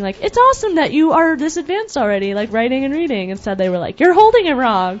just being like, "It's awesome that you are this advanced already, like writing and reading." Instead, they were like, "You're holding it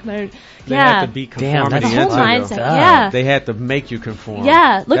wrong." They Yeah, had to beat Damn, conformity that's the whole into you. mindset. Yeah, They had to make you conform.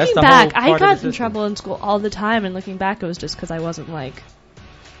 yeah. That's Looking the back, whole I part of got the in system. trouble in school all the time, and looking back, it was just because I wasn't like.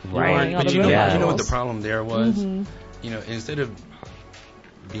 Right. following all But the you know, rules. you know what the problem there was? Mhm. You know, instead of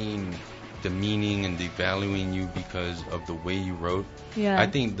being demeaning and devaluing you because of the way you wrote, Yeah. I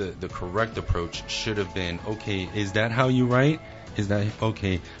think the correct approach should have been, okay, is that how you write? Is that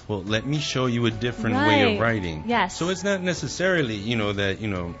okay? Well, let me show you a different way Right. of writing. Yes. So it's not necessarily,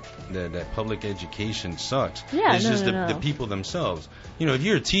 that public education sucks. Yeah, it's no, just no, the no. people themselves. You know, if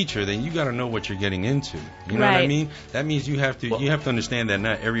you're a teacher, then you got to know what you're getting into. You know what I Right. mean? That means you have to understand that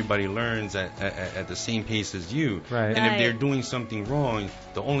not everybody learns at the same pace as you. Right. And if they're Right. doing something wrong,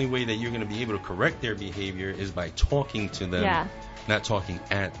 the only way that you're going to be able to correct their behavior is by talking to them, Yeah. not talking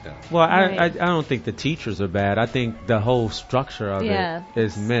at them. Well, Right. I don't think the teachers are bad. I think the whole structure of Yeah. it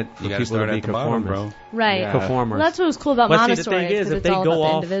is meant for You got to people start to be at the bottom, conformers. bro. Right. Yeah. Performers. Well, that's what was cool about But see, the Montessori. thing is, because if it's they all go about the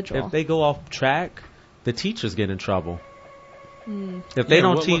off, individual. if they go off track, the teachers get in trouble. If they Yeah,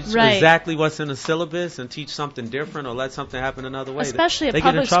 don't what- teach Right. exactly what's in the syllabus and teach something different or let something happen another way, Especially at they get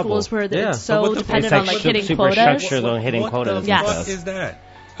in public trouble. schools where Yeah. it's so what the- dependent It's on like like hitting super quotas. structured on hitting What quotas. the Yes. fuck is that?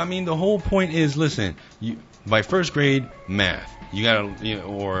 I mean, the whole point is, listen, by first grade math, you gotta,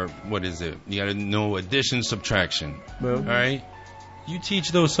 or what is it? You gotta know addition, subtraction. Well, All right, you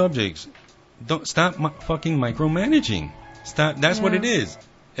teach those subjects. Don't stop fucking micromanaging. Stop. That's what Yeah. it is.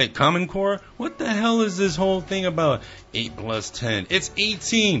 At Common Core, what the hell is this whole thing about 8 plus 10? It's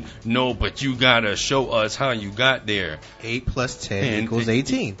 18. No, but you gotta show us how you got there. 8 plus 10 equals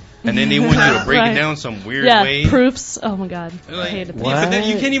 18. And then they want you to break Right. it down some weird way. Proofs. Oh my god, I Like, hated yeah, that. but then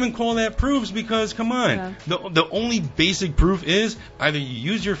you can't even call that proofs because, come on, Yeah. the only basic proof is either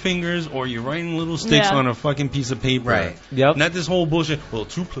you use your fingers or you're writing little sticks Yeah. on a fucking piece of paper. Right. Yep. Not this whole bullshit. Well,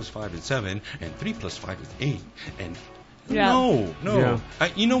 2 plus 5 is 7, and 3 plus 5 is 8, and Yeah. no. Yeah.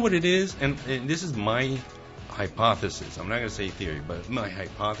 You know what it is, and this is my hypothesis. I'm not gonna say theory, but my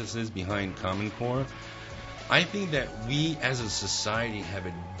hypothesis behind Common Core. I think that we as a society have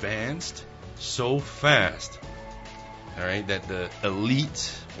advanced so fast, all right, that the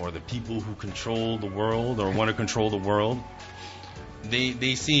elite or the people who control the world or want to control the world,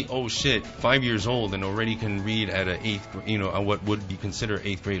 they see, oh shit, 5 years old and already can read at a what would be considered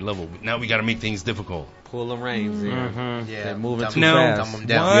 8th grade level. Now we got to make things difficult. Pull the reins. Mhm. Yeah. They're moving dumb too Now, fast. dumb 'em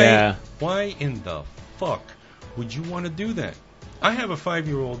down. why, Yeah. why in the fuck would you want to do that? I have a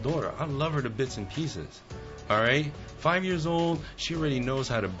 5-year-old daughter. I love her to bits and pieces. All right, 5 years old, she already knows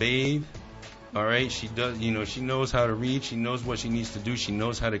how to bathe. All right, she does. She knows how to read. She knows what she needs to do. She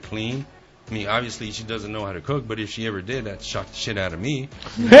knows how to clean. I mean, obviously, she doesn't know how to cook, but if she ever did, that shocked the shit out of me.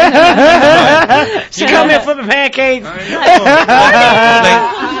 She come in flipping pancakes. I know.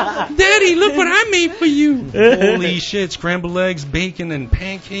 Like, Daddy, look what I made for you. Holy shit, scrambled eggs, bacon, and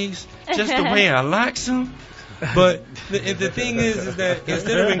pancakes, just the way I like them. But the thing is that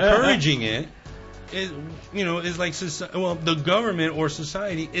instead of encouraging it, it's like the government or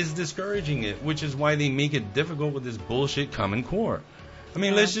society is discouraging it, which is why they make it difficult with this bullshit Common Core. I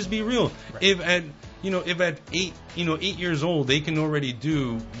mean, let's just be real. Right. If at 8 years old they can already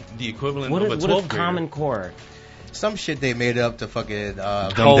do the equivalent of a 12th What is grader. Common Core? Some shit they made up to fucking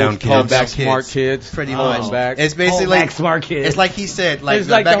Dumb Hold down kids. back Dumb smart kids. kids. Pretty Hold much. back. It's basically Hold back like smart kids. It's like he said, like It's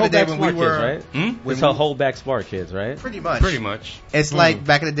like back the in the hold day back when we smart were kids, right? Hmm? It's a hold back smart kids, right? pretty much. Pretty much. It's like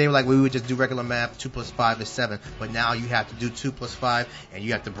back in the day, like we would just do regular math. 2 plus 5 is 7, but now you have to do 2 plus 5, and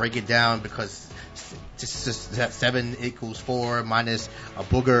you have to break it down because just 7 equals 4 minus a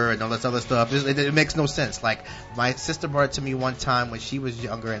booger and all this other stuff. It makes no sense. Like my sister brought it to me one time when she was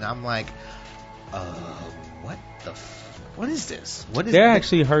younger, and I'm like, what is this? What is They're this?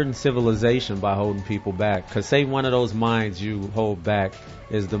 actually hurting civilization by holding people back. Because say one of those minds you hold back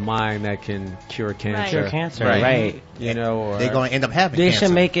is the mind that can cure cancer. Cure cancer, Right. right? You know, or They're going to end up having They cancer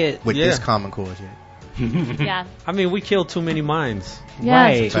should make it. with Yeah. this Common Core. Yeah. Yeah. I mean, we kill too many minds. Yeah.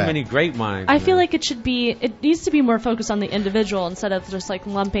 Right. Too many great minds. I feel man. like it needs to be more focused on the individual instead of just like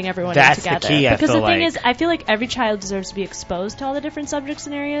lumping everyone That's in the together. key, I because feel the thing like. is, I feel like every child deserves to be exposed to all the different subjects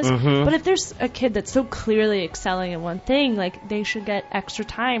and areas. Mhm. But if there's a kid that's so clearly excelling in one thing, like they should get extra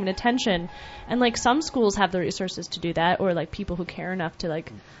time and attention. And like some schools have the resources to do that, or like people who care enough to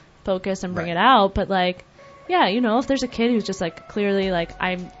like focus and bring Right. it out. But like, yeah, if there's a kid who's just like clearly like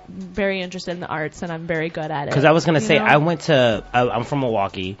I'm very interested in the arts and I'm very good at it. Because I was gonna you say, know? I'm from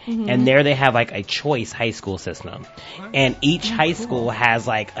Milwaukee, and there they have like a choice high school system, and each high school has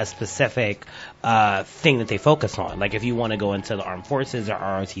like a specific thing that they focus on. Like if you want to go into the armed forces or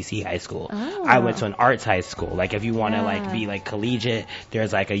ROTC high school, I went to an arts high school. Like if you want to like be like collegiate,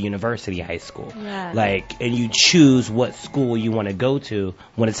 there's like a university high school. Yeah. Like, and you choose what school you want to go to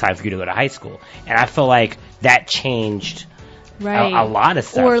when it's time for you to go to high school. And I feel like that changed Right. a lot of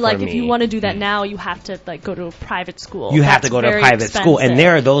stuff Or for like if me. you want to do that now, you have to like go to a private school. You have That's to go to a very private school, and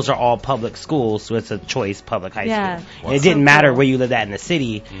expensive. those are all public schools, so it's a choice public high Yeah. school. And it didn't matter where you lived at in the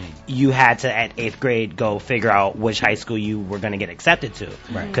city. You had to at 8th grade go figure out which high school you were going to get accepted to,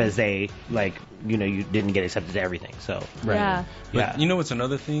 because they you didn't get accepted to everything. So Yeah. But Yeah. you know what's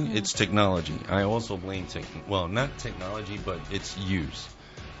another thing? It's technology. I also blame not technology, but its use.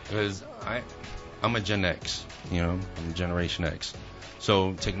 Because I'm a Gen X, I'm Generation X.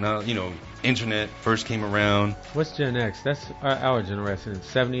 So technology, internet first came around. What's Gen X? That's our generation.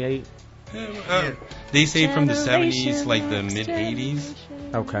 78. They say from the Generation 70s, like the X, mid 80s.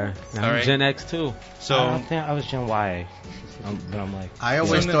 Okay. I'm All right. Gen X too. So I think I was Gen Y, but I'm like, I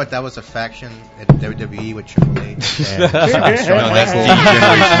always So- thought that was a faction at WWE with Triple H. no, that's the generation.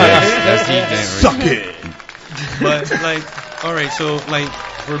 That's the generation. Suck it. But like, all right, so like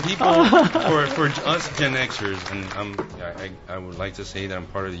for people, for us Gen Xers, and I would like to say that I'm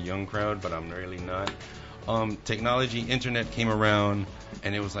part of the young crowd, but I'm really not. Technology, internet came around,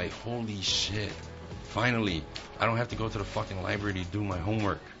 and it was like, holy shit! Finally, I don't have to go to the fucking library to do my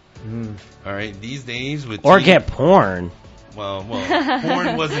homework. All right, these days with or get porn. Well,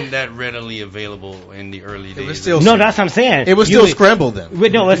 porn wasn't that readily available in the early days. It was still No, that's what I'm saying. It was still scrambled then.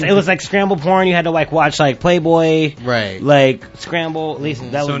 No, it was like scrambled porn. You had to like watch like Playboy, Right. Like scramble. At least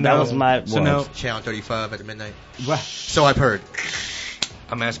that So was now- that was my. so now- Channel 35 at midnight. Right. So I've heard.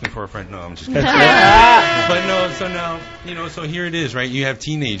 I'm asking for a friend. No, I'm just kidding. But no, so now, so here it is, right? You have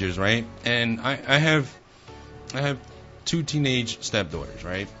teenagers, right? And I have 2 teenage stepdaughters,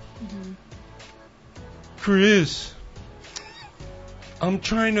 right? Mm-hmm. Chris, I'm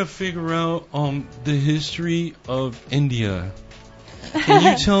trying to figure out the history of India. Can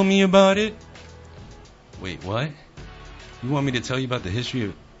you tell me about it? Wait, what? You want me to tell you about the history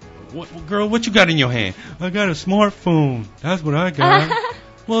of what, girl, what you got in your hand? I got a smartphone. That's what I got.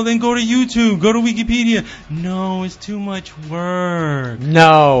 Well, then go to YouTube. Go to Wikipedia. No, it's too much work.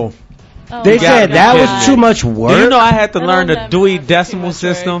 No. Oh, They my said God. that was too much work. Do you know I had to I learn love the that Dewey math. Decimal Too much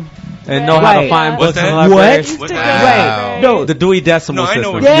work. System and know how to Right. find What's books in the that? library? What? What's Wow. that? Wait, no. The Dewey Decimal No, I know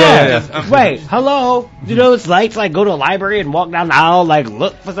System. what- Yeah. Yeah. Wait, hello. You know what it's like to like go to a library and walk down the aisle, like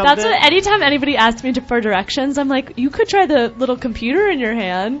look for something. That's what. Anytime anybody asks me for directions, I'm like, you could try the little computer in your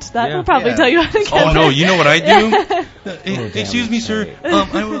hand. That Yeah. will probably Yeah. tell you how to get Oh no, there. you know what I do? damn, Excuse me, it's sir. great.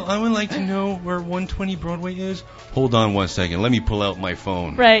 I would like to know where 120 Broadway is. Hold on 1 second. Let me pull out my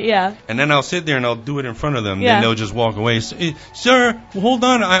phone. Right? Yeah. And then I'll sit there and I'll do it in front of them. Yeah. Then they'll just walk away. Sir, hold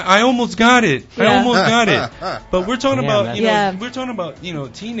on. I almost got it. I Yeah. almost got it. But we're talking Yeah, about, man. Yeah. we're talking about,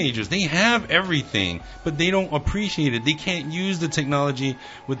 teenagers. They have everything, but they don't appreciate it. They can't use the technology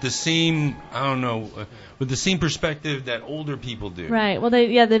with the same, with the same perspective that older people do. Right. Well, they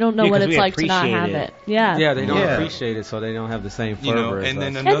don't know Yeah, what 'cause it's we like to not appreciate have it. it. Yeah. Yeah, they don't Yeah. appreciate it, so they don't have the same You know, fervor as and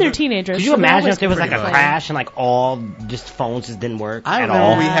then us. And they're another. teenagers. Could you so they're imagine always if there was like a pretty much. crash and like all just phones just didn't work I at remember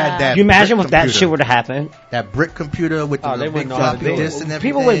all? we had that. Could you imagine brick if that computer. shit were to happen? That brick computer with Oh, the they big wouldn't know how to floppy do it. disk and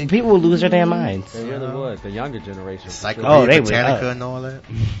everything. People would lose their damn minds. They really would. The younger generation. Encyclopedia they would. Britannica and all that.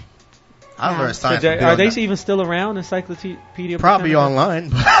 I learned So science. are they even still around, Encyclopedia? Probably Britannica? online,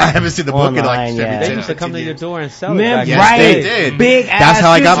 but I haven't seen the book in like Online, 10, yeah. They 10, used to come to 15 your years. door and sell Man, it. Yes, right. they did. Big That's ass how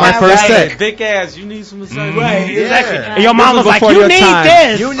I got my used to first have, set. right. Big ass. You need some Encyclopedia. Right, Yeah. exactly. Yeah. And your mom was like, before you your need time.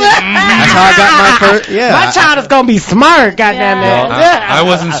 this. That's how I got my first. Yeah, My child is going to be smart, goddamn Yeah. it. I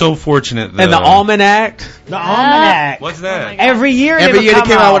wasn't so fortunate though. And the Almanac. The almanac. What's Oh my that? God. Every year Every would year they come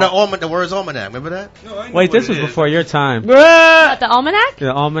came out with the words almanac. Remember that? No, I know Wait, what this it was is. before your time. What, the almanac?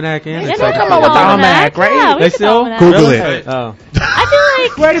 The Almanac and They the don't come out with the almanac, almanac, right? Yeah, we They did the still? almanac. Google Really? it. Oh. I feel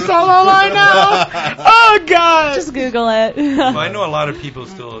like Where the solo line now? Oh, God. just Google it. Well, I know a lot of people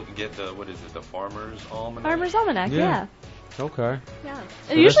still get the the Farmer's Almanac. Farmer's Almanac, Yeah. yeah. Okay. Yeah.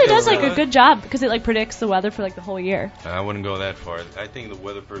 So It usually that's does like still- a good job because it like predicts the weather for like the whole year. I wouldn't go that far. I think the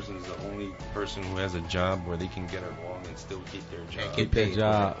weather person is the only person who has a job where they can get it wrong and still keep their job. Get Good paid.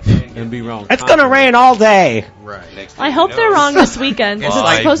 job. And And be wrong. It's going to rain all day. Right. Next thing I you hope know- they're wrong this weekend because Well,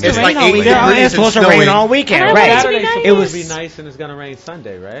 it's supposed to it's rain like all 8 weekend. degrees. It's supposed to snowing. rain all weekend, And I want it right? to be Saturday nice. supposed It was- to be nice and it's gonna rain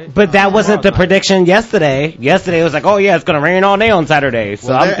Sunday, right? But that wasn't the Tomorrow's prediction yesterday. Yesterday it was like, oh yeah, it's gonna rain all day on Saturday. So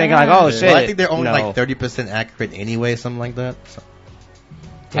Well, I'm they're- thinking like, oh Well, shit. I think they're only No. like 30% accurate anyway, something like that. So.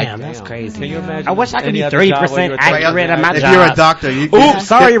 Damn, that's crazy. Can you imagine? I wish I could any be other 3% job where you were accurate at my if job. you're a doctor, you, Oops,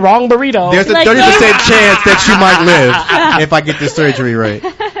 sorry, wrong burrito. There's a Like, 30% chance that you might live if I get this surgery right.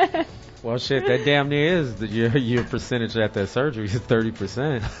 Well, shit, that damn near is your percentage at that surgery is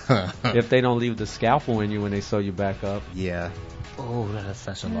 30%. If they don't leave the scalpel in you when they sew you back up. Yeah. Oh, that's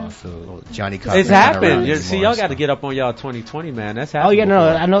such a lawsuit. Johnny It's Cochran happened. around See, anymore, y'all got to so. get up on y'all 2020, man. That's Oh happened. yeah, no,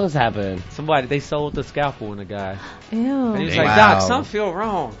 before. I know this happened. Somebody, they sold the scalpel in a guy. And he Ew. was Wow. like, Doc, something feel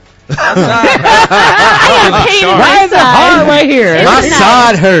wrong. I am pain in Why my is it hard side. right here? It's My nice.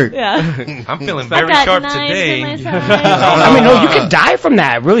 side hurt. Yeah. I'm feeling I've very got sharp knives today. in my side. I mean, no, you could die from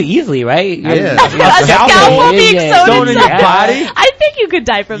that really easily, right? Yeah. A scalpel being yeah, sewed Sewn in your inside. body? I think you could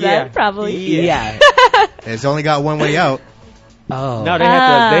die from Yeah. that, probably. Yeah. It's only got one way out. Oh. No, they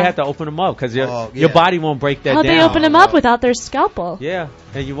had to open them up because your Oh, your yeah. body won't break that How'd down. they open them up without their scalpel? Yeah,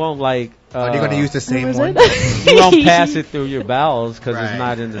 and you won't like. Are they going to use the same was one? it? You won't pass it through your bowels because Right. it's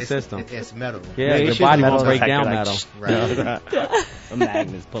not in the It's- system. It's metal. Yeah, you your should body metal won't break detector, down like, metal. Right. The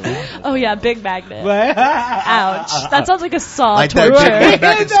magnets pull out. Oh yeah, big magnet. Right? Ouch. That sounds like a saw Like that torture. big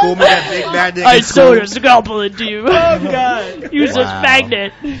back in school, remember that big magnet I in sewed school? a scalpel into you. Oh god. Use this Wow.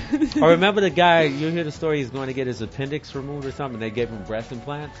 magnet. Or remember the guy? You hear the story? He's going to get his appendix removed or something. They gave him breast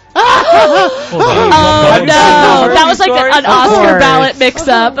implants. Oh no, that was like an Of Oscar course. ballot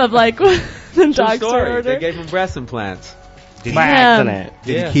mix-up of like the True dog story. order. They gave him breast implants. Did By he, Yeah. accident.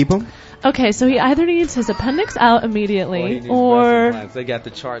 did Yeah. he keep them? Okay, so he either needs his appendix out Or he immediately, needs breast or implants. They got the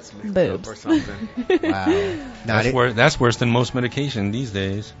charts mixed boobs. up or something. Wow. That's worse than most medication these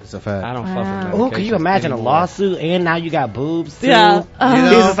days. It's a fact. I don't fuck with Wow. medication. Oh, can you imagine a lawsuit and now you got boobs too? Yeah. You know?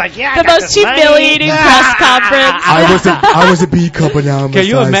 He's just like, yeah, I the got most this humiliating money. press conference. I was a B cup and now I'm Can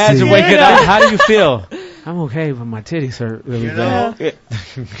you size imagine C. waking up? How do you feel? I'm okay, but my titties hurt really You know? bad.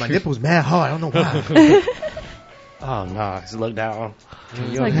 My nipple's mad hard. I don't know why. Oh no, just look down. Can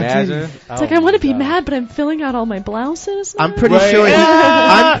It's you like- imagine? It's like I want to be mad, but I'm filling out all my blouses. I'm now. pretty sure he.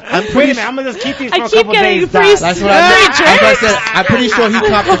 I'm Wait a pretty. minute, I'm gonna just keep these I for a keep couple getting days. free. Doc. That's what I meant. That's what I said. I'm pretty sure he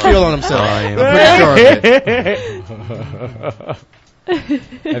copped the feel on himself. I'm pretty sure of it.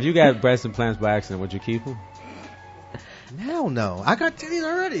 If you got breast implants by accident, would you keep them? Hell no. I got titties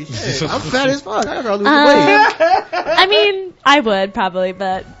already. Shit. I'm fat as fuck. I gotta lose weight. I mean, I would probably,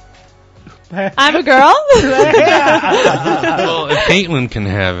 but I'm a girl. Well, if Caitlyn can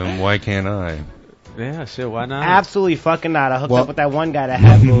have him, why can't I? Yeah, shit, why not? Absolutely fucking not. I hooked Well- up with that one guy that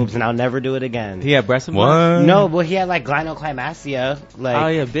had boobs, and I'll never do it again. He had breast implants? What? No, but he had like gynoclimasia. Like, Oh,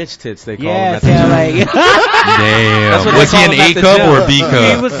 yeah, bitch tits, they call yes, them. yeah, At the gym. like. Damn. what Was they he call an him A at the cup gym. or a B He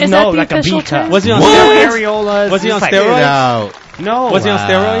cup? was Is no that the like a official B cup. term? Was he on No steroids? areolas. Was he on It's like- steroids? Get out. No. Was he on Wow.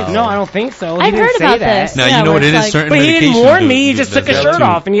 steroids? No, I don't think so. He I've didn't heard say about that. this. Now, Yeah, you know where what it it's is? like- Certain But he didn't medications warn do- me. He do just that took his shirt too.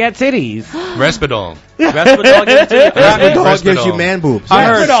 off and he had titties. Respidol. Respidol give it to you. Respidol Respidol. gives you man boobs. I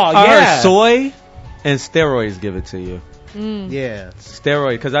heard, Respidol, I yeah. heard soy and steroids give it to you. Yeah.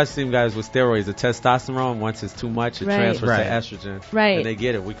 Steroid, because I've seen guys with steroids. The testosterone, once it's too much, it Right. transfers Right. to estrogen. Right. And they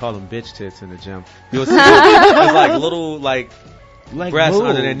get it. We call them bitch tits in the gym. You'll see it's like little, like breasts boobs.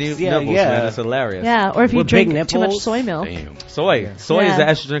 under their Yeah, nipples, yeah. man. It's hilarious. Yeah, or if you With big drink too much nipples? soy milk. Damn. Soy. Soy is Yeah. an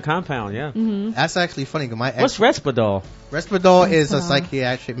estrogen compound, yeah. That's actually funny. 'Cause my What's ex, Respidol? Respidol is a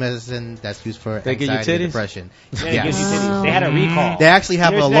psychiatric medicine that's used for They give you anxiety and titties? depression. Yeah, Yes. it gives you titties. They had a recall. They actually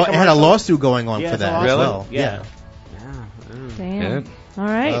have Here's a that had a commercial. lawsuit going on Yeah, for it's a that as lawsuit. well. Yeah. Damn. Yeah. All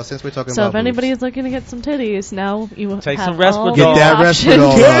right. Well, since we're talking So about if anybody boobs. is looking to get some titties, now you Take have some Respidol. all Get the that options.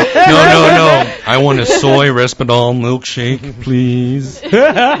 Respidol up. No. I want a soy Respidol milkshake, please.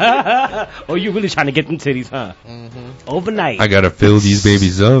 Oh, you really trying to get them titties, huh? Overnight. I gotta fill these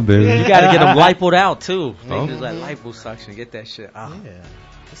babies up, baby. You gotta get them lipoed out, too. Oh. They just like liposuction. Get that shit out. Yeah.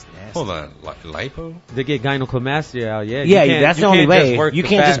 That's nasty. Hold on, lipo? They get gynecomastia out, yeah. Yeah, You can't- that's you the only can't way. just work You the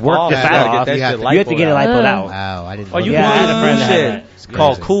can't just fat work off. the You fat gotta off. get that You have shit to- you have to get it lipoed out. lipoed out. Wow, I didn't Oh, know you that. Yeah, I can had a do friend that had shit. that. It's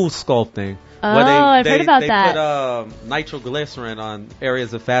called Yeah. cool sculpting. Oh, Where I've heard about they that. put nitroglycerin on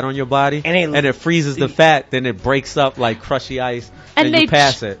areas of fat on your body, And and it freezes the fat. Then it breaks up like crushy ice, And they you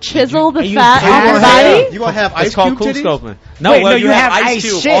pass it. chisel the and you fat pass on your it. body? You gonna have ice It's called cube cool titties? sculpting. No, Wait, well, no, you you have have ice ice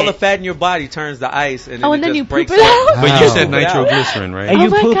cube. shit. All the fat in your body turns to ice, and then Oh, it and then just you breaks poop it up. out? But you Wow. said Poop it out. nitroglycerin, right? And Oh you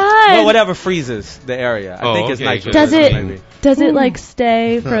my poop- god. Well, whatever freezes the area. I Oh, think it's okay, nitroglycerin. Does it Maybe. does it like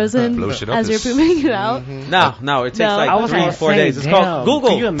stay frozen Blow shit up as you're is- pooping it out? No, it takes No. like I was 3 or gonna 4 say, days. It's damn. called Google.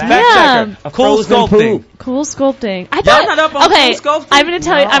 Can you imagine? Fact Yeah. checker. A Cool frozen sculpting. poop. Cool sculpting. I Y'all thought. not up on Okay, cool sculpting? I'm gonna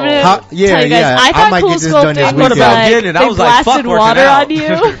tell you. I'm gonna How- yeah, tell you guys. yeah, I I thought might cool get this done sculpting this was weekend. about like getting it. I they was like, fuck blasted working water out. on you.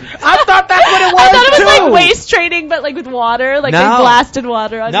 I thought that's what it was. I thought it was too. like waist training, but like with water. Like No. they blasted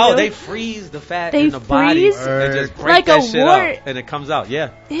water on you. No, they freeze the fat They in the body. freeze? They just break Like that a shit wart. up, and it comes out. Yeah.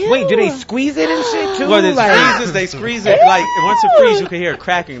 Ew. Wait, do they squeeze it and shit too? Well, it Like- freezes. They squeeze it. Like once it freezes, you can hear it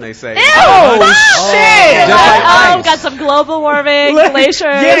cracking. They say. Ew. shit! Just like Oh, ice. got some global warming, Look, glaciers,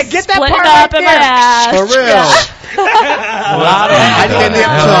 yeah, get that split part it up right in my there. ass. For real. A lot of I need a nip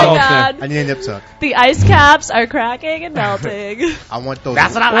Oh tuck. my god. I need a nip tuck. The ice caps are cracking and melting. I want those.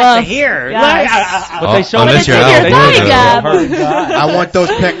 That's what I like Well, to hear. yes. Like, But they show Unless it's you're in out your there, thigh though. gap. I want those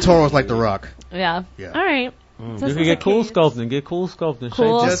pectorals like The Rock. Yeah. Yeah. All right. So You this can is get a cool case. sculpting. Get cool sculpting.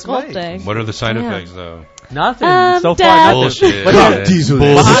 Cool Shake Just might. sculpting. What are the side Yeah. effects, though? Nothing. Dad. So far, nothing. Bullshit. Look how diesel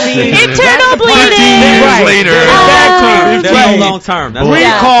is. Bullshit. Internal bleeding. Years later. There's Right. no long term. That's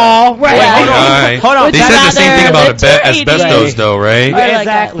Yeah. Recall. Right. Yeah. Hold on. Alright. Hold on. They said the same thing about Lips or asbestos, though, right? Right.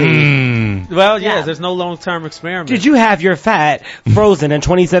 Exactly. Mm. Well, yeah. Yeah. There's no long term experiment. Did you have your fat frozen in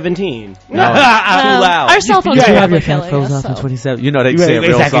 2017? No. Too loud. Our cell phones You are have probably your fat killing frozen us. off in So. 27. You know they say it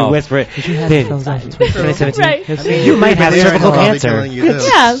real Exactly. soft. Whisper it. Baby, 2017. Right. You might have They're cervical probably cancer. killing you, too.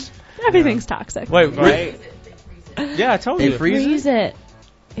 Yeah. Everything's toxic. Wait, Right. Yeah, I told They you. Freeze it.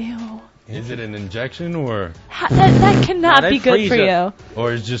 Ew. Is it an injection or That cannot No, they be good freeze for you. you.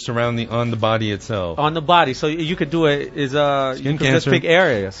 is just around on the body itself? On the body, so you could do it. You Skin could just cancer? pick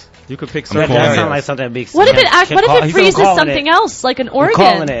areas. You could pick I'm certain That calling does it. sound areas. like something big. What if it freezes something else, like an organ?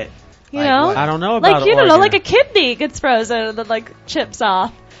 Calling it. You know, I don't know about like you don't know, organ. like a kidney gets frozen and then like chips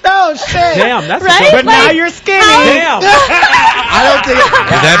off. Oh shit! Damn, that's Right? a good But now Like, you're skinny. Damn. I don't think.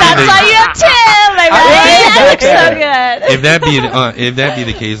 That's why you have Tim, right? Yeah. That looks so good. If that be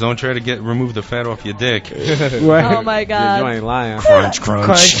the case, don't try to remove the fat off your dick. Oh my You god. ain't lying. Crunch,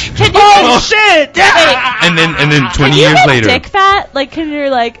 crunch. Can you, Oh shit! And then 20 can you years get later. dick fat? Like, can you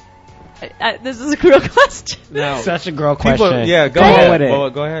like? This is a real question. No. Such a girl People, question. yeah, go Go ahead. with it. Well,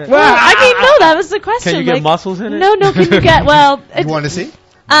 go ahead. Well, I mean, no, that was the question. Can you get like, muscles in it? No, can you get? Well, You want to see?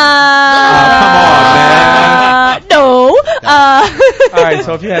 No. All right,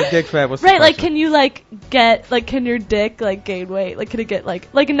 so if you have dick fat, what's the Right, like, question? can you like get like, can your dick like gain weight? Like, can it get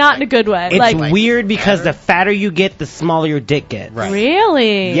like not in a good way? It's like, weird because the fatter you get, the smaller your dick gets. Right.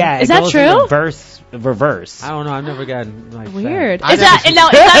 really? Yeah. Is it that goes in true? reverse. I don't know. I've never gotten like Weird. I Is never that seen- now?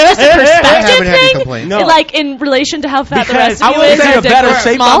 Is that just a I perspective haven't had any thing? complaints. No. Like in relation to how fat the Because rest of I you would is, say your the dick better is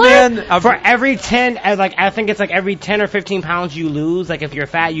shape smaller? I'm in. For every 10, like I think it's like every 10 or 15 pounds you lose, like if you're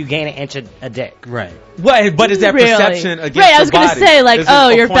fat, you gain an inch a dick. Right. What? But is that Really? perception against Right, I was the gonna body? say like, Is it oh,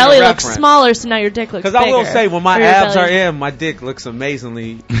 a your point belly of looks reference? smaller, so now your dick looks Because bigger. I will say, when my Or your abs are belly- in, my dick looks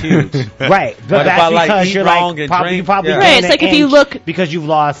amazingly huge. Right. But But if that's I, like, because eat you're wrong like, and probably, you drink, probably yeah. Right, gain it's an like if you inch look- because you've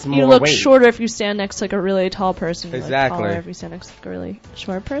lost more You look weight. shorter if you stand next to like a really tall person. You Exactly. Look taller if you stand next to like a really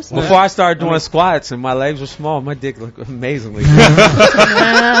short person. Before I started doing squats and my legs were small, my dick looked amazingly.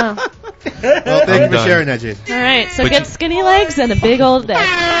 Yeah. Well, thank you for done. sharing that, Jade. All right, so But get skinny legs and a big old dick.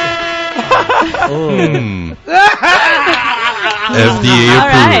 Mm. FDA All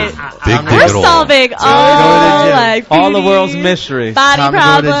approved. right. Big We're dick We're at all. solving go to all the gym. like All the world's beauty, mystery. body Time to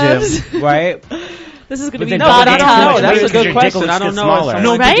go to the problems. Right? This is gonna But be then body don't I get don't know. talk. That's a Because good your dick question. looks I don't just know. smaller. If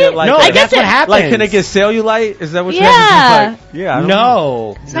someone Right? could get, like, No, I that's guess what it- happens. like, can they get cellulite? Is that what Yeah. you're asking? Like, yeah. I don't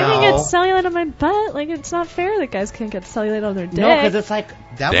know. No. I can get cellulite on my butt. Like, it's not fair that guys can't get cellulite on their dick. No, because it's like,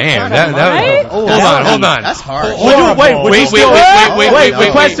 That Damn, was that Right? Oh, hold on. That's hard. Would you, wait, would you still- wait, the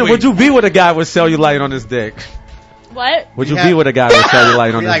question, would you be with a guy with cellulite on his dick? What? Would you We be have- with a guy with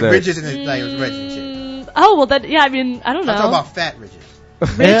cellulite on his like dick? ridges in his, like ridges and shit. Oh, well, that, yeah, I mean, I don't know. I'm talking about fat ridges.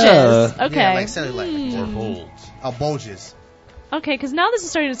 Ridges. Yeah. Okay. Yeah, like cellulite. Or folds. Oh, bulges. Okay, because now this is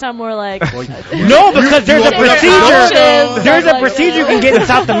starting to sound more like. Well, no, because there's a open up the procedure. door. There's a Like, procedure you can get in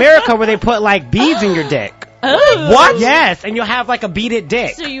South America where they put like beads in your dick. Oh. What? Yes, and you'll have like a beaded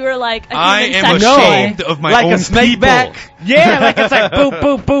dick. So you were like a I human am sex toy. ashamed of my Like own a snake people. back? Yeah, like it's like boop,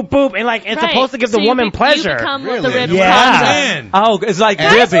 boop, boop, boop, and like it's Right. supposed to give So the you woman be- pleasure. You become with the Really? ribbed Yeah. condom. Man. Oh, it's like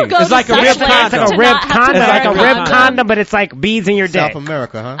Guys will ribbing. go It's to like a sex ribbed labs It's like condom. a to ribbed not have to condom, wear like a a ribbed condom. condom, but it's like beads in your dick. South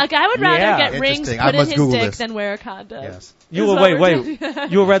America, huh? A guy would rather Yeah. get rings Interesting. put I in must his Google dick this. than wear a condom. Yes. You Is would what wait. we're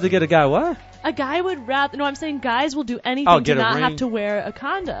doing. You would rather get a guy what? A guy would rather. No, I'm saying guys will do anything Oh, to get a not ring? have to wear a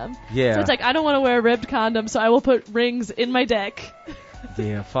condom. Yeah. So it's like, I don't want to wear a ribbed condom, so I will put rings in my dick.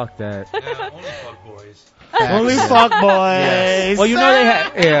 Yeah, fuck that. Yeah, only fuck boys. Only Yeah. fuck boys. Well, you know they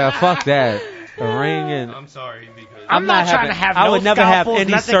have. Yeah, fuck that. A ring and. I'm sorry because I'm not trying to have I no would never have scalpels,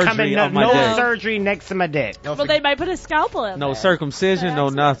 any nothing surgery coming, on my no dick. surgery next to my dick. No, Well, they might put a scalpel in No there. circumcision, no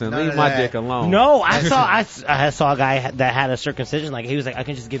nothing. None Leave of my that. dick alone. No, I saw a guy that had a circumcision. Like he was like, I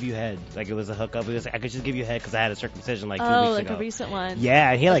can just give you head. Like it was a hookup. He was like, I could just give you head because I had a circumcision like 2 Oh, weeks like ago. a recent one. Yeah,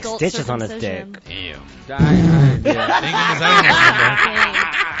 and he had like Adult stitches on his dick. circumcision. damn. Yeah. Thinking his animals,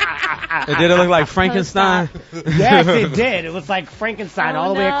 It did it look like Frankenstein? Yes, it did. It was like Frankenstein Oh,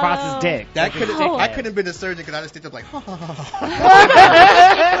 all the way across no. his dick. That could Oh. I couldn't have been a surgeon because I just think of like, ha ha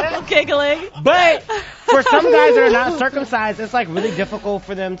ha. Giggling. But for some guys that are not circumcised, it's like really difficult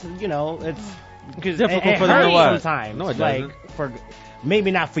for them to, you know, it's because Difficult it for them to hurts what? sometimes. No, it like doesn't. for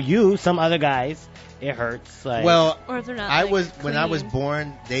maybe not for you, some other guys, it hurts. Like, Well, Or if they're not. I like, was when I was clean.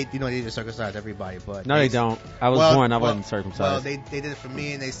 born. They just circumcise everybody, but No, they don't. I was born. I wasn't circumcised. Well, they did it for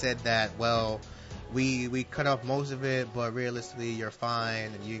me, and they said that we cut off most of it, but realistically, you're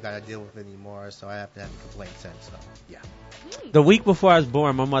fine, and you got to deal with it anymore. So I have to have a complaint sent. So yeah. The week before I was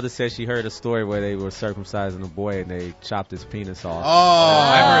born, my mother said she heard a story where they were circumcising a boy and they chopped his penis off. Oh,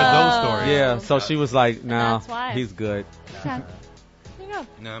 I heard those stories. Yeah, so she was like, "Nah, that's why. he's good." Okay. There you go.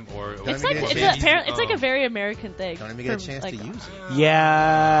 Nah, or Don't It's even like get a it's chance. apparent. It's like a very American thing. Don't even get a for, chance like, to use it.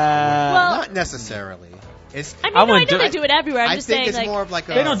 yeah. Well, Not necessarily. It's I mean, I no, I wouldn't know do they it. do it everywhere. I'm I just think saying, it's like, more of like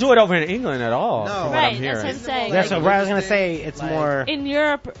a. They don't do it over in England at all. No. from what Right, I'm that's what I'm hearing. saying. That's like, what I was gonna say. It's more in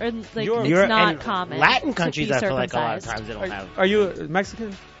Europe, or, like, Europe- it's Europe not and common. Latin to countries. be I feel like a lot of circumcised. times they don't have. Are you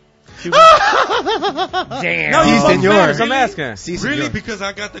Mexican? Damn. No, you East spoke and yours. Spanish. I'm asking. Sí, really? señor. Because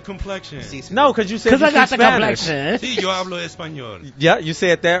I got the complexion. Sí, señor. No, because you said Because you I got speak the Spanish. complexion. Sí, yo hablo español. Yeah, you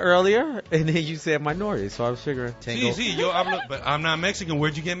said that earlier, and then you said minority, so I was figuring. Tango. Sí, yo hablo, but I'm not Mexican.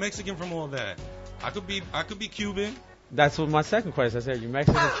 Where'd you get Mexican from all that? I could be Cuban. That's what my second question. I said, you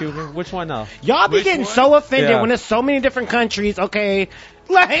Mexican, Cuban? Which one now? Y'all be Which getting one? so offended Yeah. when there's so many different countries. Okay,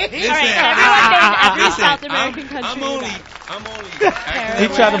 Like, Listen, everyone named every listen, South American country. I'm only He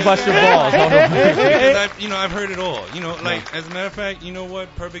tried to bust your balls. Hold on. because I've heard it all. Like as a matter of fact, you know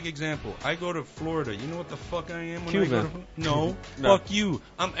what? Perfect example. I go to Florida. You know what the fuck I am when Cuban. I go to No. Fuck you.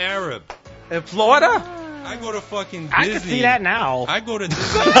 I'm Arab. In Florida? I go to fucking Disney. I can see that now. I go to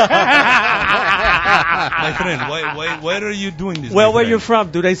Disney. My friend, why are you doing this? Well, my where friend? you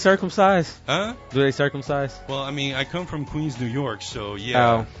from? Do they circumcise? Huh? Do they circumcise? Well, I mean, I come from Queens, New York, so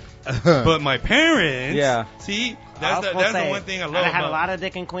yeah. Oh. But my parents, Yeah. see, I that's was gonna the say, one thing I love I had about. a lot of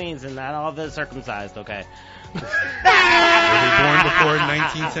dick in Queens, and not all of it circumcised. Okay. Were they born before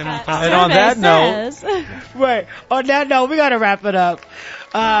 1975? And on that note, Says. Right. On that note, we gotta wrap it up.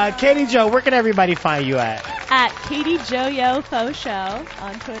 Katie Joe, where can everybody find you at? At Katie Joyo Faux Show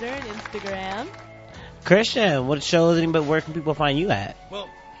on Twitter and Instagram. Christian, what shows anybody? Where can people find you at? Well,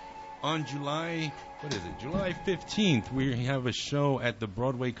 on July 15th, we have a show at the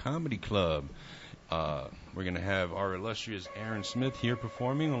Broadway Comedy Club. We're going to have our illustrious Aaron Smith here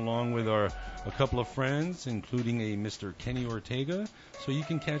performing, along with a couple of friends, including a Mr. Kenny Ortega. So you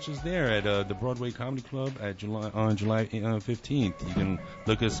can catch us there at the Broadway Comedy Club on July 15th. You can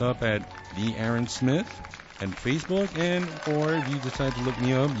look us up at The Aaron Smith and Facebook, or if you decide to look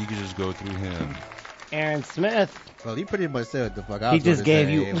me up, you can just go through him. Aaron Smith. Well, he pretty much said what the fuck I He was gonna just gave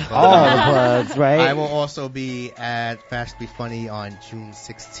say, you but all the plugs, right? I will also be at Fast Be Funny on June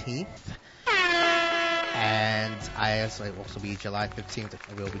 16th. And I also be July 15th.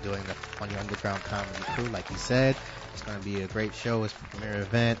 I will be doing the Funny Underground Comedy Crew, like he said. It's going to be a great show. It's a premiere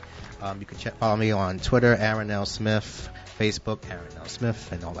event. You can follow me on Twitter, Aaron L. Smith, Facebook, Aaron L.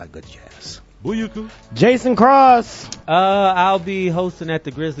 Smith, and all that good jazz. Booyaka. Jason Cross. I'll be hosting at the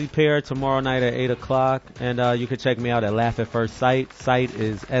Grizzly Pear tomorrow night at 8 o'clock. And you can check me out at Laugh at First Sight. Sight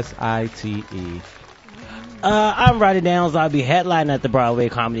is SITE. I'm Roddy Downs. I'll be headlining at the Broadway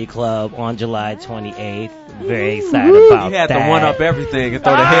Comedy Club on July 28th. Very excited about You had that. to one up everything and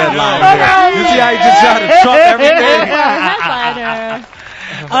throw the headline there. You see how you just tried to trump everything?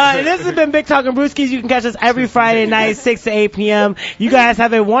 Headliner. This has been Big Talking Brewskis. You can catch us every Friday night, 6 to 8 p.m. You guys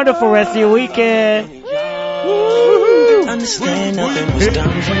have a wonderful rest of your weekend. Understand nothing was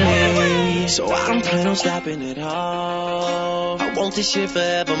done for me, so I don't plan on stopping at all. I want this shit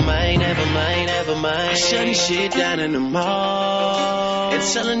forever, mine, ever mine, ever mine. Shutting shit down in the mall and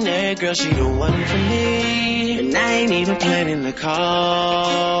telling that girl she the one for me, and I ain't even planning the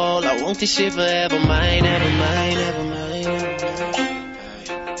call. I want this shit forever, mine, ever mine, ever